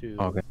die to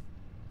Okay.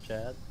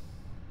 Chad.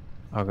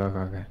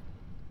 Okay.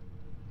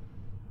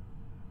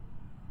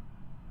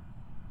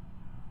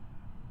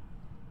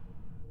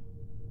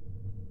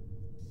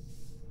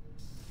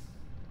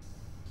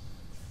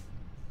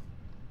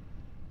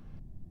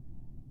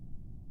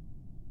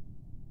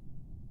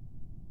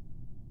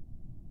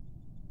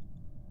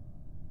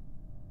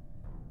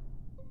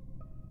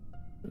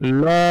 No.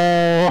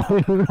 La.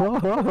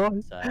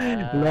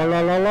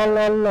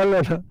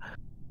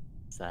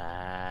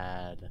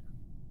 Sad.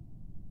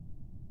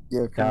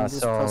 Yeah, can Yeah, you just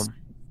so press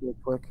real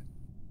quick?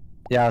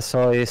 yeah,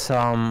 so it's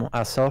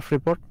a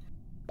self-report.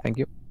 Thank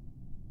you.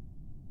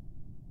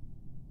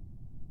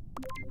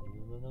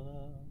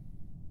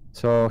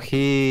 So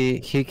he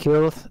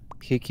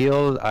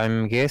killed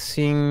I'm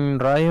guessing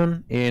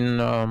Ryan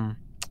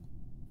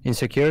in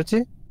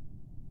security,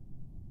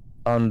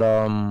 and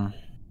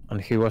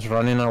he was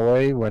running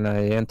away when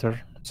I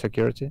entered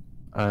security,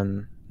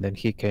 and then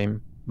he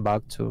came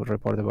back to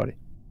report the body.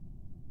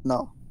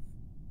 No.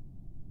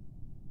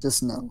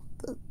 Just no.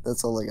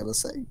 That's all I gotta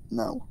say.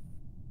 No.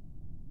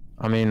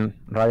 I mean,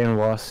 Ryan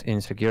was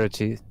in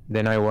security.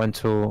 Then I went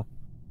to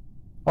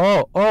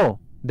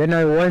then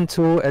I went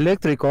to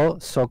electrical,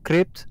 saw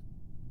crypt,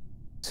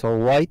 saw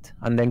white,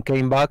 and then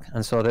came back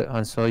and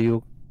saw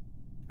you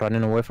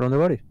running away from the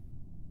body.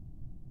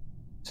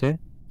 See?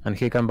 And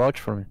he can vouch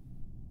for me.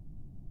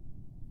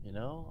 You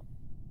know,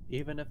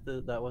 even if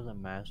that was a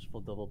masterful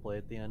double play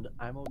at the end,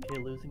 I'm okay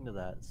losing to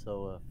that.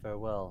 So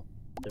farewell,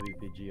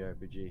 WPG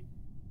RPG.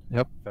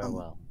 Yep.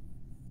 Farewell.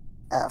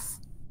 F.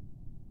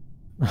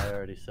 I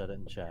already said it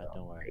in chat.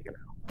 Don't worry.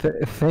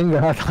 Thank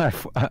God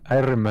I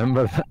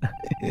remember that.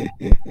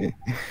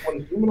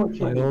 When humanoid I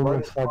killed me,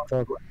 almost right, fucked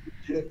up.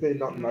 didn't say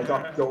nothing. I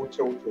got so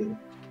tilted.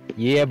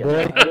 Yeah,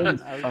 boy.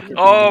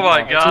 Oh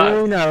my god.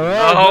 Two in a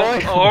row,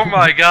 boy. Oh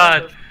my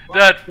god.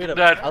 That Wait up,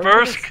 that I was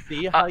first. gonna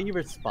see how you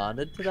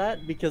responded to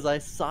that because I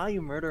saw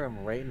you murder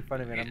him right in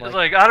front of me. And I'm It's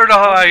like, like I don't know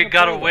how "Who's I gonna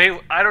got play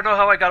away. I don't know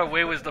how I got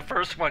away with the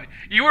first one.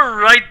 You were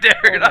right there,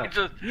 Oh, and I no,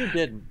 just. You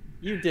didn't.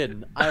 You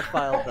didn't. I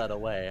filed that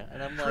away,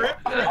 and I'm like,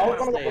 I I'm was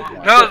gonna gonna stay say-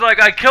 alive. No, it's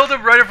like I killed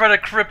him right in front of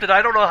Cryptid.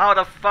 I don't know how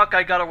the fuck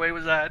I got away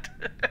with that.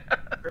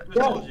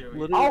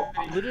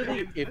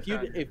 Literally,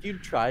 if you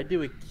tried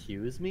to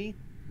accuse me,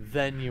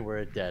 then you were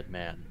a dead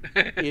man.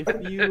 If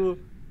you,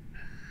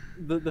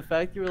 the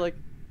fact you were like,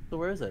 so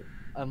where is it?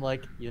 I'm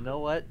like, you know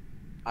what?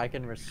 I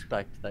can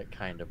respect that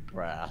kind of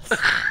brass.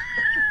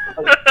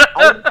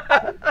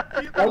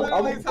 I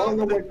was running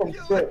away from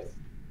Chris.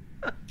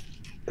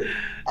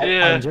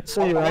 Yeah. And just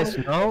so you guys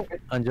know,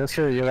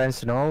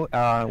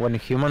 when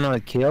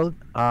Humanoid killed,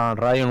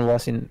 Ryan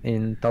was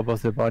in top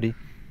of the body,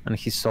 and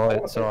he saw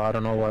it. So I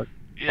don't know what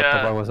the fuck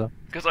Yeah. was up.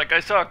 Because like I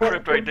saw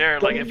Crypt right there.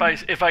 Like if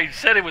I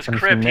said it was And he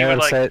Crypt, he never would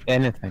like. said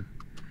anything.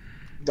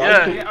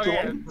 Yeah. Can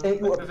I paint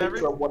you a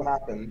picture of what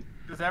happened?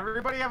 Does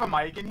everybody have a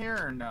mic in here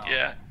or no?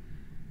 Yeah.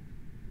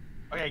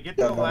 Okay, get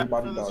to the left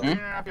everybody of the does. screen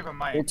and if you have a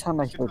mic. Every time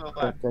I Get hear to the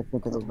crypt, left. I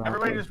think of the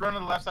Everybody rapper. just run to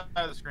the left side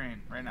of the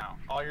screen right now.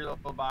 All your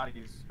little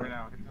bodies right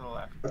now. Get to the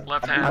left.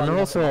 Left And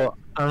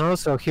hand.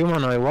 also,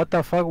 Humanoid, what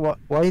the fuck?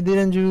 Why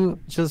didn't you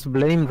just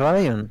blame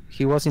Ryan?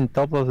 He was in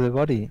top of the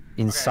body,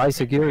 inside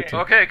security.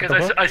 Okay, because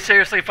What the fuck? I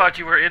seriously thought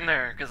you were in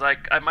there. Because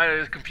I might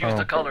have confused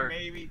the Oh. color.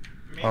 Maybe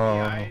Oh.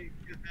 I.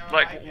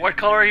 Like, what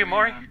color are you,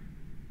 Maury?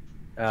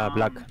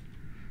 Black.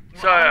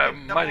 So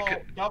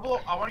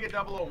double. I want to get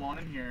 001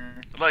 in here.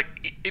 like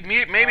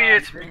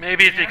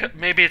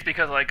maybe it's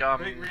because like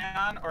Big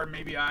Rian or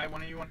maybe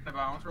one of you want to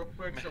bounce real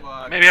quick so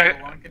maybe I-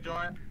 001 can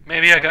join.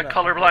 maybe I got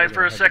colorblind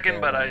for a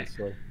second, but I.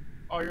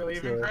 Oh, you're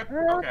leaving, So- Crip?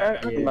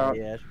 Okay.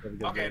 Yeah,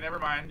 Okay, never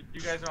mind.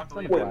 You guys don't have to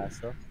leave. Wait. Glass,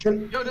 though.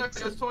 Can, Yo, that's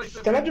totally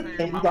can I just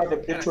paint you guys a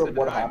picture of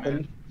what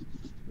happened?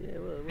 Yeah,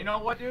 You know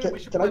what, dude? Can- We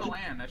should can play I the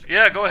just- land. That should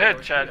Yeah, be go fun. ahead,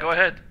 Let's Chad. do Go that.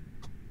 ahead.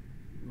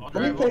 I'll Let me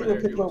drive paint over you a there,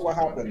 picture dude. of what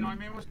happened. You know what I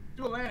mean? Let's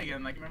do a land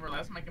again. Like, remember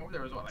last time I came over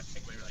there was what, like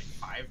maybe like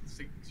 5,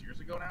 6 years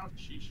ago now?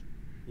 Sheesh.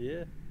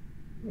 Yeah.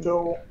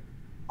 So,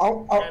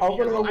 I'll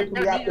run over I to gotta the meet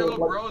your after.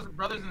 little Like,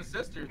 brothers and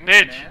sisters,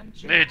 Nidge, man.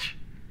 Jeez. Nidge,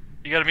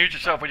 you gotta mute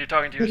yourself when you're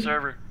talking to your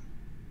server.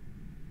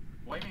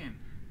 What do you mean?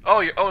 Oh,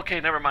 you're okay.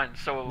 Never mind.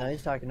 So Now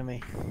he's talking to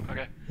me.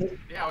 okay.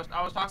 Yeah, I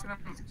was talking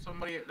to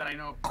somebody that I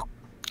know.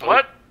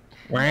 What?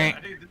 I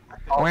did-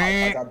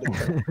 I got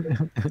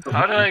disconnected.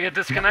 How did I get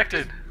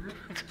disconnected?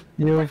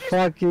 You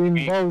fucking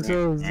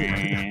bozos.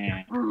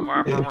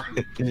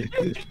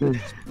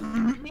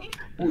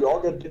 We all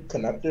get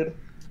disconnected.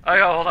 I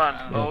got, hold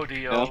on.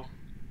 ODO.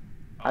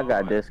 I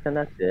got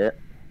disconnected.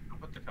 I'll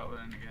put the code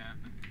in again.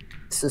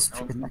 This is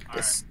to connect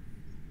this.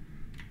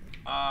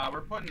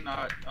 We're putting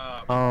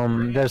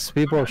There's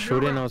people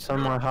shooting outside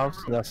my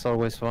house. That's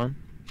always fun.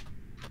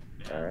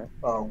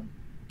 Alright.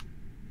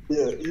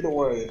 Yeah, either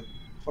way,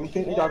 I'm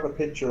thinking I got a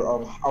picture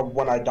of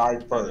when I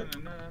died first.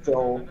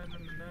 So,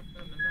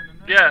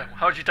 Yeah,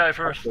 how'd you die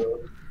first?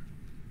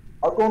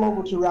 I've gone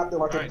over to Raptor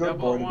like a good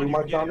boy and do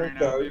my time and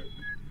said.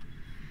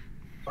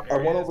 I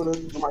went over to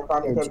do my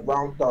time and said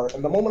round start,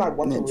 and the moment I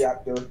went to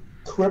Reactor,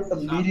 Crip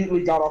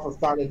immediately got off a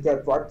sign and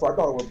said, so I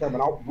thought it was him,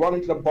 and I was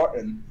running to the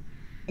button.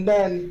 And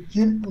then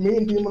me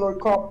and Humanoid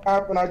Cop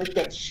half, and I just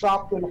get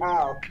chopped in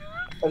half,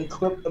 and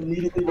Crip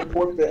immediately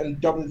reports it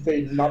and doesn't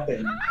say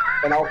nothing.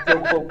 And I'll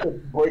still focus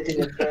breaking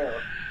his hair.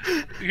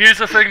 Here's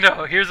the thing,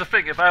 though. Here's the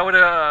thing. If I would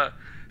have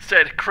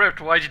said, Crypt,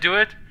 why'd you do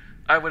it?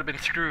 I would have been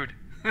screwed.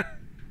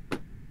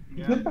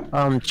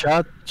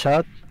 Chat,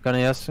 can I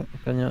ask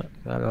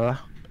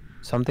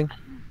something?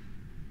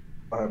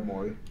 I have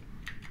more.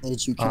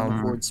 That you can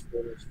afford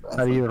spoilers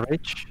forever. Are you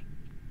rich?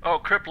 Oh,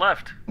 Crypt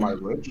left. Am I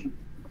rich?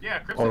 Yeah,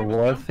 Crypt Or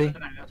worthy?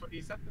 That's what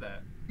he said to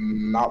that.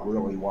 Not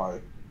really,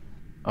 why?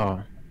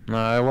 Oh, no,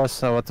 I was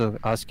about to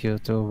ask you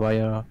to buy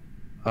a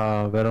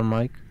better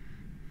mic,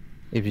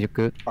 if you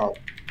could. Oh,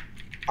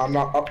 I'm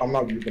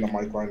not using a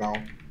mic right now.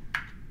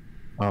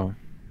 Oh.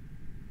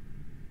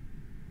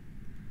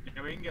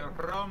 Yeah, we can get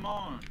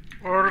Ramon.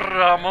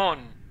 Ramon.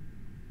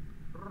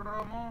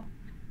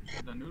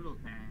 The noodle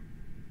thing.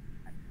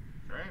 That's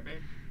right,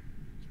 babe.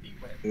 Speak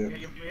with. Yeah.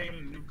 You gave him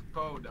a new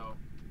code, though.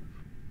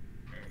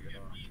 There you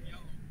go.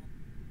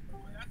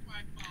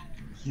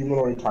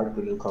 Humanoid typed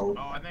the new code.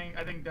 Oh, I think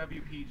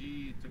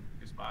WPG took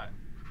your spot.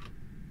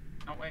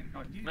 No, wait,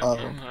 no.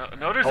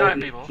 No, there's not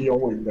people. He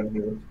always been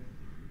here.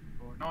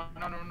 No.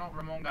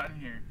 Ramon got in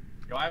here.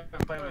 Yo, I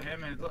haven't played with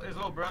him and his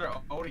little brother,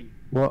 Odie.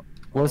 What?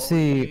 What's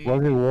the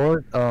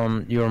word?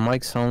 Your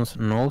mic sounds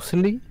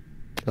nosily.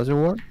 Does it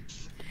work?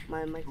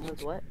 My mic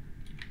sounds what?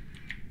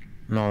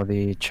 No,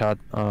 the chat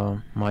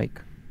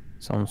mic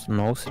sounds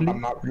nosily.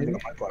 I'm not using a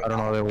mic right I don't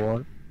know the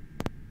word.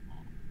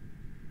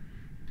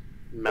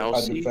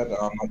 Mousy?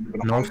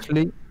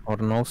 Nosely or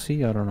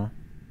nosy? I don't know.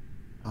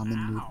 I'm a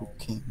noodle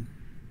king.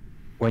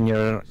 When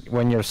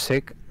you're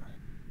sick,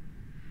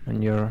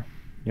 and your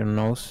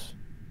nose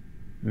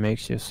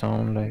makes you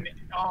sound like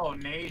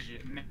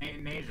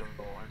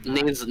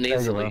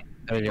nasally.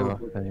 There you go.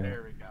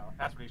 There we go.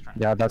 That's what he's trying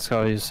to Yeah, that's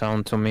how you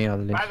sound to me at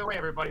least. By the way,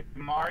 everybody,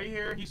 Mari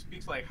here, he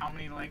speaks like how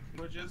many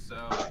languages?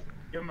 So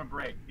give him a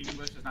break.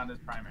 English is not his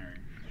primary.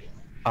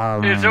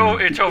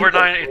 It's over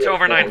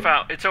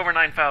 9,000. It's over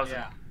 9,000.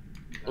 Yeah.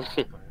 Just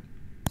for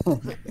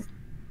the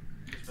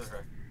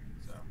record.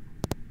 So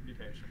be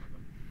patient with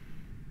him.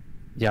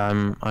 Yeah,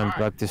 I'm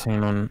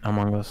practicing on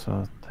Among Us,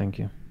 so thank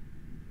you.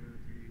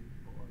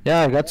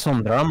 Yeah, I got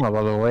some drama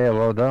by the way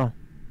about that.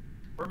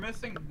 We're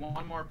missing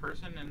one more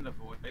person in the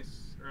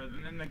voice, or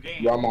in the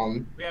game.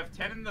 Ramon. We have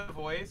 10 in the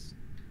voice,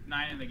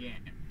 9 in the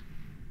game.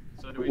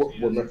 So do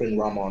We're missing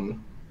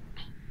Ramon.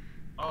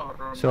 Oh,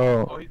 Ramon.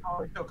 So- he's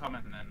still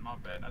coming then. My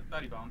bad. I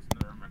thought he bounced in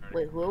the room already.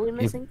 Wait, who are we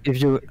missing?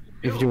 If you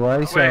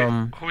guys Wait,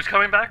 who's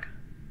coming back?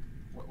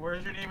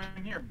 Where's your name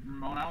in here,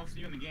 Ramon? I don't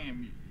see you in the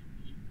game.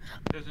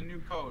 There's a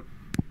new code.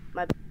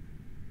 My.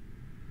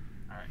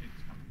 Alright,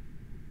 it's coming.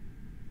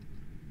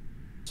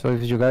 So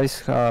if you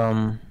guys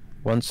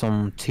want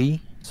some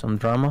tea, some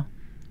drama,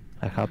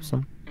 I have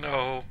some.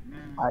 No.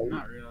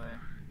 Not really.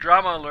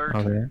 Drama alert.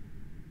 Okay.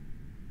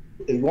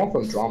 If you want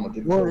some drama,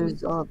 get What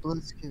is up?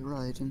 Let's get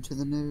right into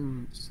the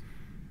news.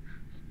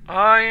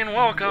 Hi and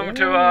welcome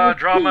to our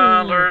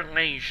Drama Alert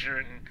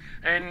Nation.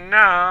 And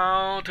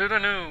now to the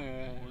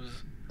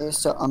news. I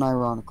used to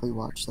unironically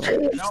watch that.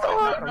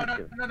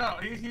 No.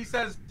 He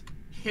says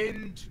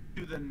hint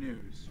to the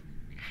news.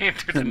 Hint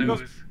to the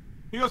news.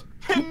 He goes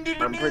hint to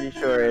the I'm news. pretty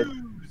sure it's.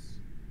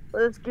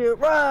 Let's get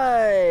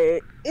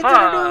right into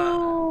the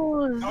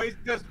news. No, he's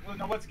just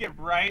let's get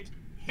right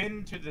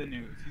into the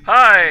news.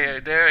 Hi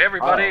there,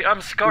 everybody.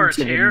 I'm Scars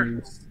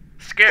here.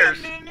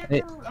 Scares.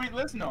 Hey. I mean,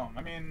 listen to him.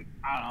 I mean,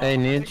 I don't know. Hey,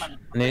 I'll Nitch.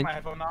 take my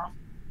headphone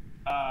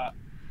off.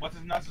 What's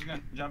his nuts is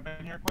gonna jump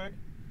in here quick.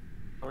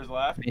 Towards the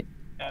left.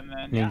 And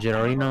then.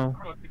 Ninja Reno.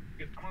 I'm gonna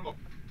go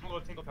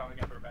Tingletown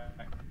again for a back.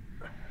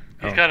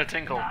 He's got a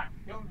tinkle.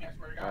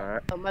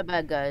 Alright. Oh, my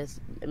bad, guys.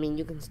 I mean,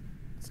 you can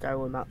start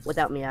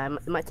without me.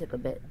 It might take a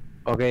bit.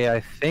 Okay, I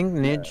think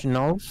Nidge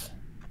knows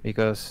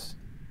because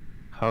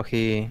how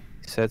he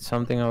said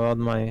something about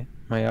my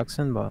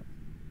accent, but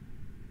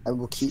I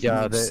will keep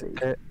yeah, you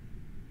safe.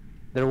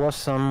 there was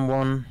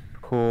someone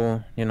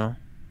who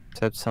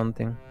said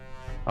something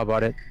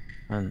about it,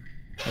 and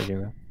there you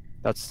go.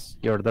 That's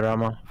your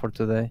drama for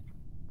today.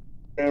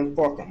 And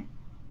fuck him.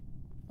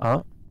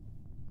 Huh?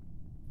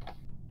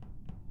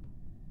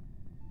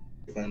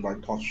 If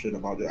anybody talks shit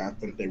about your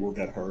accent, they will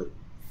get hurt.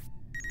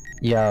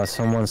 Yeah,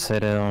 someone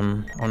said it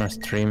on a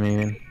stream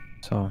even.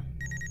 So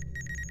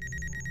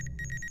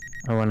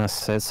when I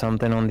said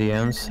something on the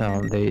ends,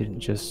 they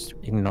just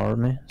ignored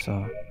me.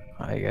 So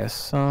I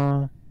guess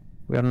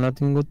we are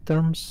not in good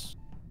terms.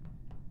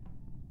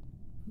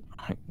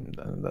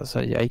 That's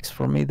a yikes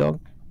for me, dog.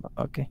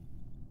 Okay.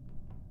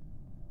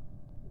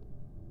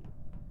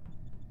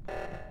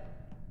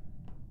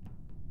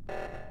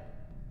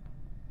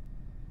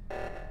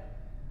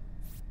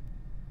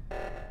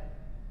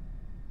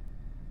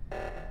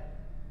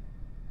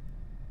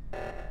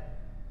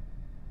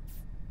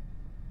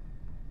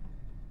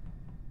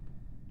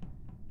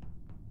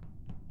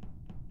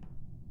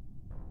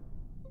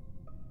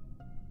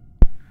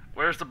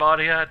 Where's the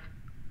body at?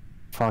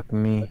 Fuck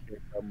me.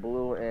 So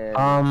blue and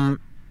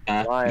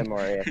lime or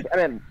AFK.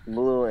 I mean,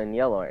 blue and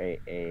yellow are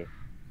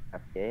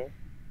AFK.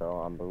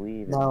 So I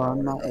believe. No,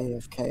 I'm not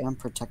AFK. I'm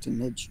protecting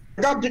Midge.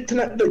 I got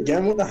disconnected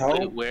again. What the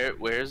hell? Wait,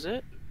 where is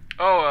it?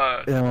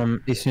 Oh,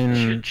 it's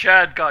in.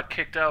 Chad got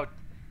kicked out.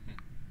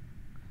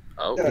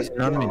 Oh, He's an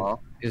admin.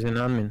 He's an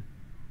admin.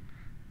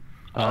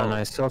 And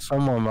I saw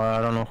someone, but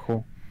I don't know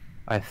who.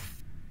 I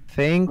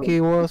think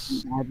it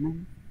was.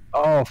 Admin?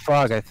 Oh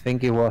fuck! I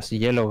think it was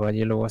yellow, but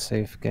yellow was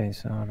AFK,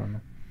 so I don't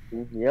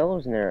know.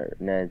 Yellow's near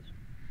Nedge.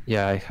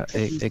 Yeah, I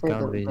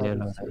can't be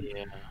yellow.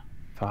 Yeah.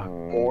 Fuck.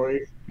 Boy,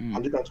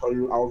 I'm just gonna tell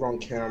you, I was on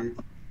cam,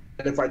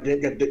 and if I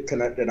didn't get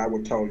disconnected, I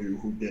would tell you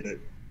who did it.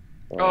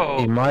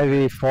 Oh. It might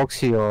be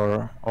Foxy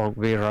or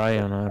be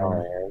Ryan. I don't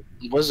know.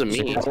 It wasn't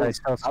me. I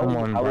saw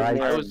someone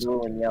right. I was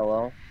blue and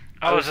yellow.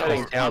 I was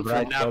heading down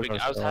right from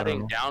closer, I was so I heading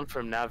don't know. down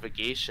from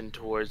navigation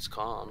towards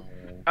comm.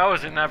 I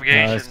was in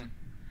navigation.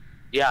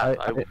 Yeah,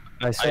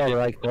 I saw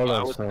right I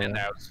color, was so. in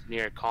there. I was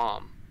near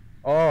comm.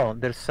 Oh,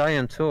 there's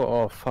Cyan too.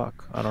 Oh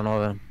fuck! I don't know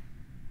them.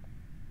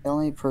 The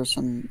only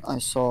person I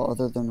saw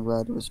other than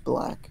red was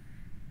black.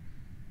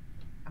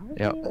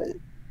 Yeah.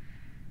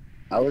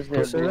 I was near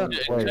Who said blue that? and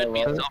It Wait, could be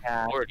yellow. a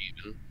self-report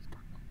even.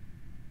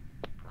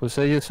 Who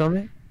said you saw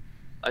me?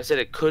 I said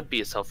it could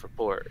be a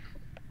self-report.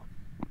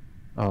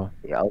 Oh.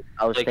 Yeah,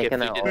 I was Like, if thinking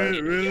we that did-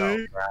 orange, Really?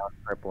 yellow, brown,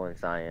 purple, and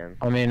cyan.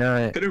 I mean,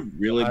 Could it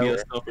really be I- a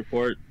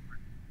self-report?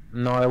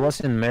 no, I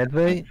was in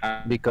Medbay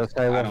because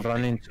I was don't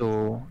running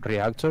to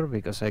reactor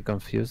because I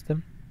confused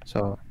them.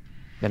 So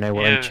then I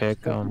went Yeah. and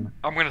check I'm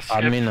gonna skip.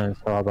 admin and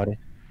saw a body.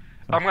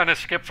 I'm gonna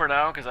skip for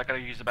now because I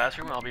gotta use the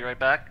bathroom. I'll be right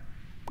back.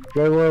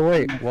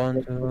 Wait.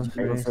 1, 2,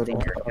 3, You're 4,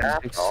 sitting here, 5,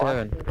 6,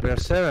 7. We are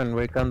 7.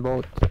 We can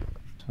vote.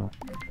 So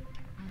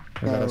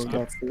we No, gotta skip.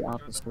 that's the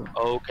opposite.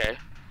 Oh, okay.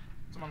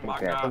 Someone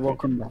locked Okay. out.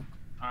 Welcome back.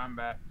 I'm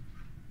back.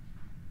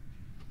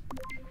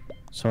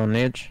 So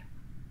Niche,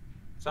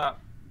 What's up?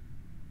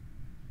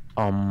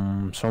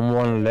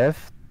 someone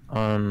left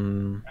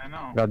and I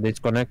know. got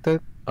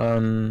disconnected,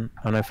 and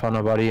I found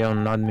a body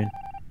on admin.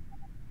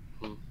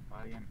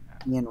 Body and-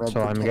 Me and red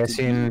So I'm protected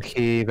guessing you.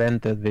 he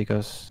vented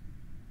because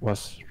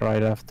was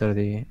right after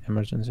the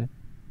emergency.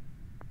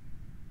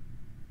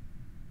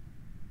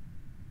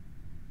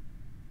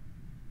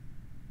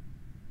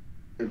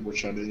 I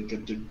wish I didn't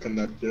get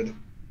disconnected.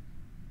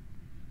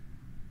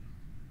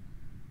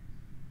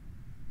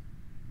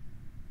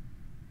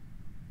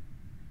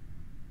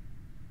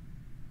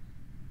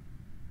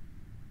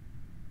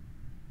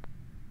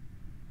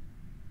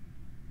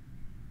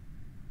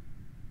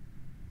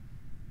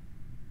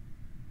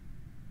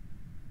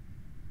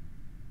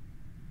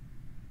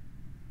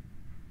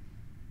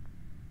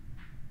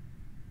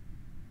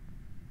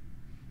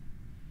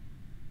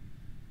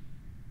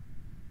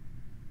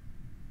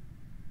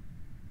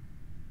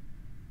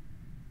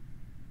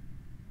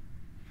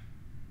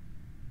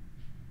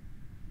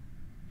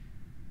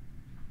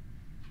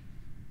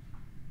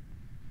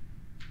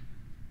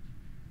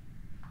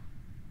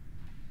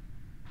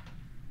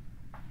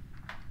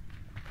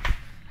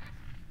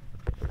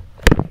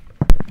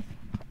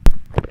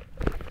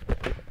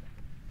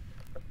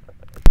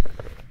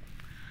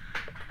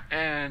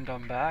 And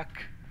I'm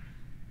back.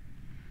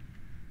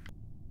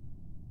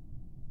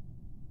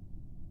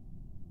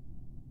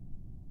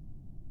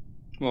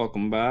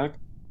 Welcome back.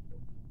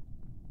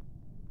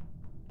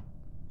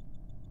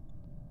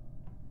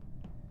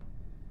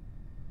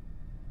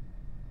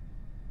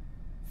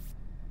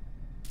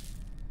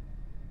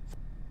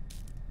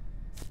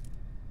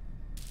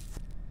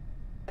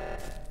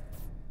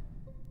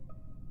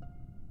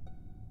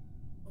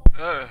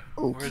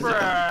 Where's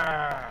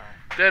that?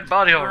 Dead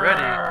body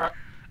already.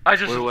 I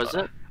just. Where was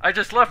it? I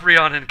just left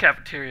Rion in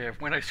cafeteria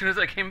when as soon as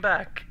I came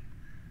back.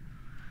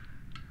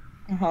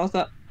 How's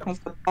that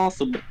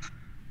possible?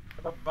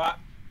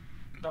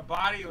 The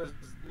body was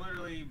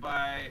literally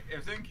by. It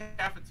was in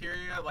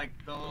cafeteria, like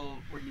the little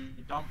where you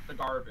dump the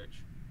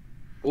garbage.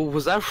 Well,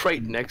 was that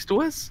right next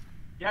to us?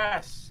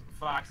 Yes,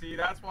 Foxy.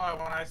 That's why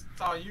when I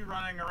saw you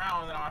running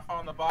around and I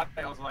found the body,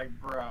 I was like,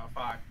 bruh,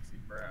 Foxy,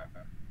 bruh.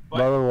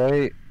 By the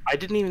way, I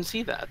didn't even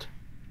see that.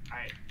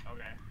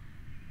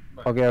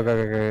 Okay.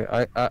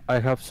 okay. I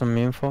have some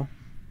info.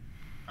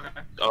 Okay.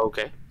 Oh,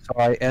 okay. So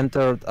I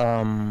entered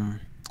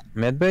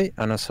Medbay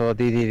and I saw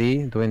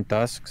DDD doing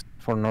tasks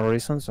for no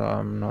reason, so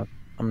I'm not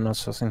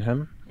sussing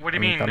him. What do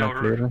you I'm mean kinda no?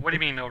 clear. What do you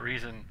mean no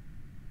reason?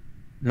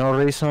 no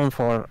reason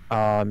for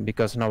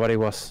because nobody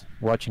was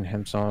watching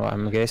him, so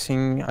I'm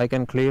guessing I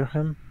can clear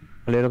him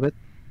a little bit.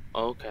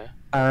 Okay.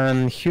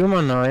 And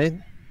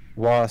humanoid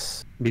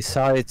was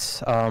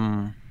besides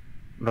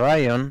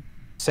Ryan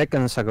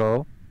seconds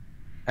ago,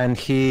 and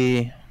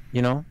he,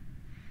 you know,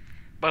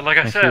 But like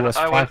I and said, he was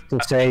I was fast to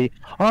say,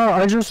 "Oh,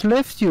 I just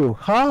left you.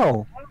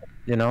 How?"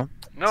 You know.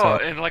 no, So,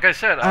 and like I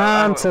said,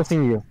 I'm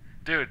testing you.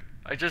 dude,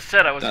 I just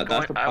said I was That's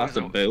going. a I was.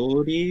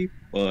 possibility,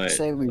 but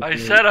I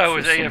said I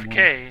was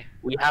AFK.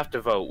 We have to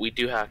vote. We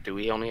do have to.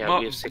 We only have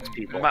we have 6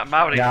 people.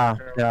 Maori. Yeah,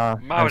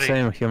 I'm Maori.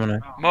 saying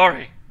humanoid.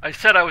 Maury. I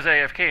said I was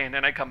AFK, and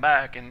then I come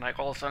back, and like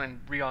all of a sudden,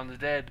 Rion's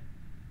dead.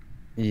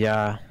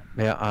 Yeah.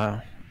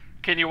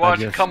 Can you watch?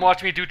 guess- Come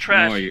watch me do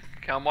trash. Maury.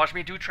 Come watch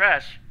me do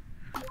trash.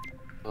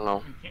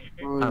 No.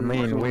 I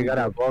mean, we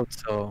gotta vote,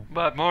 so.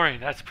 But Maury,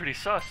 that's pretty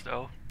sus,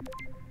 though.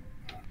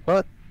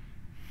 What?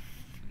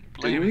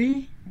 do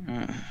we?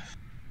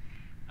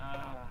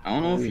 I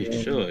don't know if you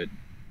should.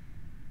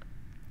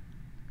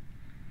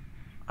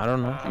 I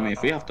don't know. I mean,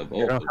 if we have to You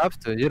vote, don't have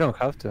to. You don't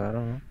have to. I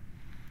don't know.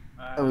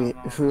 Wait,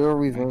 who are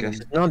we I voting? guess.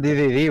 It's not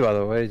DDD, by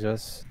the way.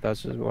 That's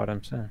just what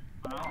I'm saying.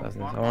 That's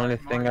the only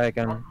thing I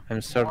can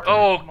insert.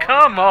 Oh,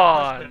 come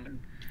on!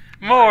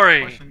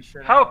 Maury,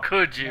 how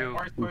could you?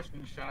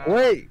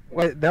 Wait,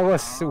 that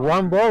was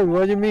one vote.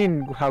 What do you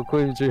mean? How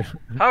could you?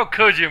 How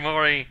could you,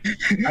 Maury?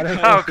 I don't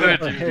How know. could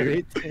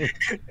you?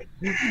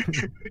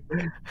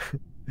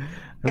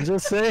 I'm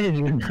just saying,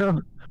 you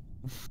know.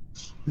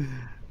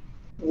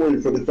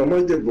 Wait, so did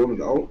somebody get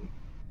voted out?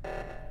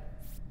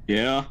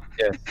 Yeah.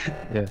 Yes.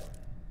 Yes.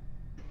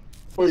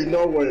 Wait,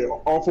 no way.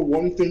 Off of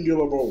one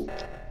singular vote.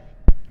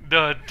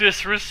 The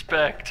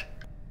disrespect.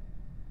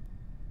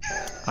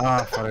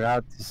 Ah, I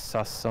forgot to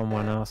saw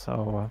someone else.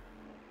 Oh well.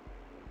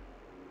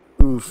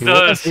 Oof.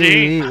 The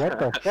see, What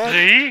the fuck?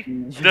 see,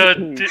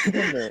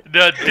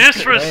 the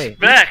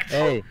disrespect.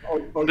 Hey,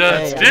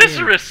 The hey,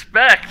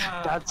 disrespect.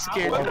 That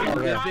scared the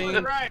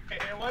living.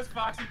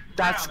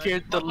 That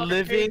scared the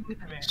living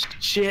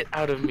shit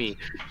out of me.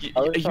 You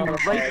were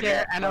right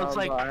there, and I was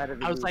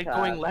like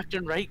going left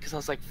and right because I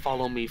was like,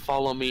 follow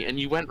me, and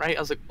you went right. I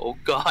was like, oh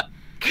god.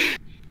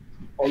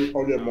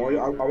 Oh yeah, Maury,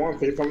 I want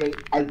to say something.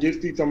 I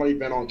did see somebody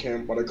been on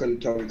cam, but I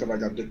couldn't tell because I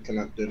got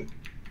disconnected.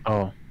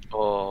 Oh.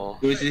 Oh.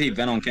 Who is this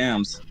event on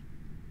cams?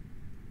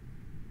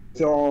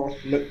 So,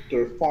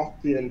 Mr.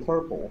 Frosty in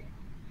purple.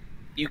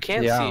 You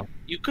can't see.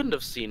 You couldn't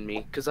have seen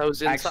me because I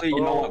was inside. Actually,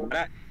 you know what?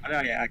 Why did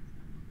I ask?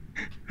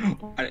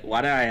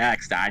 Why did I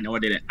ask that? I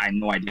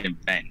know I didn't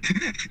vent.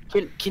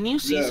 Can you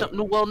see Yeah.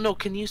 something? Well, no.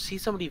 Can you see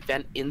somebody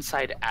vent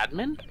inside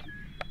admin?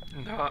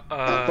 From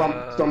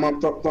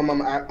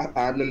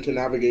admin to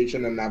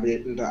navigation and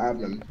navigation to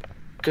admin.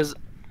 Because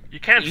you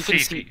can't you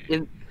see.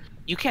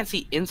 You can't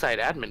see inside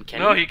admin,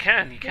 can No, you? you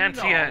can. You can't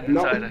see it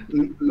No, inside.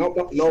 no,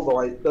 but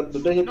like the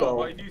thing is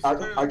though,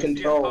 I can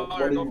tell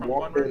whether you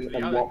walk in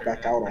and walk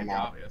back out or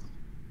not.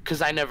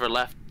 Because I never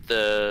left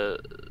the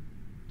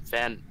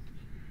vent.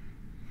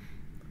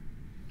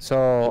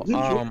 So We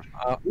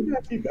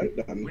actually vent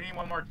them. We need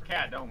one more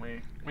cat, don't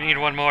we? We need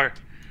one more.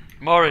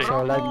 Maury.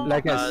 So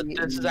like I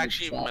This is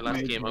actually my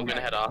last game. I'm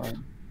gonna head off.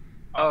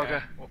 Oh, okay.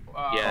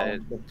 Yeah.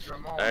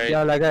 Alright.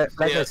 Yeah, like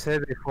I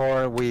said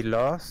before, we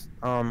lost.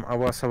 I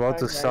was about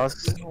to sass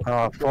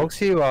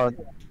Foxy, but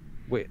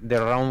the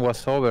round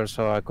was over,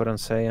 so I couldn't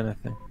say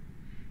anything.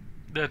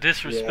 The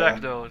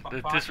disrespect, though.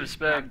 The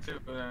disrespect.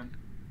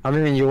 I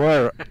mean, you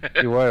were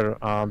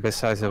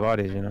besides the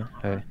body, you know.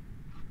 Hey.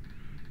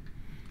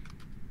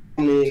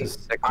 I mean,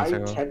 Just seconds I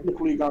ago.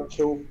 technically got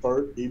killed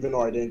first, even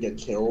though I didn't get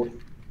killed.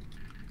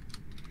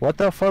 What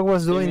the fuck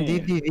was doing Yeah.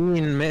 DDD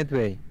in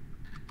Medway?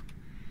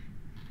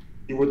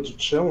 You were just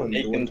chilling.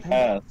 Taking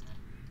pass.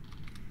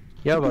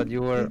 Yeah, but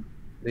you were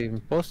the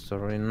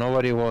imposter and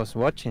nobody was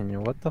watching you.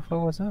 What the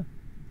fuck was that?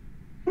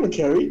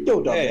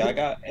 Hey,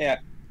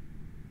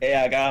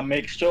 I gotta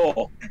make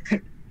sure.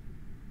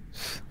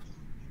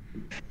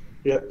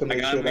 Yeah, to I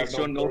make gotta sure make that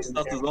sure no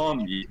stuff is on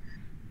me.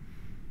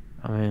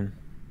 I mean,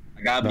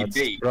 I gotta be that's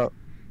bait.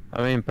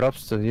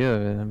 props to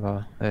you,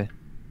 but hey.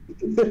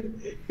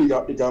 you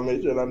gotta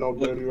make sure that no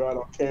dirty right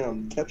on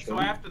cam. Catch So him.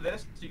 after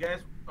this, you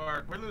guys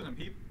we're losing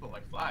people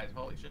like flies.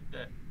 Holy shit!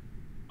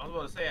 I was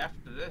about to say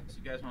after this,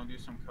 you guys want to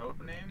do some code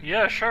names?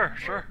 Yeah, sure.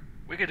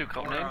 We could do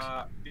code names.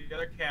 The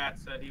other cat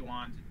said he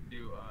wanted to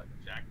do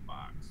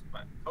Jackbox,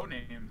 but code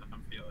names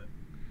I'm feeling.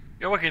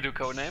 Yeah, we can do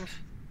code names.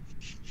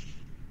 Just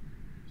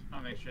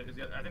want to make sure.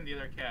 I think the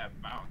other cat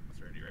bounced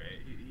already,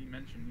 right? He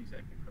mentioned he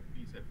said for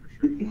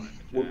sure he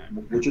wanted to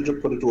Jack. Would you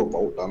just put it to a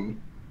vote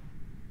then?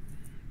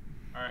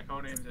 All right,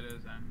 code names it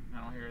is then.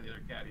 I don't hear the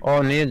other cat.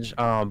 Oh,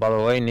 Nidge. By the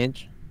way,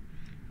 Nidge.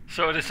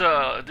 So this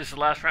is the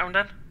last round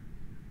then?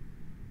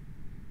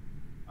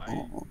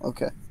 Oh,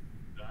 okay.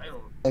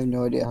 I have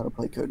no idea how to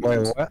play code Wait,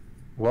 names. what?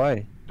 Why?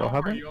 Don't What worry,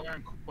 happened? you'll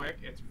learn quick.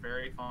 It's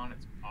very fun.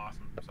 It's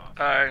awesome.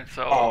 Alright,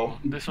 so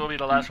this will be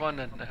the last one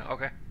then.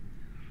 Okay.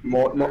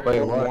 Wait,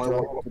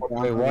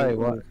 why?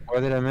 What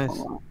did I miss?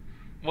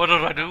 What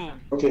did I do?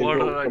 Okay, what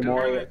go- did I do?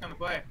 tomorrow- Everybody's gonna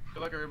play.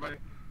 Good luck, everybody.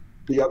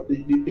 The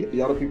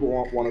other people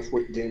want to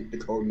switch the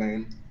code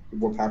name.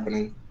 What's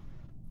happening?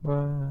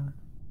 Well,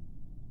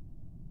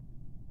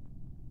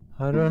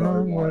 I don't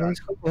know what is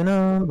going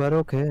on, but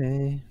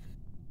okay.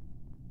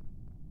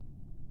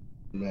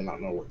 You may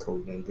not know what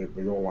code name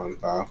they all want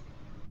to have.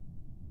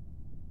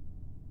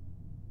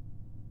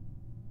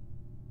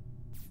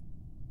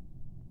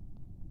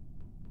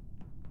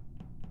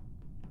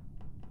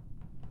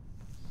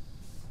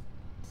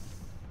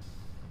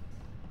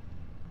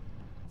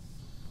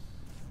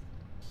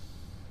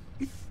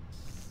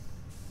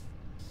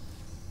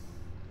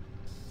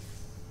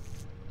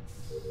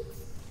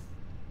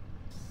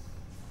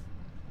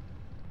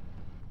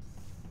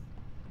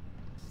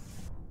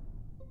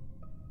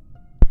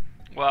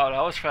 Wow,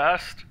 that was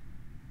fast.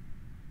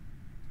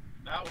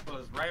 That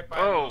was right by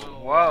Oh, the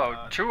little,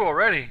 wow, 2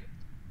 already.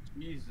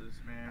 Jesus,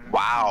 man.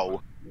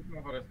 Wow. This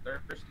motherfucker's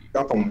thirsty.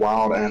 Got some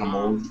wild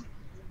animals.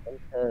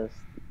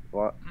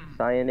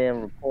 Sign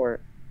in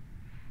report.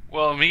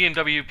 Well, me and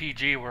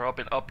WPG were up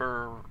in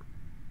upper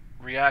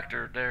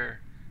reactor there.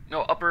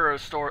 No, upper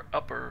store,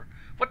 upper.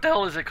 What the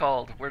hell is it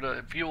called? Where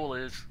the fuel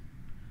is?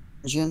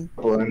 Engine?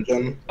 Upper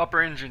engine.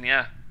 Upper engine,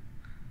 yeah.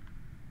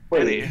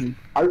 Wait,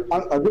 I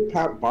did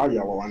pat by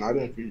yellow and I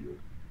didn't see you.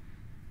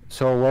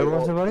 So where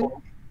was the body? It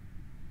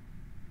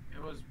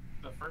was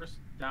the first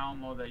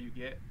download that you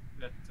get.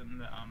 That's in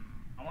the I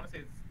want to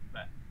say it's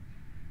that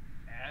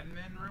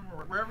admin room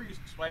or wherever you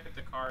swipe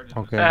the card.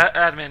 Okay.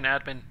 Admin.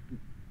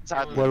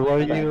 Where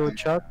were you,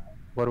 Chuck?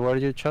 Where were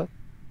you, Chuck?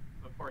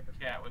 The poor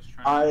cat was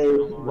trying. I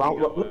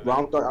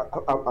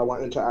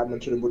went into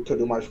admin to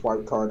do my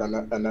swipe card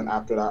and then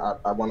after that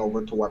I went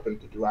over to weapon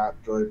to do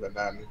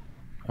AppDrive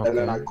and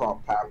then I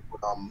caught Pat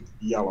with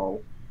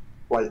yellow.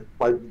 Right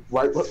when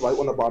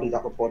the body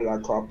got reported, I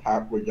caught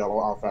Pat with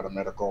yellow outside of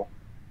medical.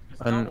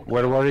 And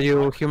where were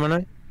you,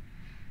 humanoid?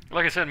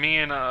 Like I said, me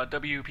and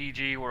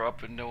WPG were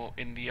up in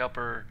the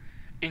upper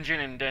engine,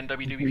 and then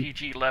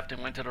WPG left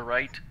and went to the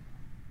right.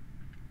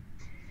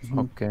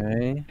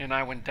 Okay. And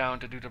I went down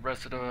to do the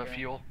rest of the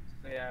fuel.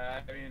 Yeah,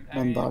 I mean.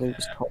 My body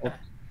was cold.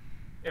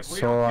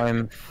 So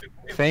I'm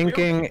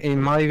thinking it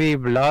might be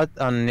Blood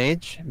and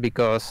Niche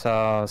because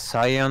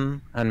Cyan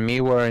and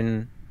me were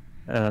in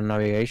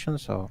navigation,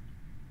 so.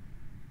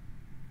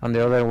 And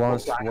the other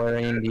ones were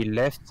in the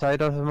left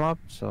side of the map,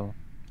 so.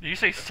 Did you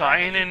say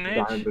Cyan and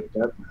Niche?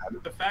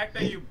 The fact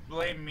that you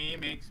blame me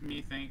makes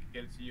me think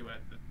it's you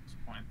at this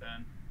point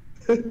then.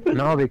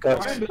 No,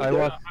 because I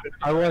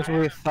was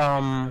with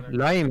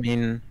Lime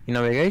in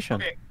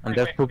navigation, and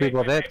there's 2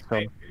 people dead,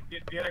 so.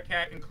 The other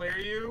cat can clear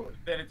you,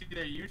 then it's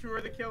either you 2 are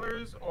the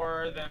killers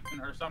or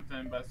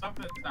something, but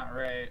something's not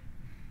right.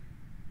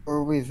 Or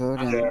are we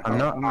voting? I'm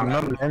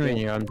not blaming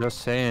you. I'm just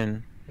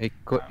saying it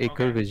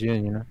could be you,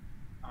 you know.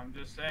 I'm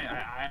just saying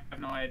I have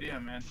no idea,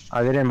 man.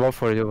 I didn't vote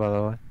for you, by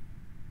the way.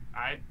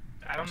 I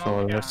don't know.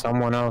 So there's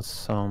someone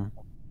else. Doubt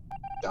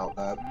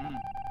that.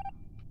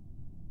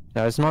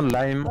 Yeah, it's not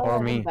Lime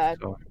or me.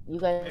 So. You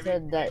guys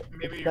said that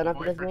it's done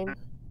after this game?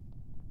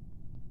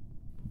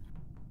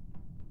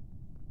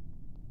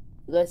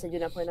 You guys said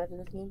you're not playing after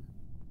this game?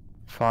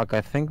 Fuck,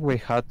 I think we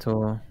had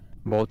to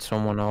vote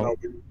someone out.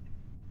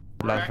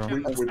 Last round.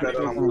 And then we're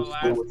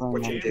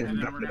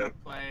gonna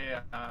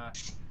play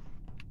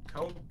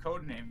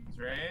code names,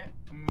 right?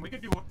 We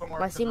could do one more.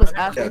 My team was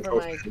asking for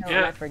my account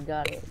and I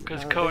forgot it.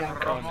 Because code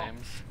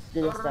names.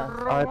 Do this stuff.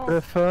 I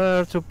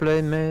prefer to play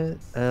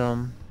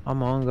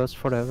Among Us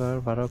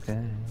forever, but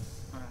okay.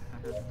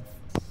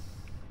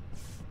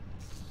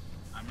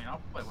 I mean,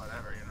 I'll play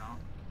whatever, you know.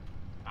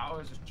 I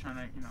was just trying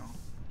to, you know,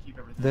 keep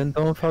everything. Then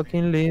don't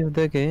fucking leave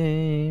the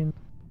game.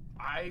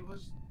 I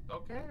was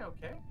okay.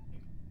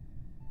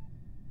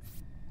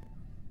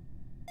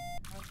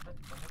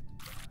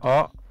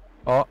 Oh,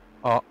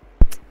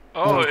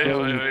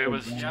 it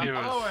was.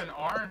 Yellow and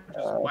orange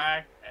just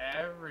whacked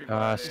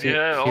everybody.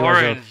 Yeah, he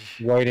orange.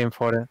 Was waiting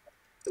for it.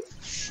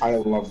 I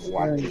love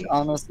watching.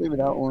 Honestly,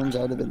 without orange,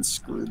 I'd have been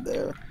screwed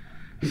there.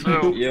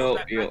 So yo,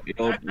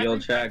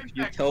 Jack,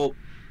 you tell.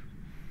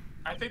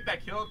 I think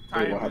that kill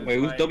time. Wait,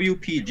 who's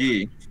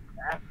WPG?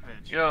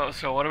 Yo,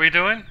 so what are we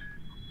doing?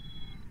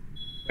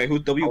 Wait,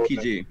 who's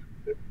WPG?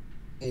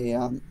 Hey,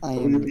 I am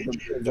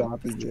the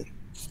opposite.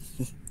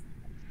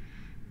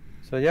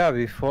 So yeah,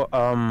 before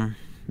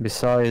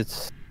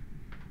besides,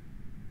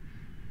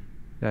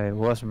 yeah, it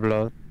was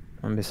Blood,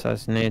 and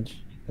besides Niche,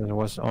 there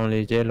was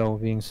only Yellow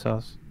being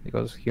sus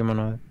because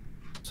humanoid.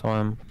 So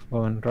I'm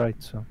going right.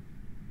 So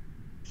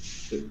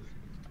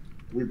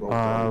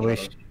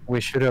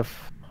we should have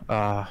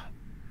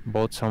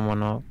voted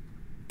someone out.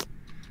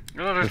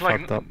 You know,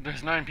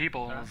 there's 9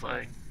 people. It's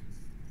like.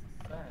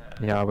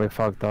 Yeah, we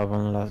fucked up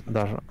on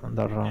that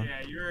round.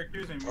 Yeah, you were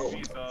accusing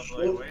me, so I was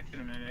like, wait a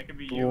minute, it could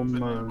be you,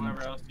 but then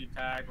whoever else you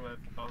tagged with,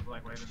 I was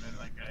like, wait a minute,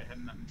 like, I had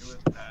nothing to do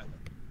with that.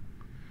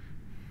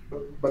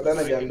 But then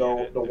again,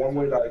 though, the one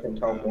way that I can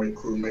tell my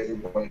crewmate is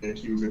when they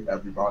accuse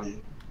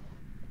everybody.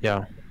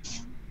 Yeah.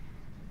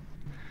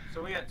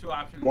 So we got 2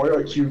 options. More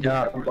accusing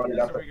everybody.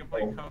 So we can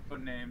play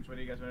code names. What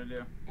do you guys want to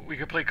do? We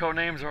could play code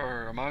names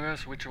or Among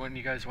Us. Which one do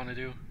you guys want to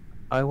do?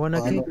 I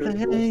wanna keep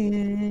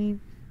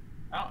playing.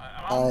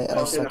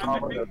 I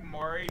think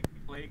Maury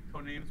played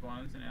Codenames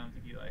once, and I don't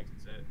think he likes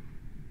it.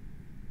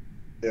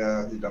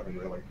 Yeah, he doesn't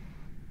really.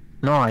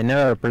 No, I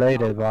never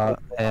played it, but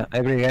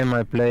every game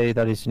I play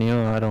that is new,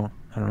 I don't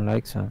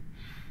like so.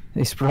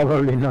 It's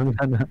probably not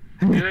gonna.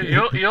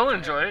 You'll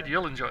enjoy it.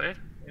 You'll enjoy it.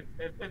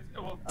 Okay,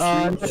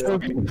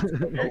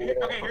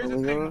 here's the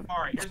thing,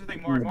 Maury. Here's the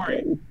thing,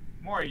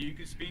 Maury, you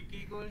can speak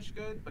English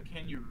good, but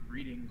can you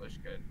read English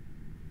good?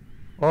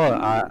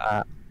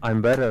 Oh,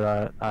 I'm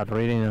better at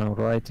reading and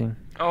writing.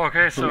 Oh,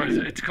 okay, so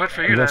it's good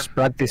for you I'm then. just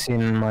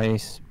practicing my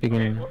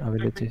speaking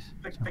abilities.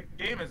 The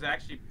game is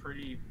actually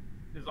pretty.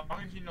 As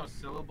long as you know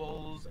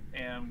syllables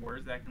and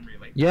words that can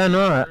relate. Yeah,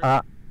 no,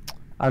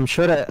 I'm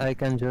sure I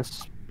can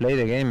just play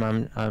the game.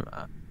 I'm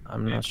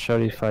not sure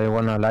if I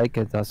wanna like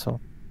it. That's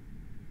all.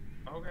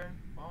 Okay.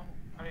 Well,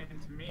 I mean,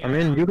 to me. I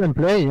mean, you can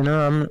play. You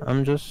know,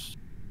 I'm just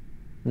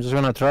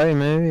gonna try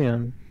maybe,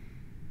 and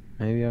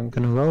maybe I'm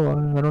gonna go.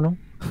 I don't know.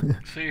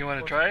 So you want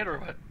to try it or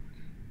what?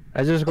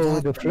 I just go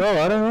with the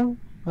flow. I don't know.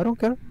 I don't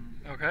care.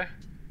 Okay.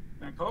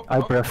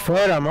 I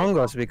prefer Among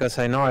Us because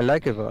I know I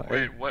like it. But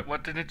Wait,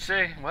 what did it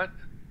say? What?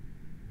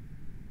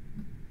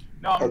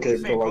 No, I'm Okay,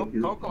 just saying so,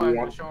 like, Coco you hasn't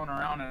want- shown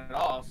around at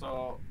all,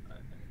 so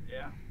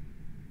yeah.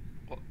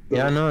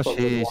 yeah, no,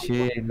 she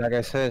like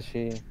I said,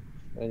 she.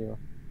 There you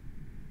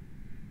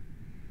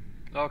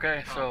go.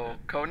 Okay, so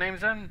Codenames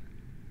then?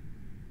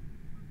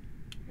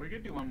 We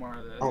could do one more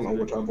of this. I don't know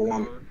whichever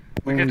one.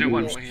 We could do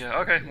one. Yeah.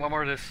 Okay, one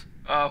more of this.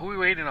 Who are we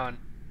waiting on?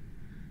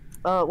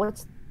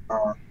 What's?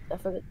 I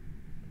forget.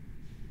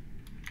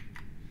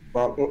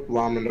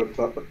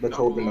 Ramen, the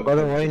code in the. By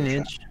the way,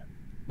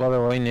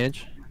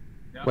 Nidge,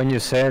 when you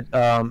said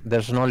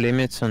there's no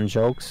limits on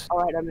jokes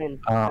Alright, I'm in.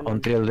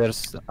 until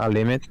there's a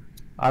limit,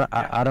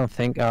 I don't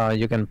think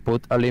you can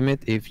put a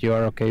limit if you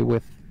are okay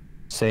with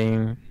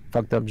saying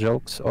fucked up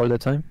jokes all the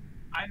time.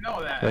 I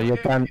know that. So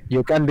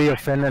you can be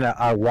offended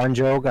at one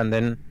joke and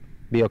then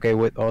be okay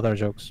with other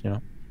jokes. You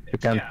know, you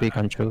can't pick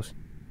and choose.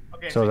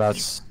 Okay, So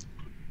that's.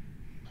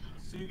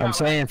 I'm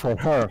saying for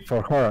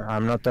her.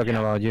 I'm not talking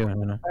about you. You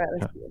know.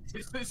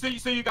 Yeah.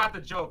 So you got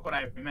the joke, what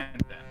I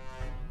meant then.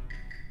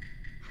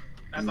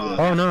 That's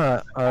all. Oh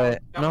no,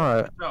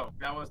 no.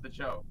 That was the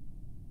joke.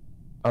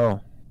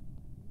 Oh.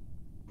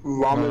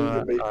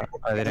 Ramen,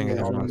 I didn't get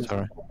it. I'm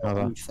sorry. My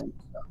bad.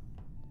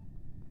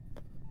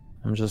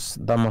 I'm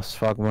just dumb as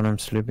fuck when I'm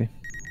sleepy.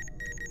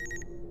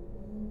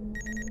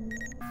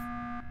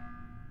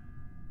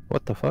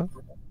 What the fuck?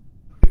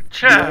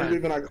 Chad,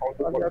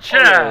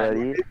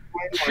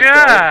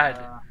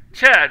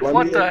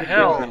 what the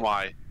hell?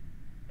 Why?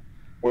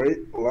 Wait,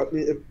 let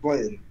me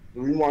explain.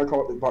 The reason why I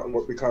called this button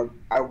was because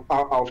I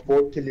was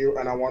forced to mute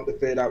and I wanted to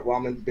say that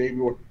Ramen's baby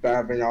was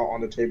stabbing out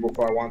on the table,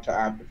 so I wanted to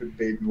ask if his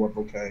baby was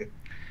okay.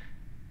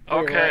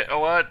 Okay,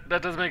 what?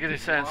 That doesn't make any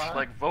sense.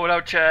 Like, vote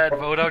out Chad,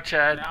 vote out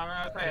Chad. Now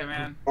I'm gonna say,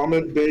 man.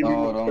 Ramen's baby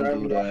was don't do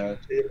stabbing out on that.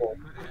 the table.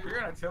 You're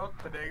gonna tilt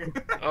the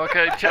nigga.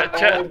 Okay, Chad.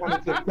 All I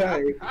wanted to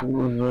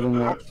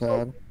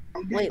say,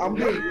 Wait, I'm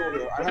being real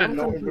here. I have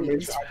no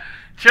information.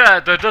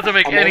 Chad, that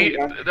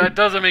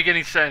doesn't make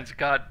any sense.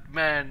 God,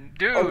 man,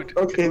 dude.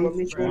 Okay, let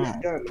me try it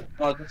again.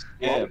 Oh, just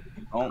skip.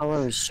 Don't. All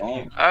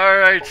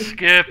right,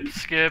 skip. I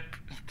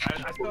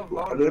still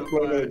I'll voted. just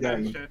play it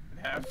again.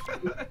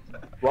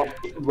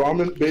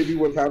 Ramen's baby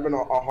was having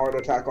a heart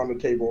attack on the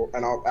table,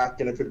 and I was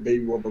asking if his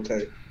baby was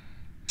okay.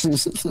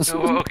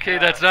 Oh, okay,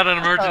 that's not an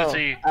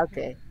emergency. Oh,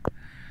 okay.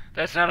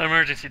 That's not an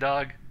emergency,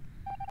 dog.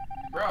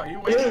 Bro, you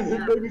wasted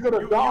his baby could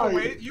have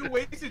died. You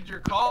wasted your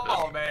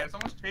call, man.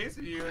 Someone's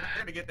chasing you, and they're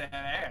gonna get that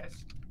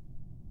ass.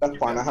 That's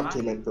fine. I have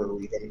teammates for a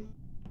reason.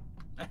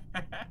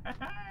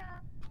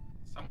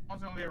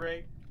 Someone's gonna get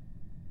raped.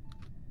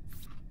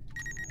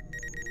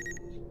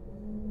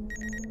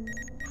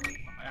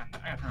 I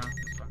gotta turn off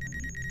this fucking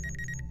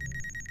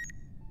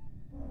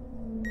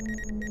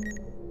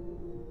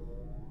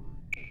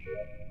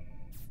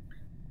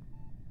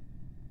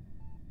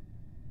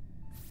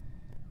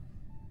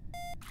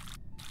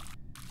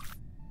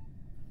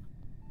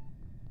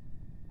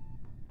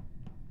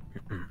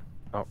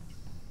Oh.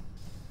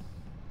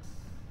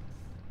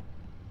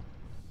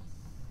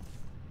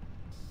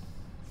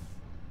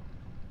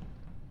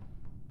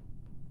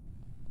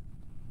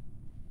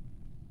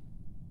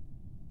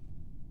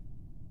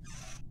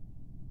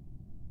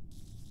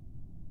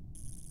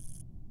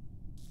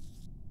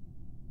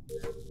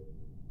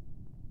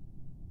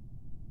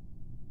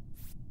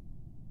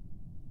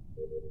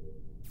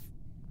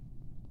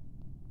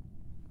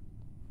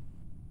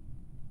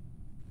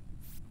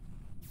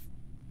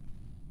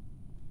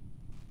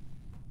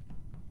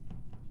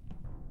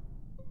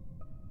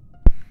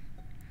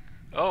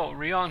 Oh,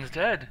 Rion's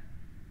dead.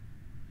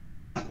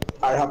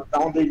 I have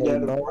found a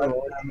dead red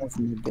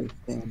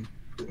man.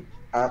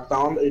 I have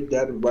found a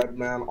dead red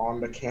man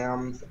on the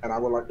cams, and I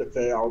would like to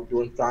say I was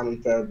doing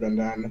Simon Says, and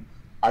then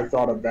I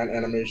saw the vent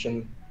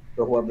animation,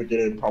 so whoever did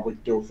it probably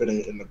still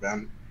sitting in the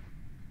vent.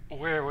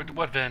 Where?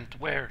 What vent?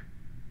 Where?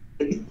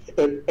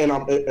 And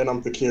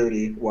I'm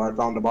security, where I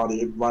found the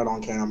body right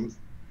on cams.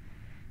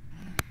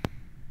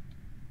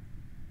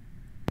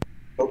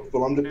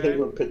 film the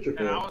picture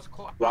And I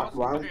for was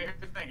Ryan. okay,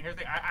 here's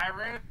the thing. I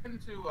ran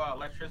into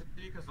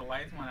electricity because the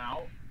lights went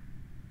out,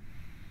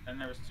 and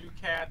there was 2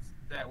 cats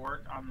that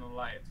worked on the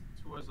lights.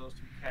 Who was those 2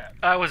 cats?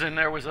 I was in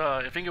there. Was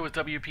I think it was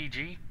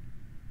WPG.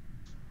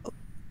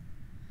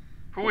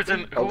 Who was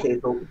in? Who, Okay,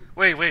 so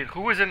wait.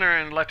 Who was in there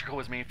in electrical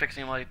with me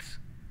fixing lights?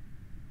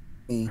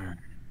 Me.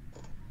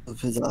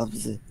 Of his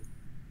opposite.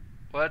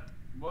 What?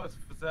 What?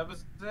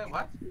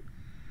 What?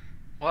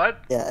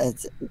 What? Yeah,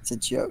 it's a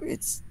joke.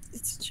 It's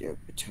a joke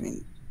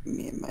between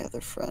me and my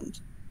other friend.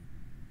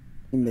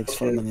 He makes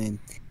fun of me.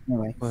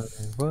 Anyway.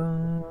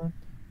 What?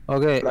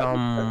 Okay,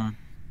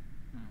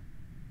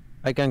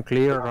 I can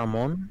clear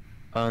Ramon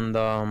and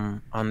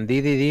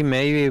DDD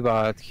maybe,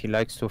 but he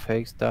likes to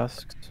fake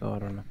tasks, so I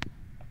don't know.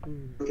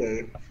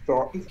 Okay,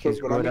 so He's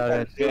good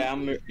at it. Yeah,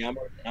 I'm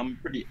a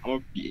pretty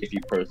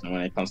iffy person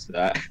when it comes to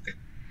that.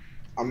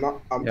 I'm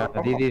not.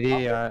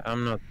 DDD,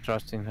 I'm not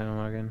trusting him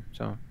again.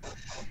 So.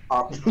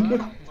 What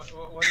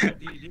did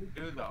DD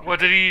do though? What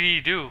did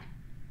DD do?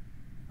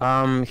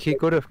 He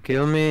could have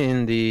killed me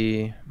in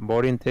the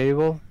voting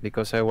table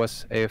because I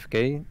was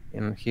AFK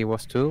and he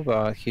was too,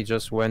 but he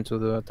just went to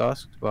do a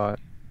task. But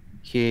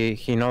he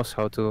knows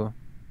how to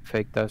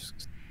fake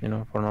tasks, you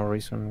know, for no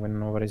reason when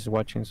nobody's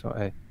watching. So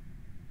hey.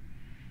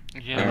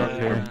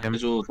 Yeah.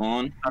 Visuals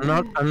on. I'm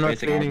not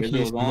clearing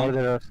his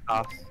murderous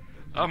stuff.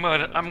 I'm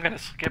gonna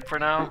skip for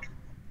now.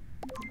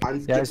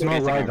 Yeah, it's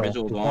not right though.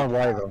 It's not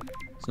right though.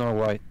 It's not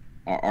right.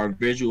 Are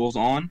visuals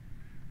on?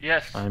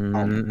 Yes. I'm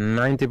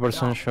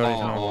 90% sure it's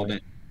not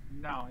right.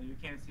 No, you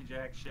can't see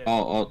jack shit.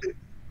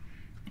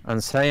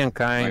 And Cyan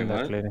kind Wait, of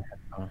what? clearing.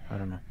 Oh, I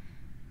don't know.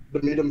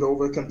 The meeting's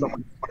over. Can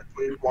someone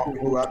please walk me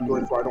through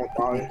afterwards so I don't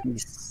die?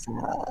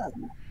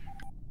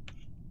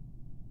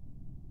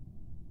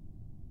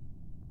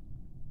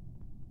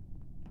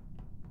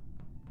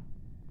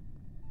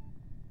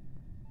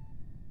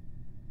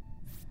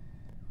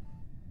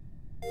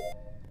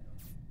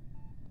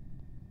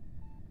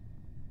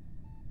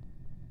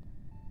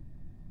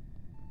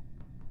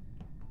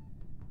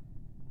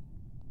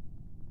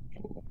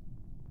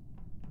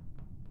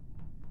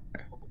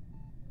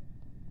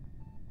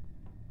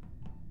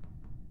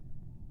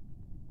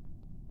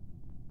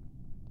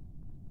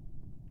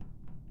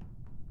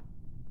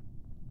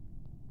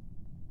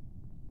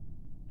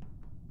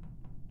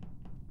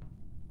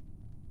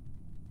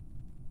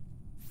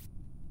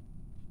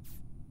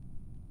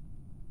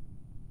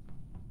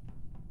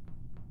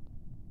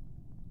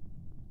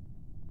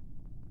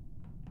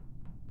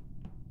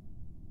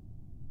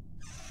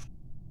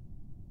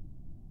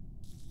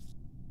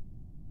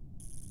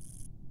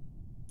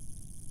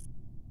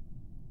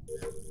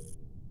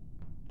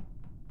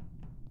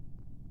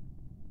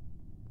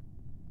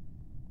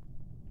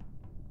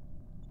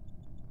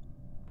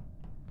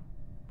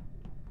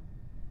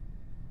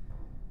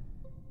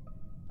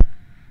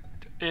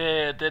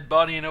 Dead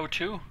body in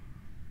O2.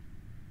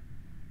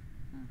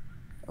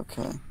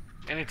 Okay.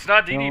 And it's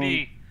not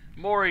DDD.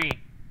 Mori.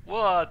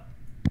 What?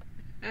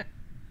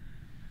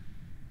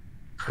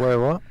 Wait,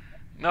 what?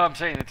 No, I'm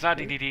saying it's not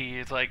DDD.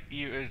 It's like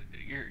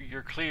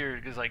you're clear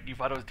because like you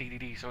thought it was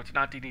DDD, so it's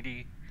not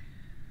DDD.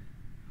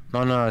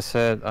 No, I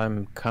said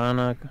I'm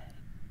kinda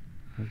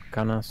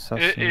sus.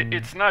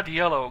 It's not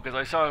yellow because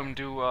I saw him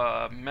do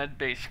a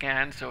med-based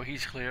scan, so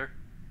he's clear.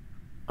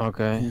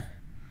 Okay.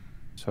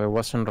 So it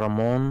wasn't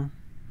Ramon,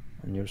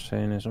 and you're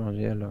saying it's not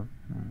yellow.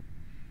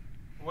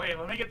 Wait,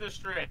 let me get this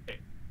straight.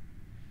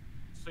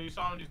 So you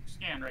saw him do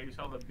scan, right? You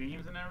saw the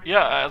beams and everything?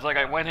 Yeah, I was like,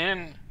 I went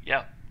in.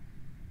 Yeah.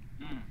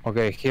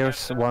 Okay,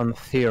 here's one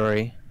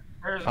theory.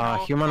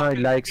 Humanoid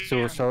likes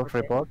to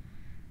self-report.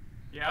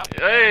 Yeah.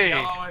 Hey.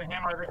 Yellow and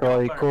him are the So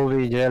it killer. could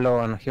be yellow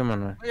and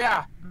humanoid.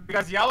 Yeah,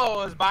 because Yellow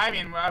was by me,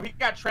 and he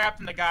got trapped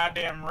in the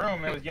goddamn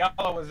room. It was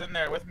Yellow was in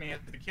there with me as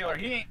the killer.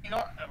 He ain't,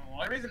 the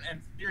only reason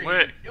in theory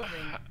Wait, he killed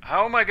me.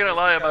 how am I gonna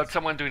lie about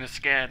someone doing a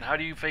scan? How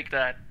do you fake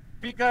that?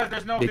 Because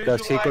there's no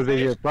Because he could be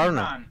your visualization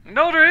partner. on.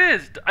 No, there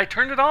is. I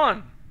turned it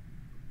on.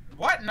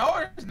 What? No,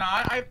 there's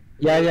not.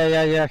 Yeah.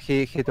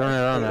 He turned it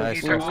on. I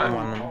saw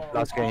someone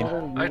last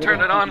game. I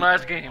turned it on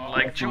last game,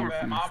 like two.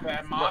 My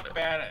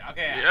bad.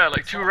 Okay. Yeah,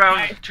 like two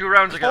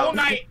rounds ago. Whole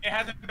night it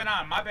hasn't been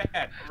on. My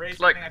bad. Erase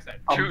Like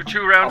everything I said.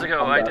 two rounds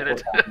ago, I did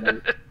it.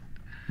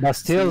 But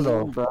still,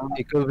 though,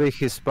 it could be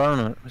his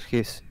partner.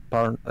 Me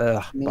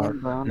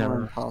and Brown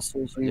were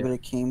imposters. We would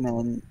have came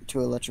in to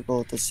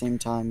electrical at the same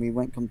time. We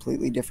went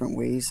completely different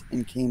ways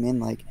and came in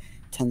like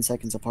 10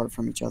 seconds apart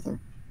from each other.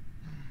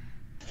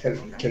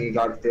 Can you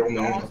guys feel me?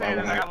 All I'm saying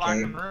is I got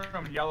locked in the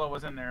room. Yellow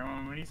was in there.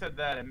 When he said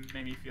that, it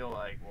made me feel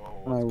like,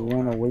 whoa. And I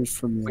ran away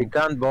from you. We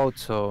can't vote,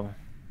 so.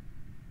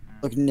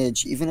 Look,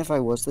 Nidge, even if I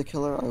was the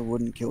killer, I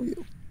wouldn't kill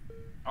you.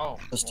 Oh.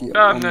 Just you.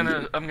 I'm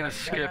gonna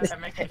skip.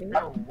 That makes me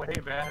feel way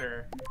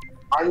better.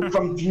 I'm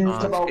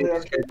confused about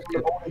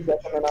the voting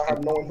session and I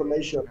have no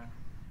information.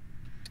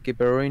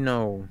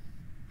 Skipperino.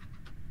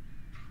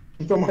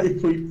 Somebody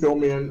please fill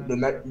me in the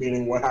next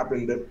meeting. What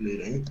happened this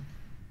meeting?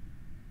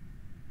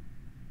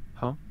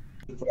 Huh?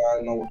 So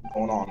I know what's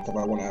going on because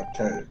I want to have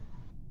K.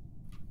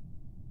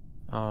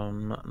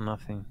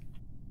 Nothing.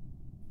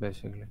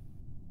 basically.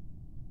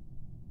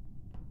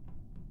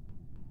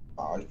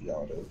 I see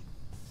how it is.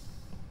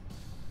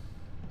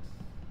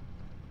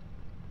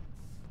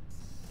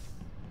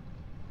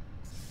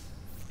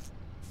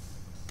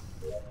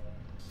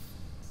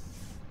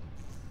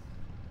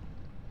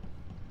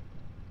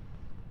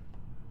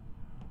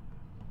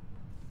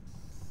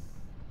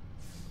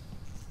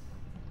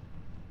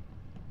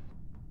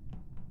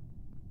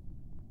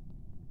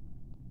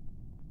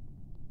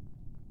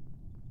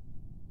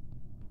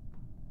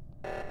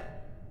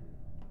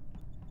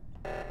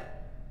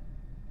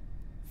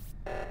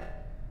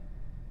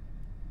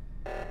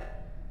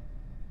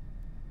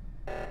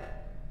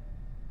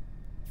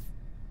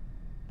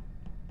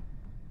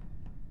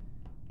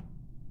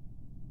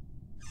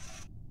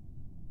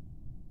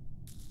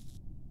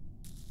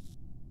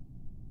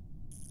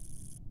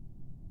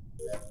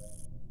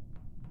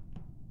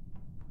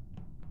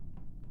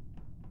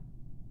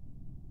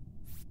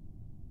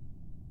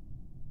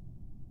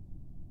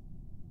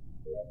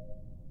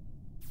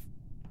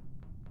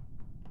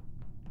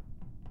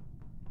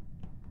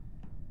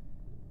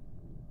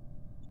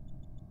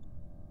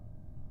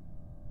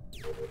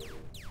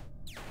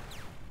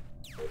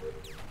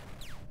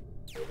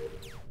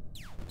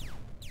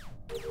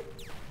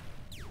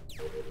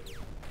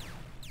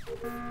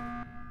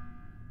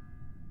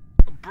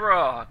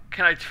 Bruh,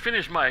 can I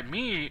finish my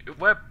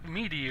web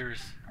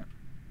meteors?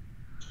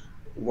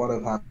 What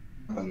have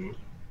happened?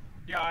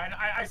 Yeah,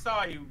 I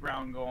saw you,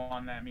 Brown, go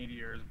on that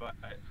meteors, but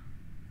I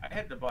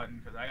hit the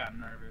button because I got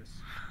nervous.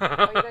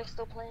 Are you guys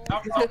still playing?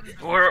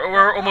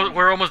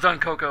 We're almost done,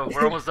 Coco.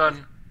 We're almost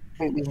done.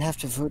 Wait, we have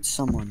to vote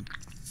someone.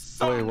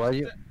 Wait, why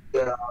you?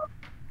 Yeah.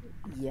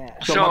 Yeah.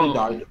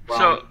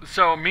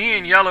 So me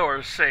and Yellow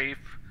are safe.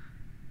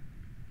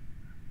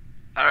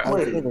 I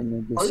think they may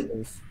be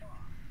safe.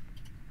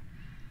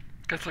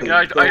 Cause like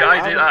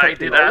I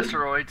did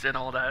asteroids and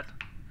all that.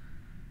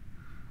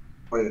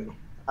 Wait,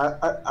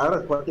 I had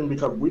a question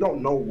because we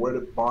don't know where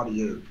the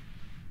body is.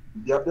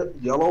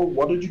 Yellow,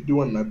 what did you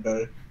do in that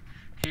day?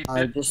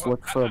 I just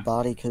looked for a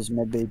body because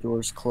medbay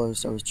doors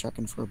closed. I was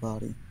checking for a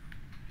body.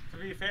 To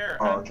be fair,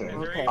 okay. There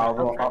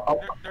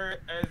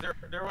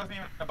wasn't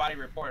even a body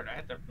reported. I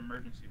hit the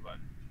emergency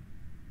button.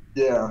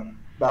 Yeah,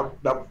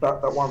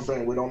 that's one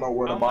thing. We don't know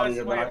where the body is,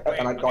 and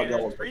I thought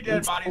Yellow. There's 3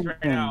 dead bodies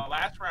right now.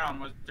 Last round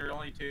was there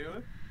only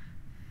 2?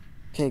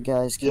 Okay,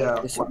 guys, can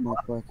I say something real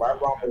quick? Last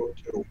round there were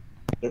 2.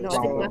 No, I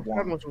think last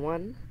round was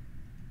 1.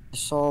 I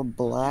saw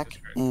black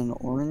and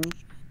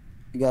orange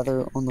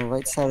together on the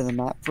right side of the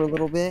map for a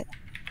little bit,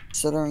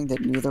 considering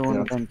that neither one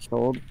of them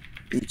killed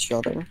each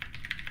other.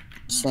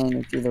 Saying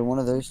it's either one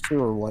of those 2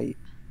 or white.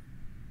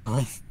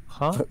 Huh?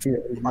 I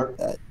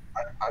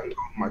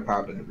my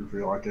cabin if you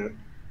feel like it.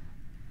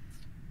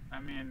 I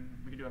mean,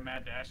 we can do a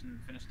mad dash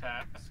and finish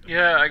tasks.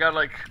 Yeah, I got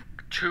like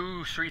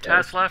 2-3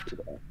 tasks left.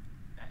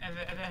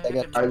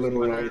 I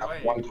literally only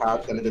have 1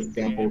 task and it is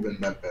sampled in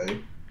that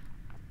bay.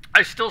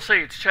 I still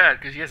say it's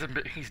Chad because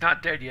he's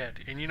not dead yet,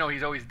 and you know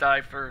he's always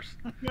died first.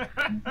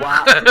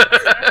 Wow.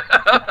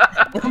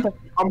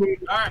 I mean,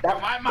 alright,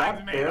 my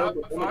mind's made up.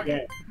 Fuck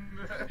it.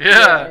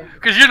 Yeah,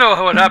 because you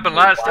know what happened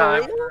last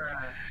time.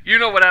 You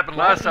know what happened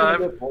last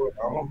time.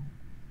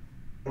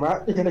 Am I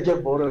gonna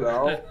get voted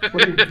out?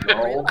 Please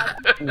no.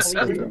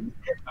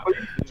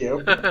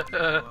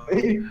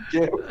 Please,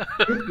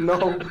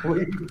 no,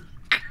 please.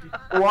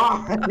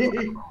 Why?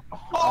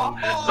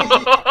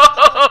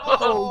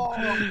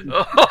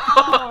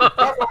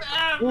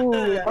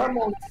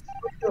 Lemon,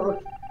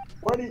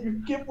 why did you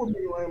skip with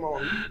me,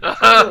 Lemon?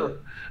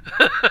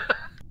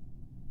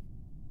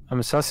 I'm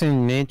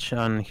assessing niche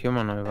and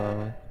humanoid, by the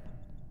way.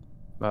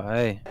 But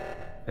hey,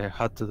 they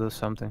had to do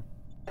something.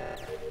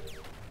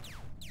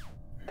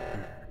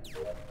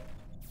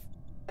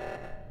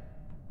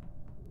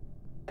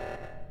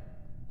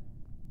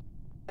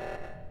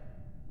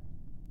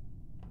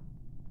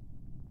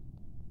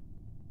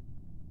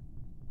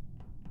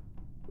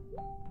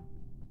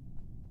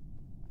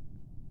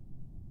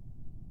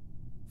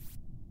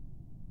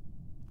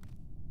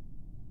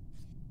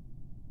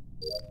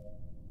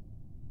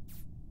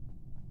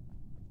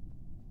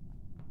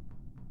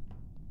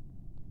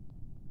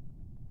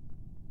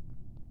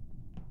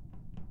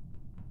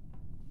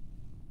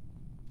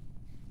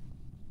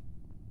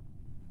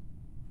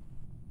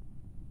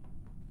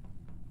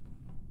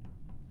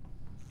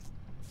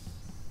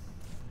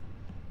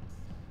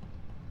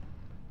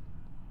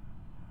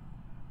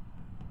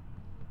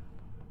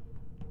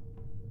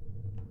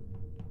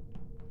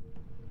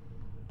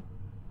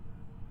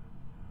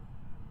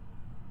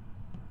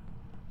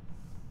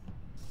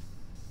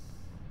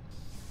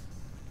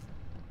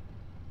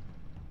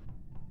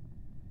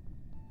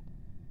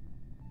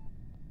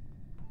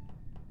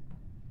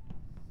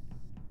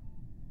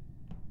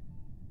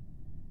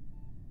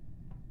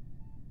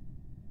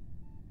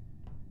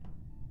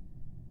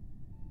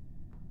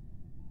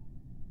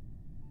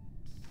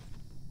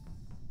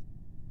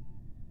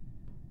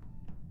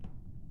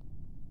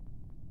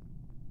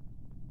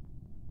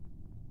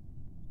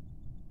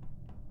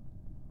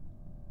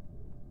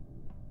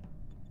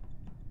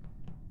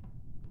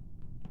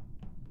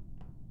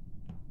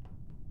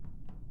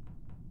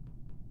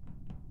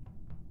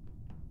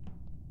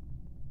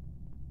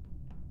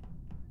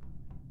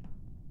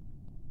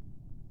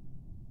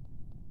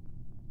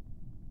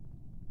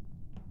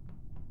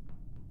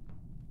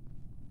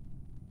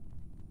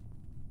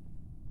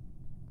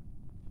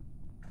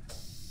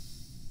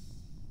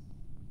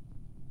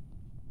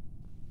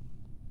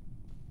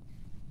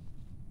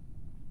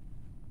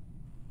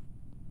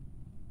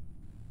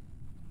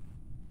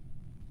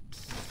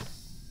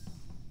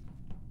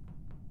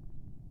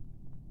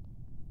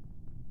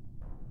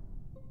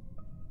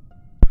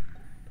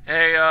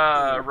 Hey,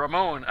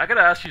 Ramon, I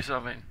gotta ask you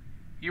something.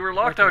 You were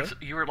locked out.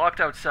 You were locked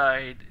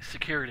outside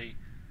security.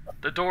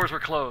 The doors were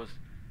closed.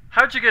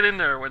 How'd you get in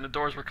there when the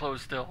doors were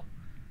closed still?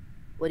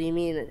 What do you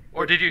mean?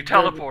 Or did you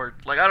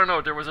teleport? Like I don't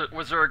know.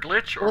 Was there a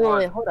glitch or what?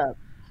 Wait, hold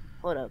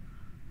up.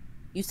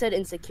 You said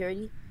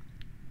insecurity?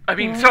 I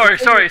mean, sorry.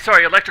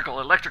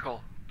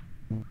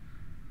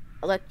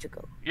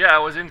 Electrical. Yeah, I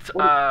was in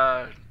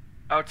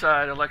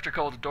outside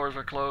electrical. The doors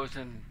were closed,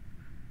 and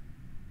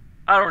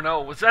I don't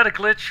know. Was that a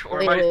glitch or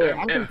wait,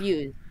 I'm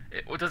confused.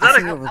 Does that?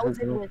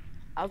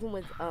 I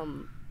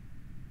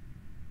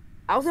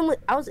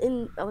was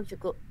in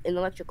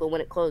electrical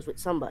when it closed with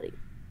somebody.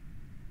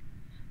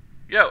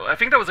 Yeah, I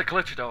think that was a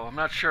glitch though. I'm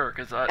not sure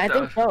because I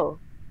think so.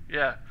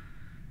 Yeah,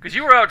 because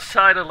you were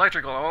outside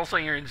electrical, and all of a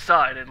sudden you're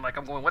inside, and like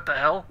I'm going, what the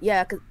hell?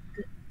 Yeah,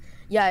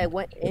 I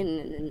went in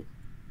and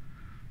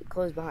it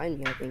closed behind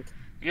me. I think.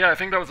 Yeah, I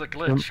think that was a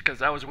glitch because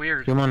that was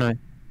weird. Humanoid.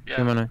 Yeah.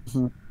 Humanoid.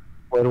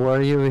 Where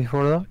were you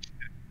before that?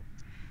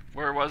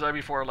 Where was I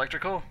before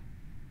electrical?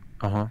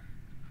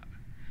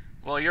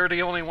 Well, you're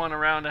the only one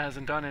around that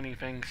hasn't done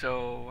anything,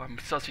 so I'm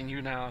sussing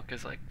you now,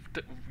 because, like,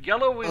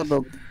 yellow is...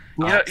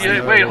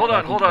 wait, hold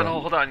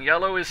on.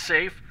 Yellow is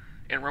safe,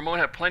 and Ramon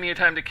had plenty of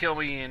time to kill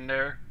me in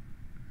there,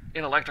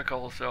 in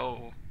electrical,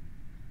 so...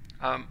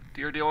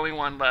 you're the only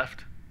one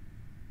left.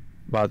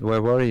 But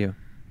where were you?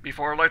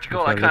 Before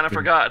electrical, I kind of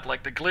forgot.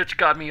 Like, the glitch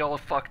got me all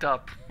fucked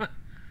up.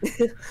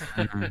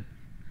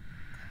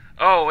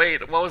 Oh,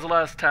 wait, what was the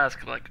last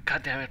task? Like,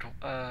 god damn it,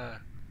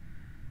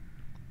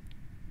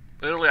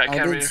 literally, I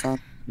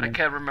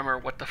can't remember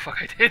what the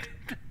fuck I did.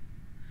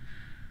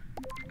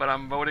 But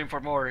I'm voting for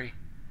Mori.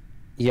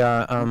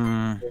 Yeah,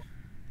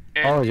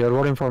 oh, you're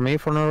voting for me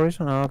for no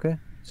reason? Oh, okay.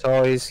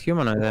 So it's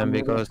Humanoid then,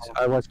 because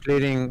I was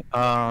clearing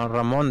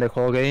Ramon the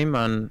whole game,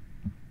 and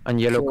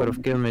Yellow could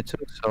have killed me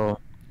too, so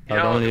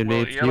that only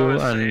leaves you,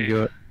 and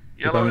you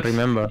don't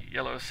remember.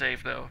 Yellow is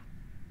safe, though.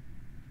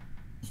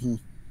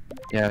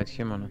 Yeah, it's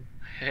Humanoid.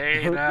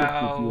 Hey,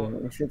 now.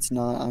 If it's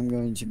not, I'm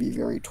going to be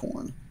very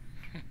torn.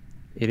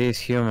 It is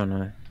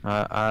Humanoid.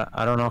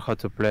 I don't know how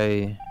to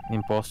play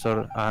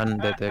imposter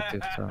and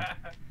detective, so.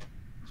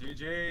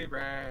 GG,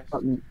 Brass.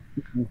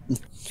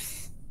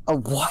 A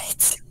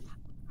what?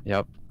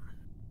 Yep.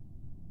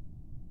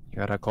 You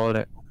gotta call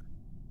it.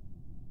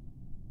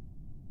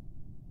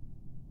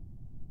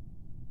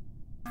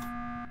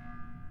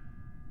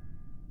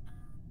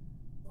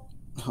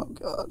 Oh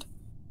god.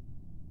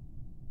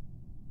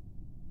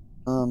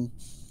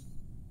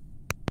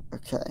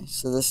 Okay,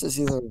 so this is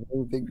either a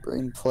very big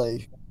brain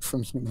play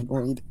from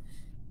Humanoid,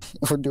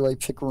 or do I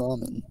pick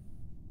Ramen?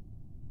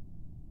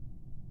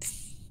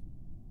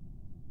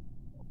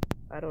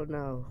 I don't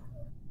know.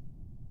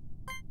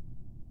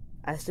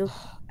 After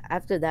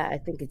that, I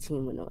think it's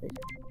Humanoid.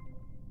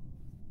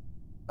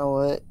 You know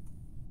what?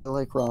 I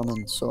like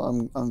Ramen, so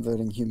I'm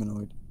voting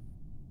Humanoid.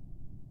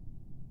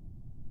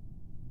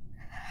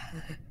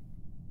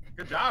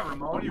 Good job,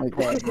 Ramon. You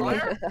God. It's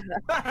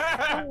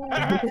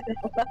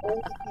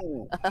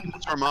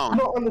Ramon.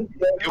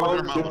 It was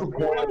Ramon.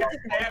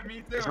 Yeah, me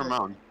too. It's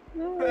Ramon.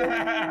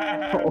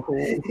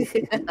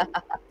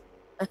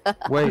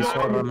 Wait,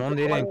 so Ramon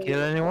didn't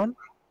kill anyone?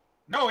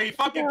 No, he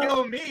fucking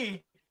killed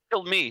me.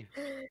 Killed me.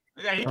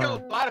 Yeah, he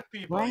killed a lot of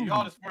people. You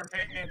all just weren't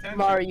paying attention.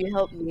 Mario, you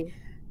helped me.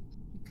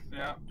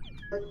 Yeah.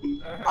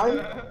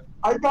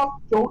 I got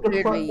so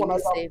depressed when I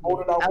got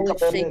voted out. I was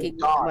shaking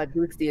my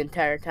boots the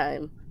entire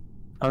time.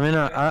 I mean,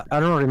 I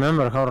don't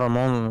remember how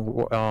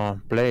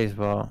Ramon plays,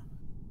 but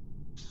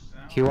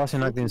he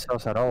wasn't acting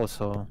sus at all,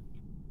 so...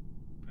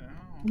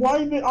 Why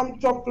am I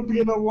just to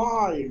being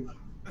alive?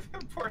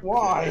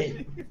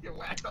 Why?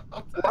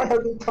 Why has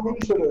it come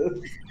to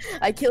this?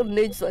 I killed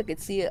Nidge so I could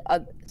see it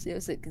on, so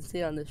I could see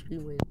it on the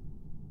screen.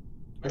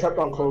 I kept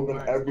on closing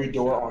every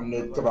door on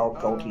Nidge because I was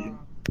salty.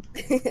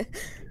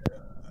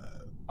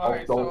 I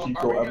was salty,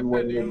 so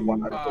everyone knew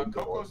when I opened the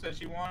door. Coco said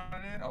she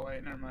wanted it. Oh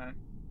wait, never mind.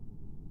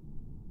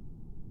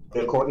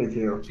 Yeah, Courtney's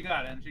here. She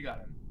got in. She got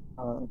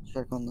in.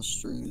 Check on the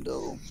stream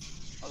though.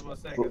 I was about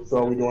to say. So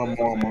are we doing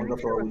more Among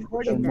Us or are we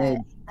recorded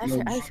that? I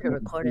should have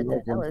recorded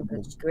that. That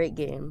was a great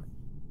game.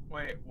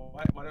 Wait,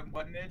 what,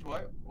 Nidge?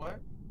 What?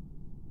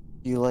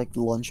 Do you like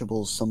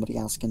Lunchables? Somebody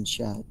asked in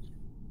chat.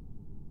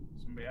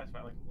 Somebody asked if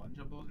I like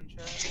Lunchables in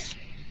chat?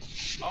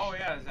 Oh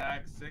yeah,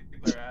 Zach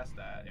Sigler asked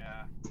that,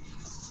 yeah.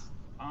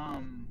 I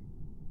mean,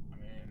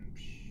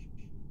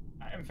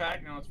 in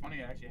fact, it's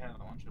funny, I actually had a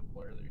Lunchable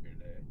earlier today.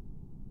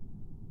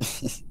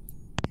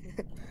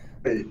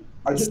 Hey,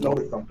 I just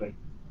noticed something.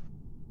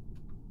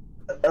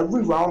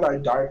 Every round I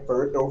died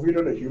first, it was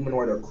either the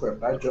Humanoid or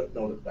Clip. I just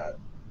noticed that.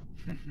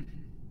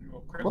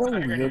 What a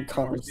weird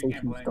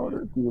conversation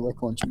starter. Do you like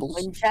Lunchables?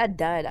 When Chad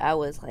died, I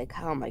was like,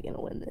 how am I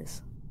gonna win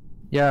this?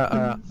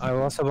 Yeah, I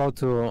was about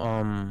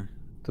to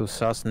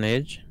sus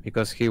Nidge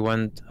because he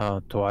went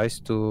twice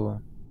to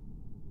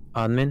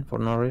admin for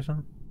no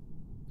reason.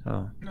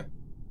 So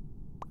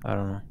I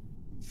don't know.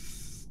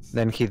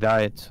 Then he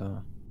died,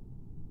 so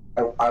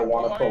I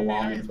want to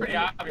prolong it's pretty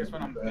obvious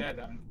when I'm dead.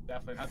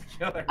 definitely not the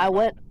killer.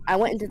 I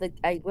went into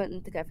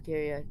the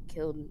cafeteria,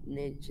 killed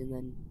Nidge, and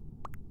then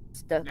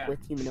stuck with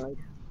humanoid.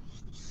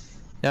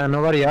 Yeah,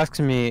 nobody asked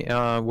me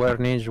where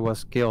Ninja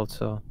was killed,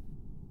 so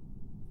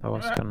that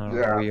was kind of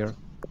weird.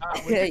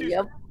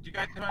 Yep. You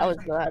guys I was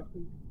glad.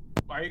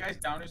 Are you guys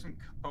down to some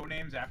code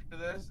names after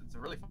this? It's a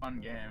really fun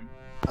game.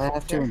 I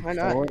have to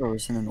install it, or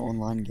is it an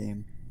online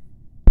game?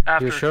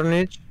 After, You sure,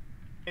 Ninja?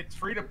 It's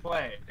free to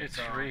play. It's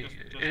so free.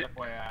 Just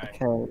FYI.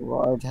 Okay,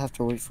 well, I'd have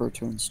to wait for it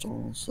to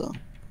install, so.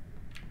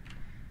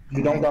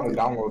 You don't gotta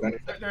download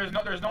anything.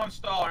 There's no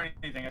install or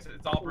anything. It's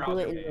all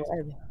browser based.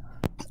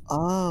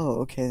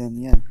 Oh, okay then,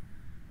 yeah.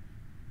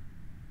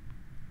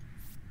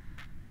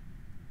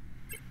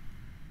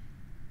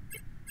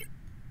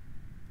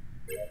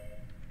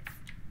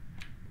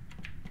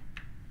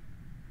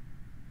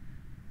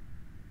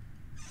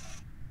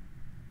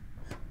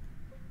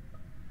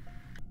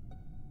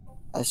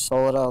 I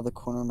saw it out of the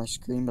corner of my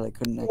screen, but I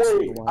couldn't exit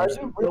the I wires.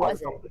 didn't realize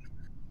something.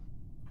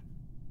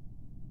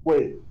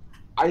 Wait,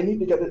 I need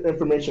to get this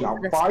information out.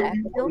 5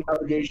 people in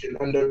navigation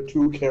and there are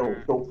 2 kills,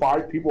 so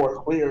 5 people are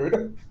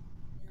cleared.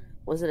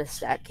 Was it a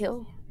stat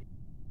kill?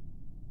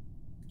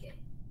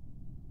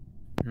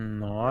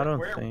 No, I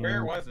don't think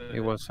where was it? It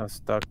was a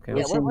start kill.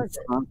 It was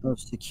in front of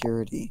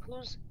security.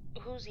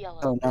 Who's yellow?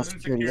 Oh, not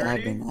security,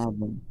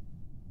 admin.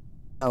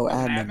 Oh,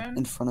 admin.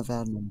 In front of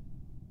admin.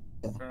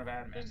 Yeah. In front of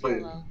admin.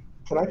 Wait,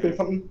 can I say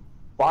something?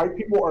 5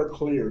 people are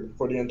cleared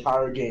for the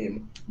entire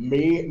game.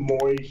 Me,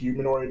 Moy,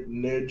 Humanoid,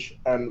 Nidge,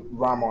 and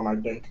Ramon, I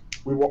think.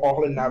 We were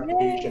all in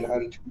navigation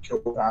and 2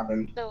 kills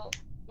happened. So,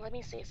 let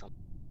me say something.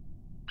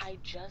 I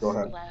just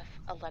left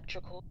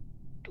electrical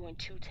doing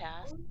 2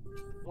 tasks,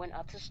 went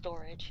up to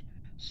storage,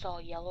 saw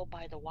yellow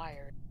by the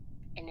wire,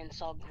 and then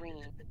saw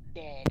green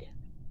dead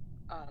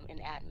in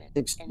admin.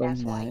 Explain and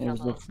that's why that.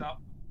 yellow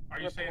Are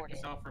you saying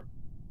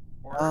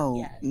self-report?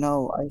 Oh,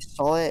 no, I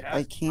saw it.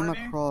 I came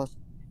across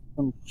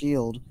some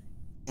shield,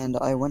 and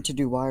I went to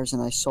do wires,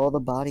 and I saw the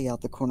body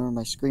out the corner of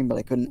my screen, but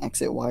I couldn't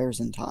exit wires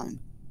in time.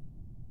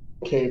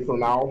 Okay, so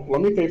now,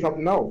 let me say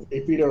something else.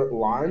 It's either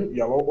Lime,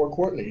 Yellow, or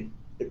Courtney.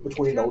 It's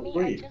between those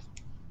 3.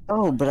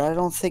 Oh, but I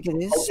don't think it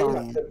is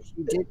Cyan.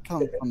 He did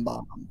come from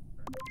bottom.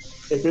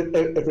 If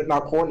it's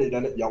not Courtney,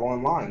 then it's Yellow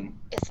and Lime.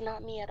 It's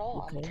not me at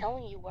all. I'm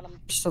telling you what I'm.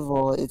 First of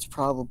all, it's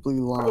probably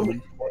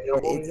Lime,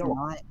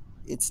 but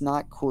it's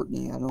not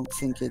Courtney. I don't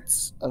think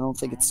it's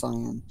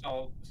Cyan.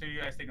 So you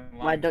guys think Lime?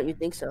 Why don't you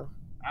think so?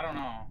 I don't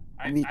know.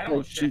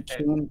 Because she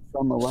came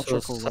from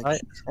electrical.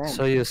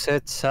 So you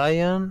said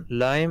Cyan,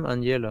 Lime,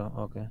 and Yellow.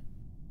 Okay.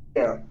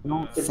 Yeah. I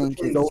don't think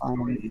it's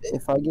Cyan.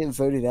 If I get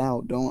voted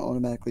out, don't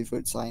automatically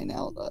vote Cyan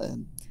out.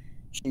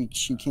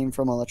 She came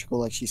from electrical,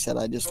 like she said.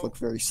 I just look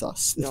very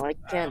sus. No, I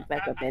can't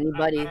back up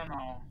anybody.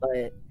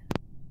 But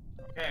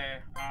okay.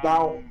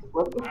 Now,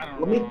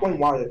 let me explain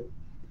why.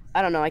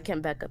 I don't know. I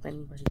can't back up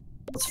anybody.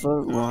 Let's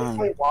vote Let me Lime.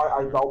 explain why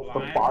I vouched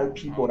for 5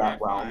 people that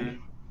round.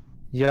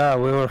 Yeah,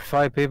 we were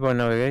 5 people in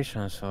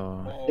navigation,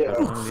 so Yeah. that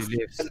only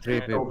leaves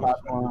 3 people.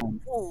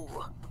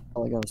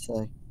 All I gotta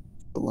say,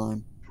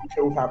 Lime. 2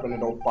 kills happened to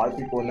those 5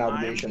 people in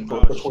navigation,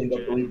 so it's between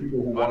the 3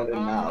 people who wanted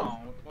in nav.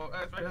 Well,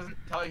 it doesn't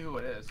tell you who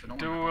it is. So no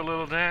Do a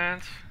little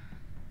dance.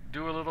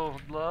 Do a little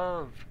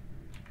love.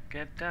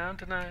 Get down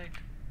tonight.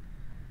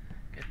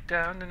 Get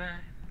down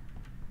tonight.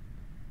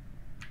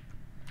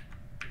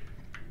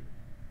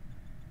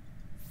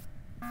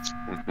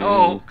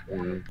 Oh.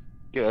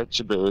 Get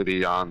your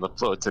booty on the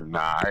floor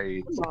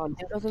tonight. Come on,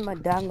 dude, those are my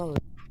downloads.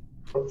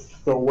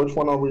 So which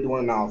one are we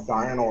doing now,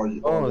 Cyan or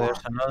Oh, Lime?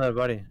 there's another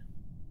body.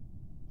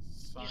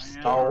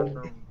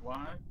 Cyan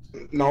what?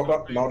 No,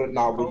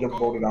 we just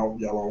voted out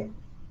Yellow.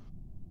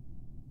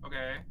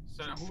 Okay,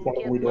 so who?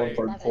 What are we doing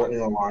for Courtney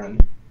or Lime?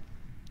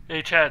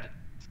 Hey, Chad.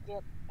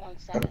 Skip 1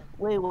 second.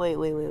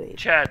 Wait.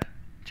 Chad.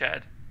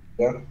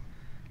 Yeah?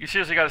 You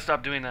seriously gotta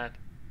stop doing that.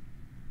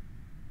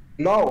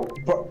 No,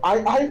 but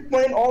I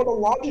explained all the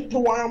logic to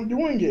why I'm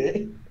doing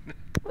it.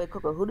 Wait,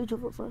 Coco, who did you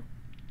vote for?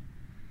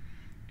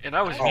 And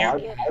I was Oh,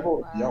 muted. I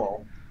voted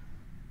Yellow.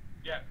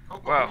 Yeah,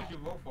 Coco, Wow. who did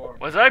you vote for?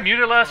 Was I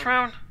muted last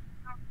round?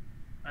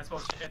 I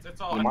suppose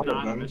it's all You might have been.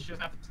 anonymous. She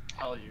doesn't have to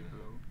tell you who.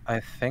 I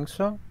think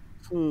so.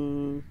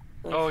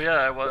 Oh yeah,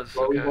 I was.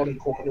 So we Okay. voted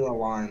Courtney or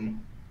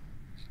Lime.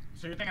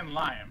 So you're thinking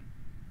Lime,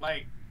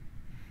 like?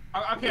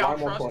 Okay, Lime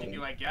I'm or trusting Courtney?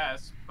 you, I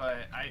guess,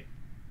 but I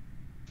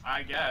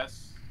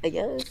guess. I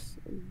guess.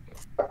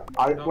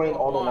 I explained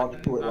all the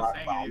logic to it Not last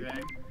saying round.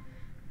 anything.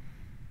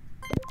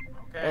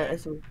 Okay.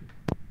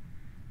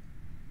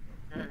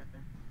 Okay.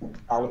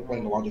 I'll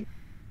explain the logic.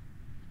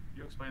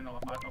 You explain the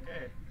logic.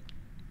 Okay.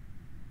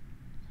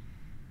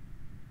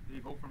 Did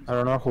you vote for I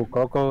don't know who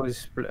Coco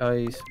is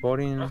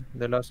voting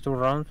the last 2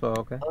 rounds, but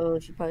okay. Oh,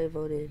 she probably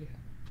voted.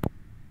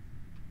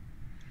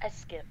 I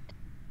skipped,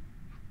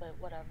 but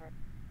whatever.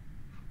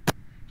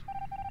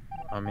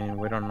 I mean,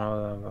 we don't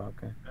know that, but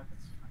okay.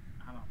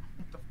 I don't know.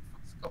 What the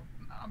fuck's going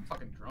on? I'm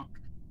fucking drunk.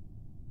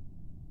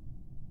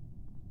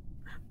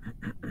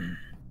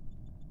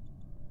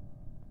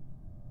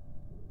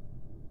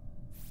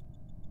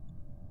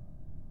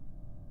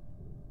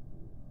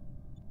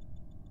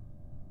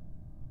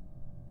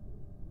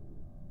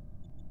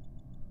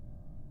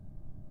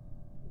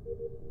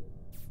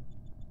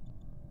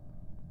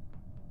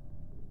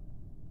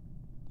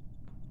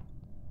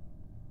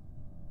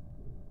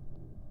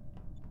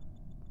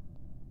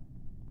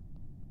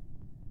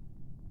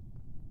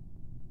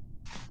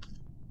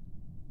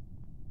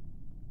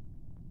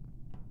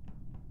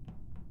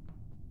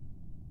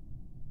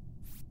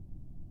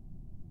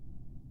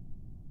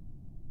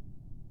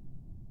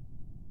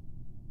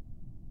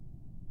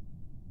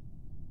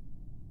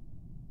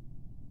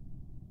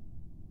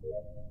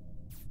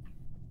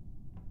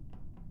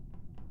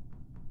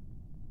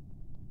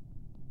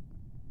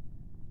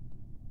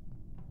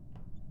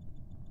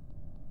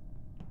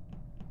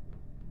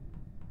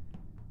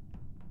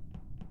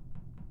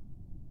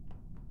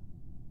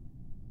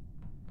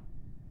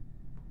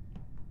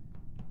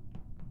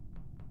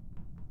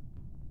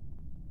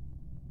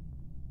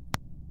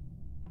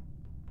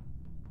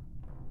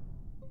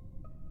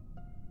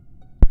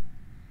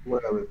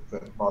 Where is the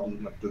body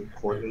of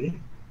Courtney?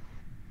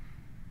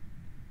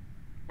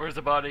 Where's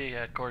the body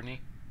at,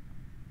 Courtney?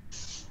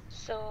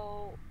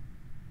 So,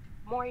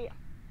 Mori,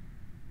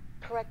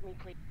 correct me,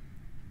 please.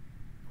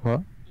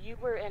 What? You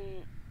were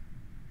in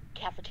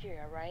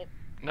cafeteria, right?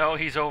 No,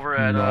 he's over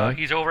at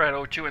he's over at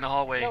O2 in the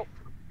hallway. No.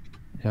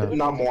 Yeah.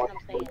 Not more.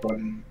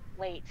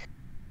 Wait.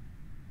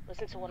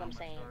 Listen to what I'm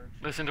saying.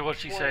 Listen to what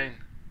she's saying.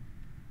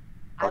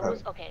 I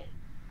was okay.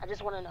 I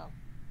just want to know.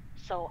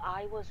 So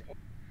I was in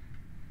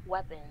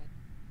weapon.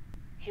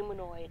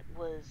 Humanoid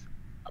was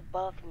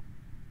above me,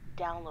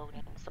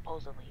 downloading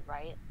supposedly,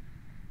 right?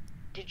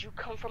 Did you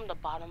come from the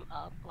bottom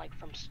up, like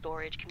from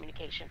storage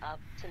communication up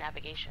to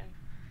navigation?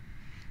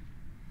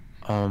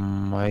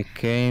 I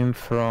came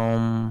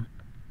from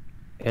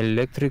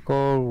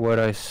electrical where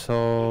I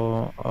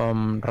saw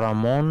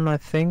Ramon, I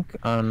think,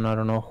 and I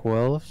don't know who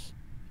else.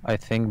 I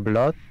think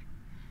Blood.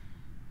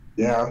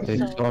 Yeah. They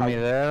saw me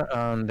there,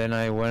 and then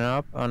I went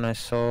up and I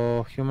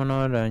saw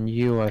Humanoid and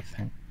you, I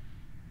think.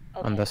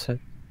 Okay. And that's it.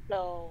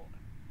 So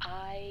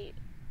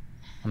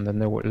And then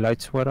the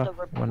lights went off.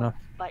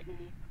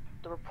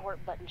 The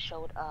report button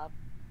showed up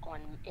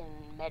in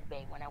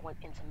medbay when I went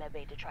into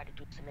medbay to try to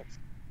do submits.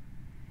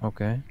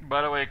 Okay.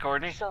 By the way,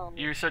 Courtney, So-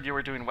 you said you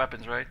were doing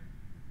weapons, right?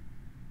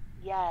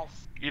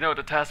 Yes. You know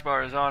the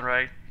taskbar is on,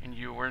 right? And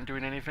you weren't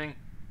doing anything?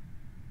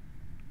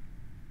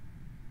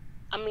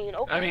 I mean,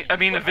 okay. I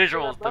mean the What, you're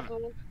visuals. above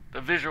me? The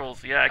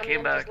visuals. Yeah, I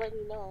came back.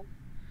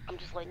 I'm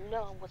just letting you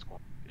know what's going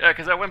on. Yeah,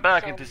 because I went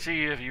back in to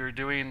see if you were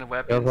doing the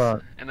weapons,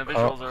 but and the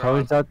visuals are how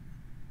on. is that?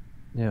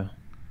 Yeah.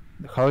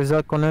 How is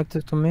that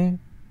connected to me?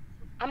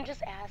 I'm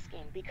just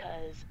asking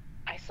because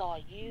I saw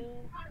you,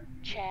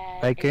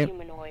 Chad, I and came-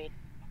 Humanoid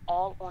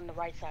all on the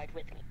right side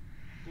with me.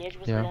 Nidge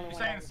was Yeah. the only You're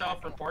one. saying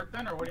self-report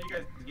then, or what are you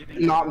guys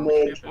getting? Not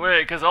me.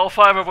 Wait, because all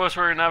 5 of us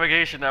were in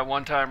navigation at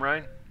one time,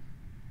 right?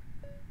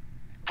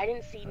 I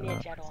didn't see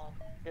Nidge at all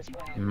this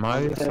round.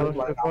 My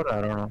self-report?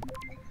 I don't know.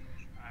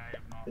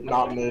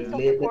 Not me.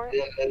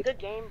 Good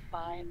game,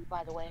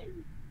 by the way.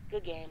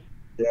 Good game.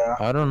 Yeah.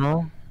 I don't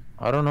know.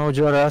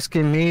 You're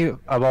asking me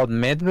about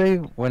Medway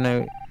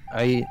when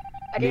I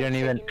didn't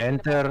even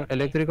enter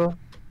electrical?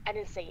 I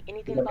didn't say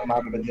anything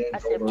about it. I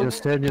said, You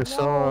said you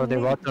saw the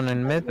button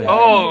in Medway.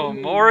 Oh,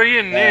 Mori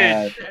and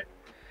Nidge.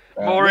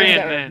 Mori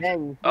and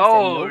Nidge.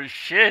 Oh,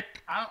 shit.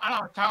 I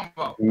don't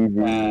know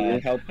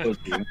what you're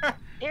talking about.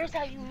 Here's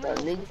how you know.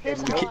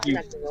 Here's how I'm not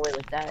getting away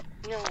with that.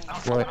 No,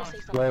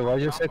 Wait, what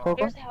did you say, Coco?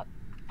 Here's how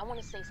I want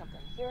to say something.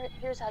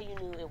 Here's how you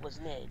knew it was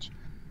Nidge.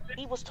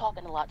 He was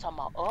talking a lot, talking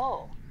about,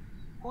 oh,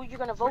 who you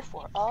gonna vote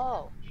for?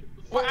 Oh.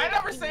 Well, I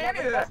never say any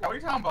of that. What are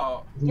you talking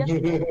about? Yes, you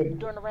did.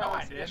 During the round. No,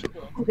 I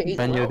didn't.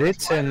 And you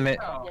did send me.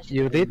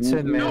 You did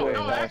send me. No,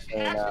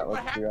 actually,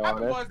 what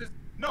happened was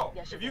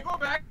if you go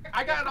back,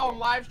 I got it on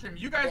live stream.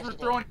 You guys were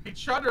throwing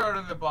each other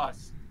under the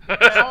bus. And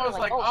I was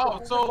like,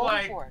 oh, so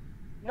like,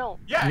 no.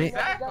 Yeah, Me-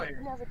 exactly.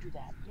 Never do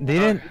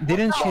that.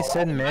 Didn't she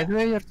send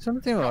Medway or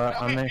something? Or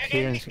am I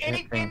hearing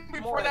Anything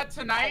before that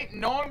tonight,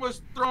 no one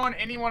was throwing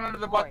anyone under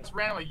the bus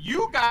randomly.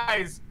 You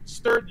guys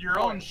stirred your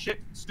own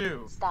shit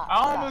stew.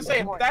 I don't want to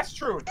say that's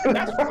true.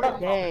 That's true.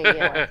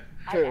 Yeah.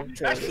 True.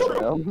 That's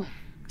true.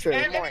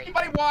 And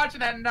anybody watching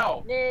that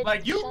know,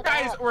 like you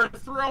guys were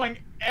throwing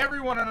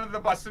everyone under the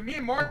bus, and me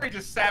and Maury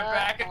just sat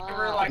back and we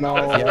were like, No.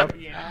 oh, Yep.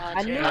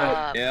 I knew it.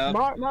 Yeah.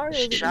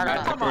 Mario. Shut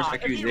up. Come on.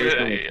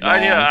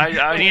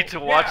 I need to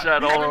watch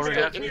that all over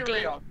again.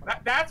 again.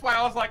 That's why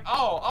I was like,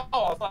 oh, I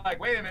was like,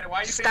 wait a minute, why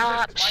are you saying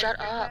Stop! this? Shut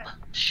up!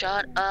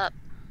 Shut up!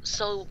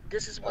 So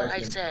this is what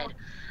I said.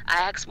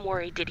 I asked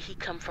Maury, did he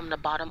come from the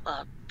bottom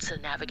up to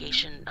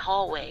navigation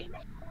hallway,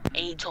 and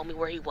he told me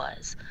where he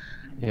was.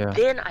 Yeah.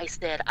 Then I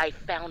said I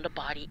found a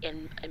body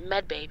in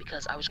medbay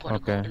because I was going to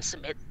go and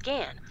submit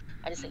scan.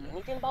 I didn't say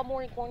anything about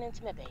Maury going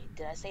into medbay.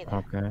 Did I say that?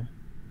 Okay.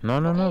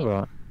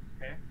 No,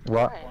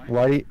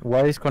 but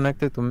why is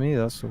connected to me?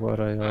 That's what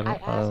I I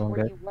asked don't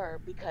where get. you were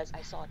because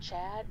I saw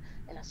Chad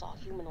and I saw a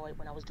humanoid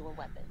when I was doing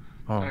weapon.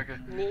 Oh, Okay.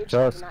 Nidge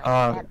just did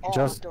not at all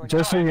just during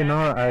just so that. you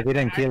know, I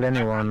didn't kill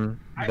anyone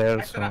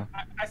there, so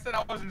I said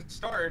I was in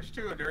storage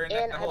too during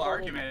And the I whole voted-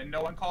 argument, and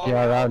no one called.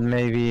 yeah, me that out.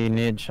 may be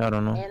Nidge. I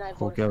don't know And I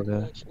who voted killed for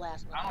it. Nidge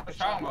last I don't know month. what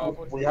you're talking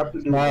about. We have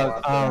to do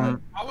But,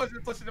 more. I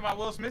wasn't listening to my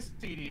Will Smith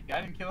CD.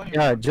 I didn't kill anyone.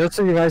 Yeah, just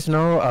so you guys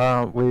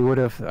know, we would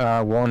have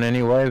won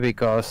anyway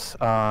because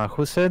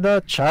who said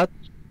that?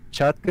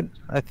 Chad could,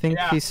 I think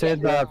he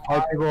said that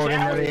 5 people were in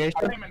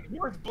navigation. He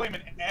was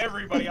blaming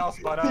everybody else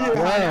but us.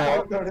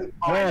 Well,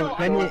 I know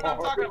let me what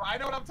I'm talking about. I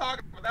know what I'm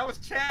talking about. That was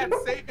Chad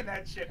saying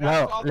that shit.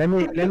 That's well, all- let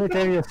me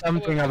tell you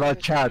something about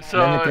Chad. So,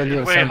 Let me tell you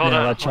wait, something hold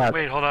on. about Chad.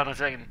 Wait, hold on a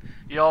second.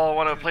 Y'all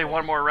want to play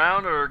one more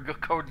round or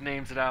code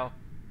names now?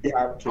 We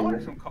have to. I want to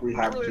do some code. We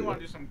I have really to. want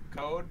to do some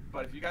code,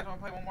 but if you guys want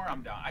to play one more,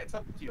 I'm down. It's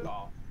up to you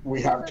all. We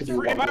have to do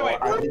Free, one by the way,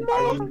 more. I need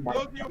my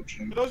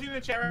for those of you in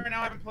the chat right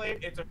now haven't played,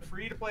 it's a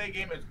free-to-play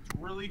game. It's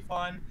really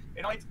fun.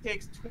 It only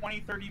takes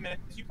 20-30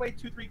 minutes. You play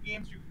 2-3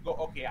 games, you go,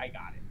 okay, I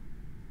got it.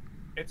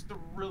 It's a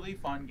really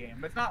fun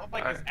game. It's not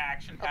like as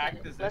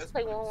action-packed as this. Let's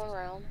play one more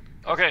round.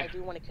 Okay. I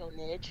do want to kill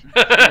Nidge.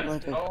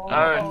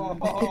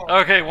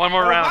 Alright. Okay, one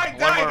more round. might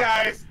die,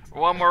 guys.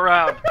 One more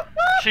round.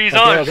 She's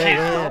Okay, on.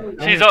 okay,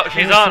 She's let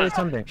me she's say on.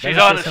 something. She's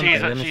Let on. me say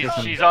something. Let me say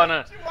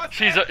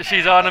something.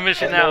 She's on a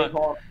mission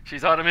now.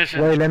 She's on a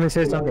mission. Wait, let me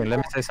say something.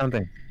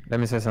 Let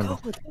me say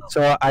something.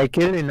 So I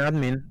killed an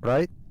admin,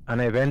 right?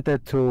 And I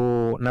vented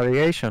to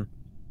navigation,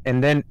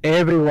 and then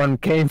everyone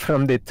came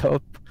from the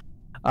top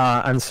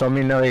and saw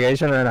me in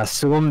navigation and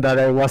assumed that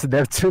I was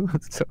there too.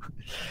 So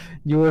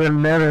you would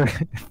never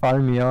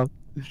find me out.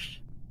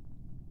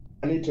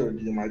 I need to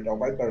redeem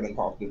myself. I started and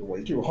coughed it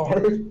way too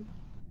hard.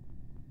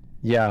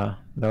 Yeah,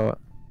 though.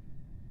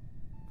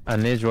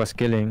 And Nidge was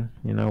killing,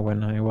 you know,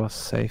 when I was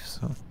safe.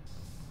 So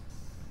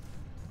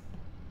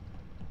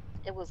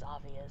It was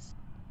obvious.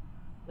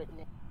 But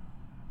Nidge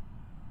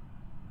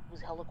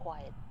was hella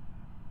quiet.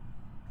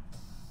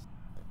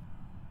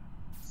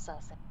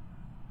 Sus.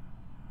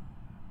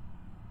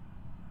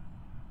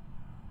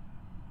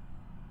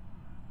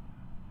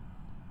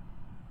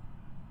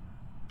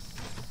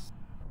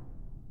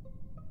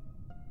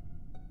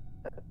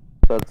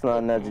 So it's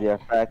not Ned's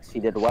effects. He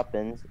did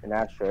weapons and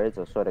asteroids,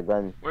 or sort of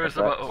gun. Where's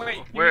the effects. Wait,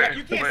 where?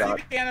 you can't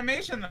see the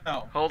animation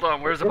though. Hold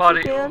on. Where's the Yes, you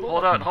body? can.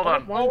 Hold on.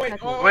 Oh, wait,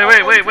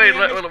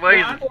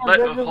 Wait.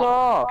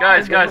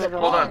 Guys,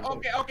 hold on.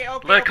 Okay.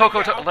 Let Coco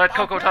okay, let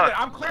Coco talk.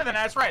 I'm clear then.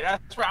 That's right.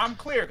 I'm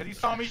clear because he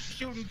saw me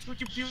shooting.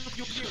 Pew.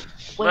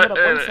 Let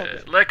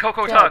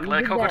Coco Chad, talk. you Let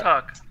did Coco that.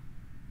 talk.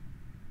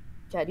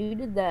 Chad, you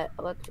did that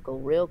electrical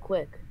real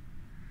quick.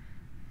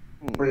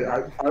 Wait,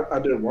 I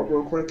did what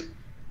real quick?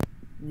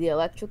 The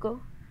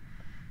electrical?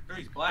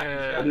 He's black.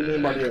 What do you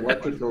mean by the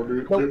electrical,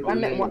 dude? Nope, I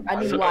meant I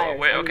need wires.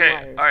 Wait, I need okay.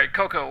 wires. All right,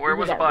 Coco. Where You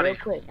was did the that body? real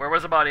quick. Where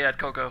was the body at,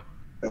 Coco?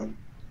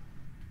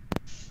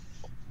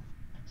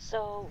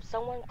 So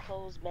someone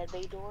closed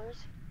medbay doors,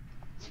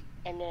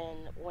 and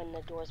then when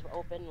the doors were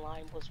open,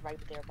 Lime was right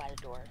there by the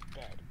door,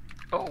 dead.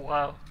 Oh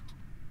wow.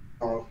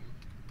 Oh.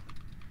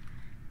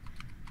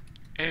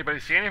 Anybody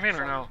see anything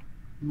or no?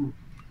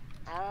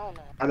 I don't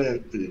know. I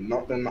didn't see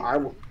nothing. I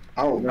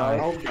No, I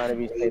was trying to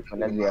be safe with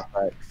Ned's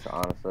effects,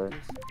 honestly.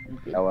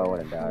 That way I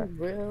wouldn't die.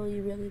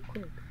 Really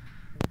quick.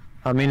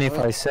 I mean, if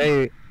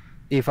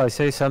I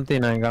say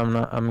something,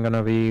 I'm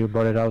gonna be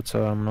blotted out,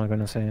 so I'm not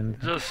gonna say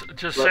anything.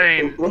 Just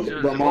saying.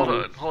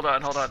 Hold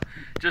on.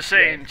 Just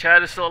saying.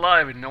 Chad is still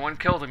alive and no one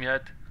killed him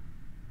yet.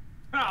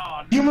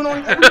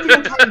 Humanoid, every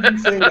single time you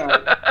say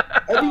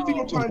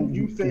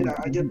that,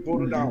 I get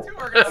voted out.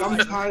 And I'm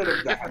tired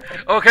of that.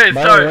 Okay,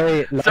 By sorry. the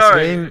way,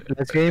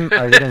 last game,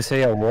 I didn't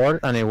say a word,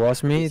 and it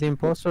was me, the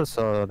imposter.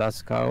 So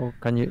that's how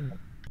can you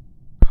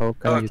tell?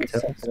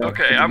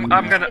 Okay, I'm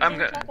gonna.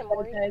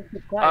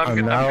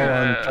 And now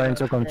I'm trying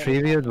to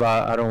contribute,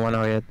 but I don't want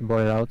to get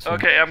voted out. So.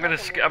 Okay, I'm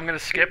gonna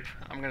skip.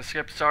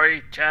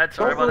 Sorry, Chad.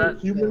 Sorry about that.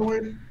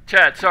 Humanoid.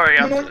 Chad, sorry.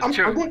 I'm going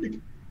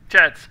to.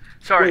 Chad,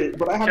 sorry. Wait,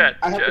 but I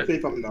have to say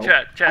something though.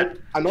 Chad.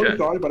 I know you're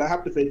sorry, but I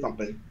have to say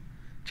something.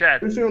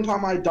 Chad. Every single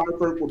time I die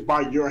first was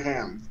by your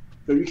hands,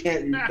 so you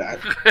can't use that.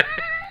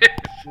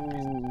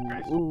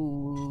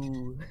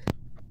 Ooh.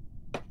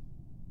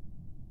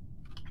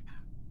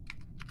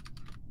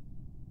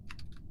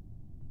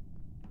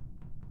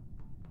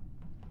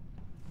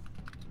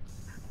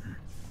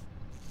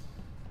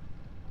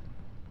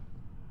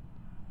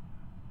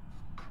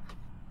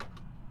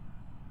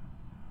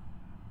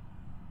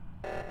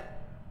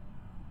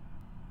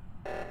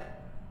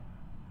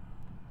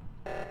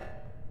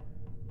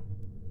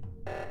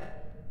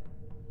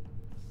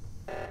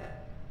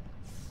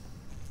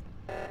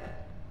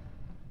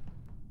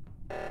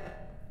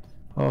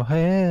 Oh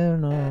hell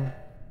no.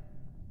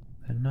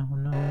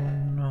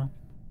 No.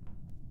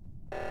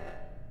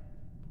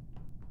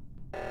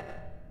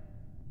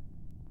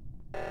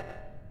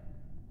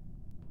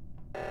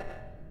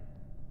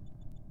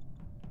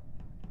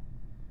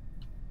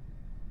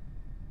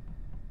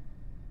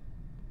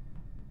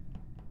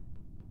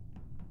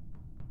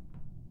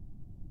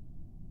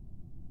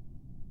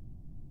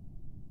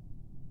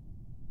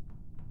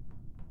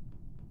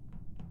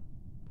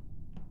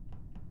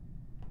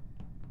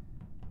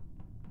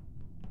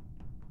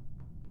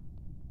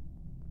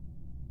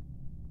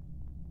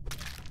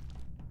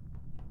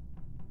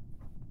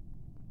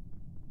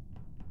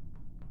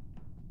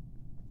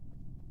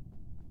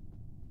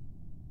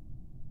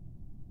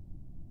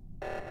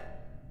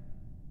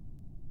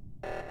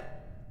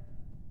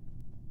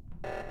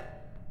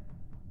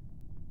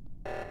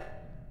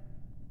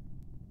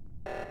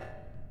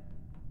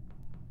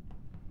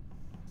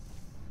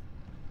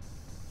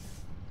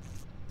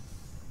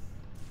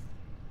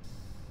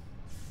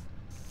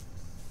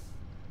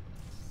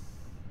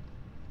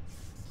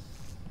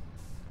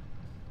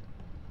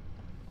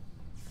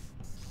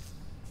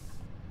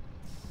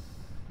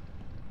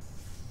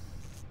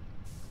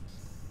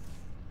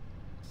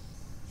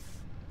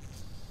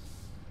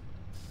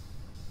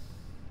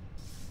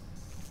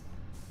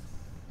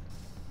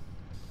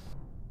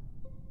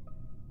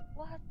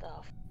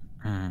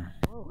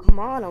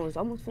 on, I was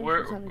almost finished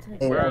with Simon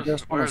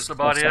Says. Where's the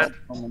body at?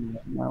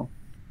 No.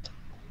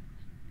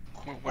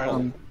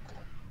 Where?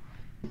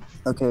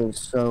 Okay,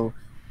 so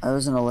I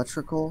was in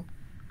electrical,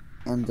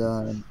 and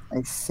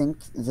I think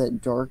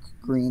that Dark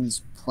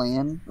Green's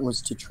plan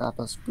was to trap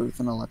us both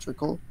in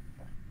electrical,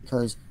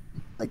 because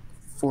like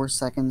 4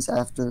 seconds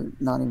after,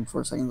 not even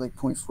 4 seconds, like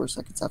 0.4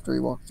 seconds after he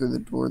walked through the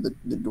door,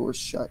 the door's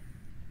shut.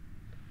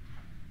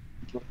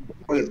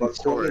 Yeah,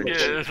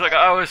 it's like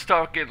I was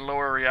stuck in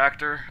lower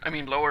reactor. I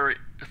mean lower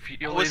fuel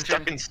engine. I was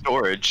stuck in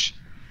storage.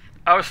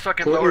 I was stuck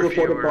in lower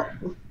fuel.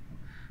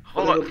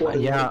 Hold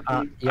on. Yeah,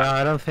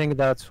 I don't think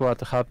that's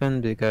what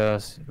happened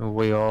because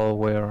we all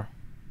were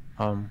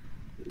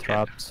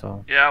trapped.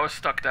 So yeah, I was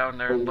stuck down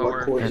there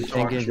lower. I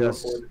think it's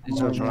just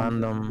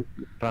random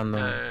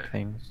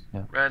things.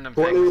 Yeah. Random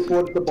Courtney things.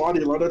 reported the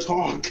body. Let her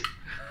talk.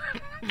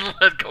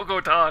 Let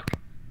Coco talk.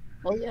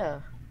 Oh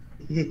yeah.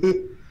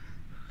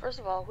 First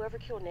of all, whoever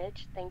killed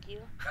Nidge, thank you.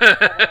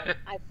 But,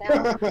 I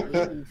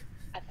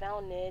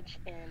found Nidge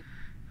and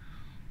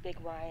Big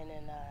Ryan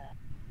and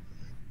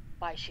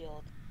By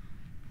Shield.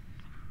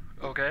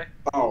 Okay.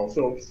 Oh,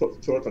 so it's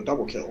a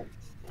double kill.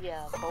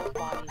 Yeah, both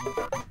bodies.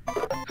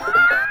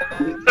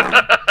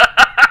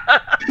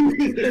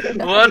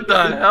 What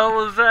the hell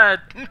was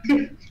that?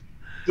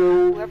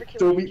 So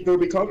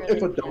because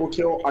it's a double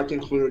kill, I can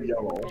clear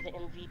yellow.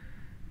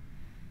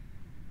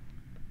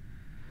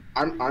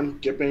 I'm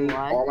skipping.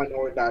 All I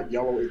know is that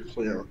yellow is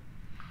clear.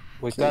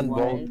 We can't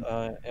vote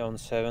on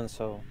 7,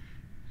 so.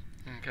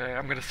 Okay,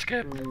 I'm gonna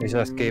skip. It's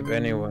a skip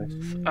anyway.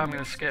 I'm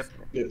gonna skip.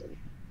 Yeah.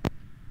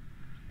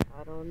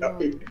 I don't know.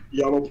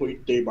 Yellow, please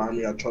stay by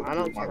me. I trust I you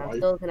don't with my care. I'm life.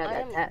 still looking at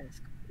that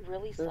task.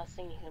 Really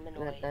sussing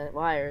humanoid. The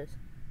wires.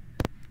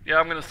 Yeah,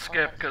 I'm gonna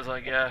skip because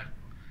like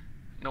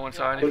no one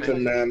saw anything.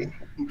 Listen, man.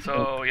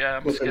 So yeah,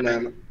 I'm Listen,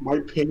 skipping. man. My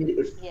ping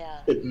is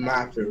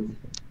massive.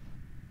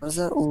 What does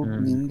that old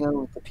meme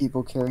go with the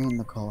people carrying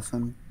the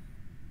coffin?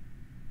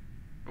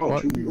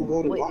 Oh, two people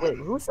voted. Wait,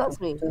 who sucks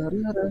me?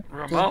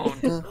 Ramon.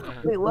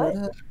 Wait, what?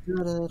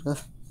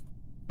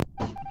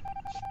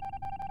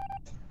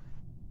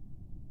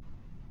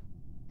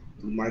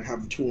 We might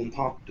have 2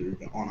 imposters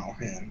on our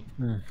hand.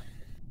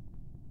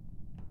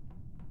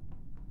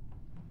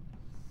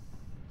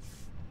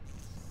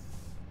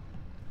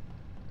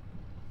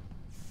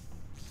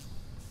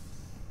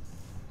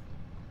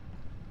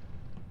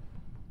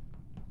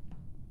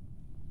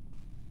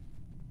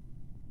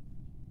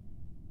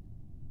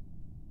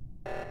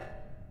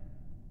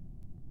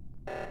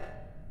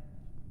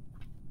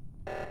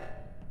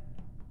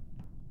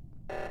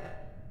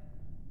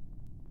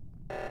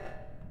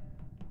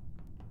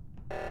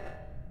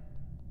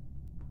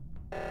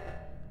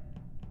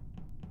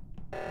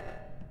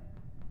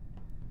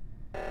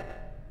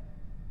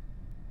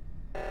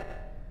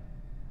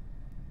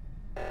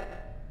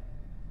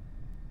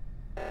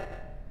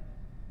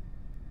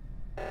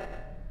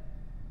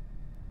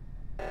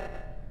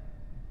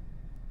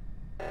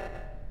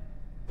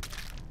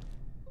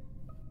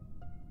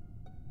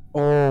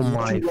 Oh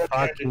my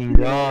fucking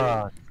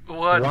god.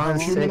 What? 1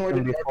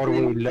 second before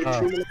we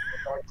left.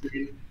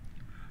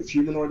 It's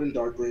humanoid and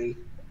dark green.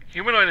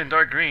 Humanoid and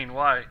dark green.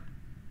 Why? I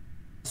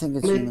think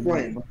it's Let me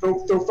explain.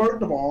 So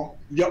first of all,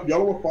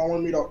 yellow was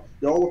following me to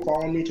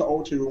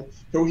O2.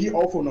 So he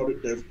also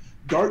noted this.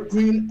 Dark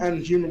green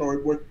and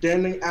humanoid were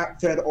standing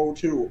at said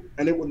O2,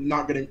 and it was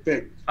not getting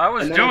fixed. I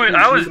was doing it,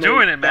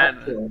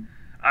 man.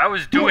 I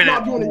was doing it.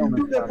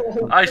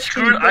 I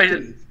screwed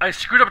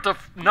up the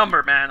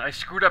number, man. I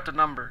screwed up the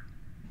number.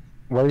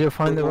 Where did you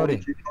find the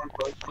body?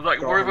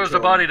 Like, where was the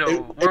body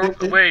though?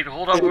 Wait,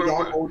 hold on.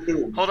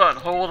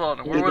 Hold on.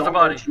 Where was the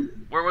body?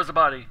 Where was the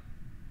body?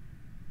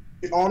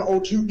 On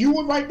O2, you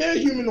were right there,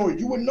 humanoid.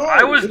 You would know.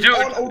 I was doing.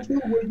 On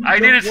O2 I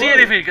didn't see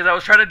anything because I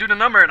was trying to do the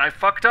number and I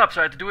fucked up,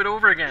 so I had to do it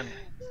over again.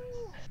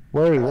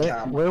 Wait,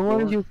 where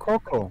were you,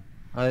 Coco?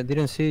 I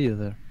didn't see you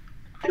there.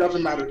 It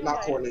doesn't matter. It's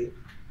not Courtney.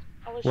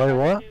 Wait,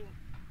 what?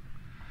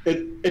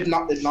 It's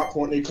not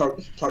Courtney.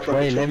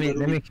 Wait, let me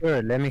hear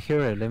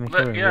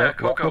it. Yeah,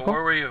 Coco,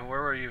 where were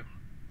you?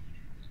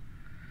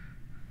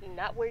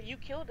 Not where you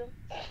killed him.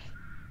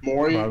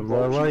 Maury,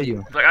 where were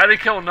you? Like, I didn't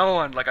kill no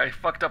one. Like, I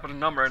fucked up on a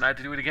number and I had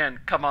to do it again.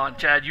 Come on,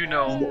 Chad, you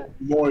know.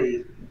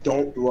 Maury,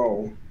 don't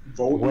throw.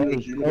 Vote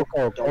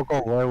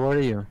Coco, where were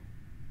you?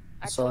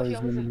 I told you I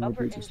was in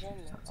upper engine.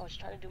 I was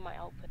trying to do my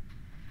output.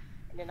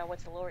 And then I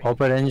went to lower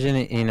upper engine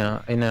in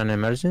an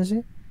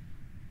emergency?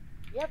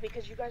 Yeah,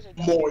 because you guys are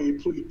Maury,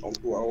 please don't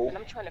throw. And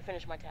I'm trying to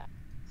finish my task.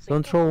 So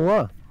don't throw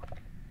what?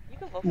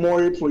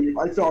 Maury, please.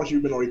 I saw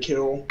humanoid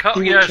kill.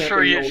 Yeah,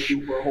 sure you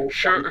did,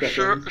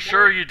 Chad.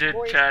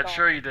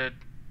 Sure you did.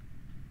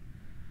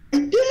 I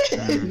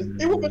did.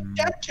 It was a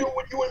stack kill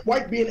when you and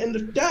White being in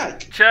the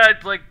stack.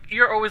 Chad, like,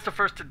 you're always the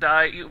first to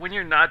die. When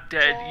you're not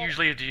dead,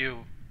 usually it's you.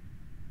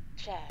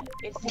 Chad,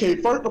 okay,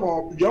 first of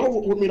all, Yellow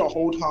was with me the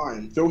whole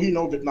time, so he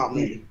knows it's not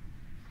me.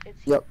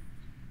 Yep.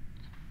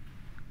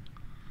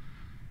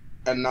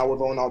 And now we're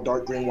going out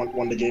dark green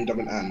when the game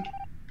doesn't end.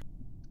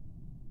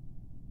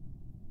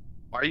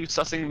 Why are you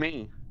sussing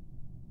me?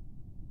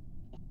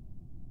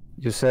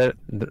 You said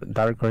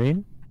dark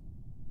green?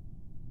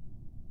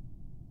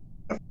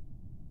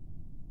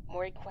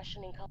 Mori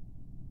questioning color.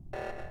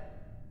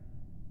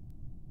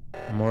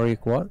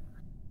 Morik what?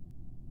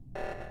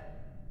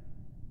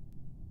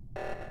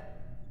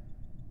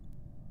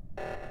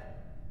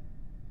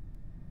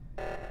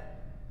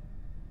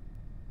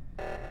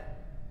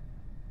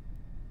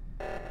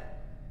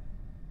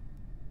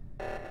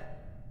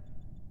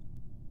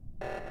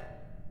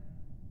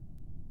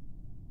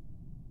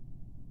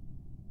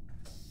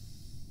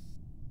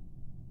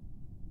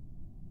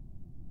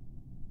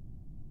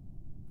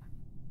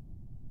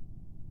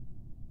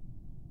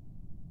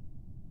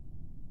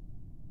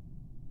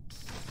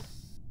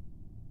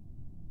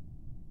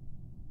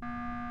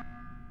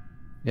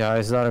 Yeah,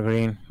 it's dark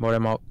green. Vote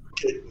him out.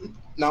 Okay.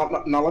 Now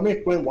let me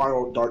explain why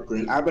it's dark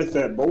green. As I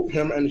said, both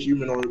him and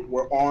Humanoid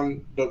were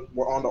on the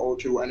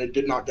O2, and it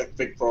did not get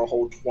fixed for a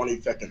whole 20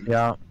 seconds.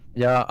 Yeah.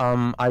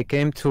 I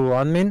came to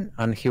admin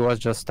and he was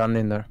just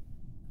standing there.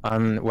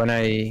 And when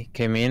I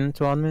came in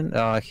to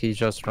admin, he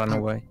just ran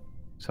away.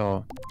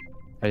 So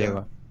there you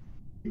go.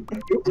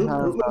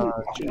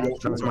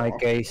 That's my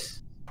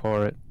case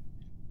for it.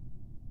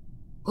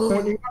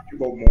 Well, you have to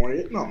vote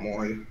Mori, not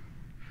Mori.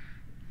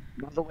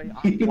 By the way,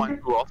 I'm the one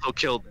who also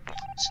killed him.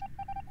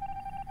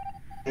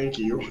 Thank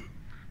you.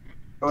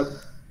 God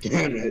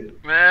damn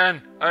it.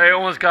 Man, I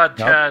almost got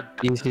Chad.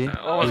 Easy.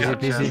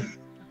 Easy.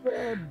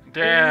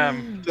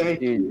 Damn.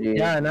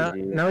 Yeah, now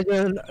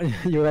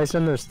you guys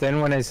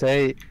understand when I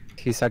say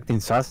he's acting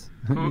sus.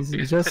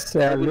 It's just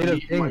little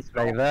things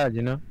like that,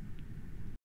 you know?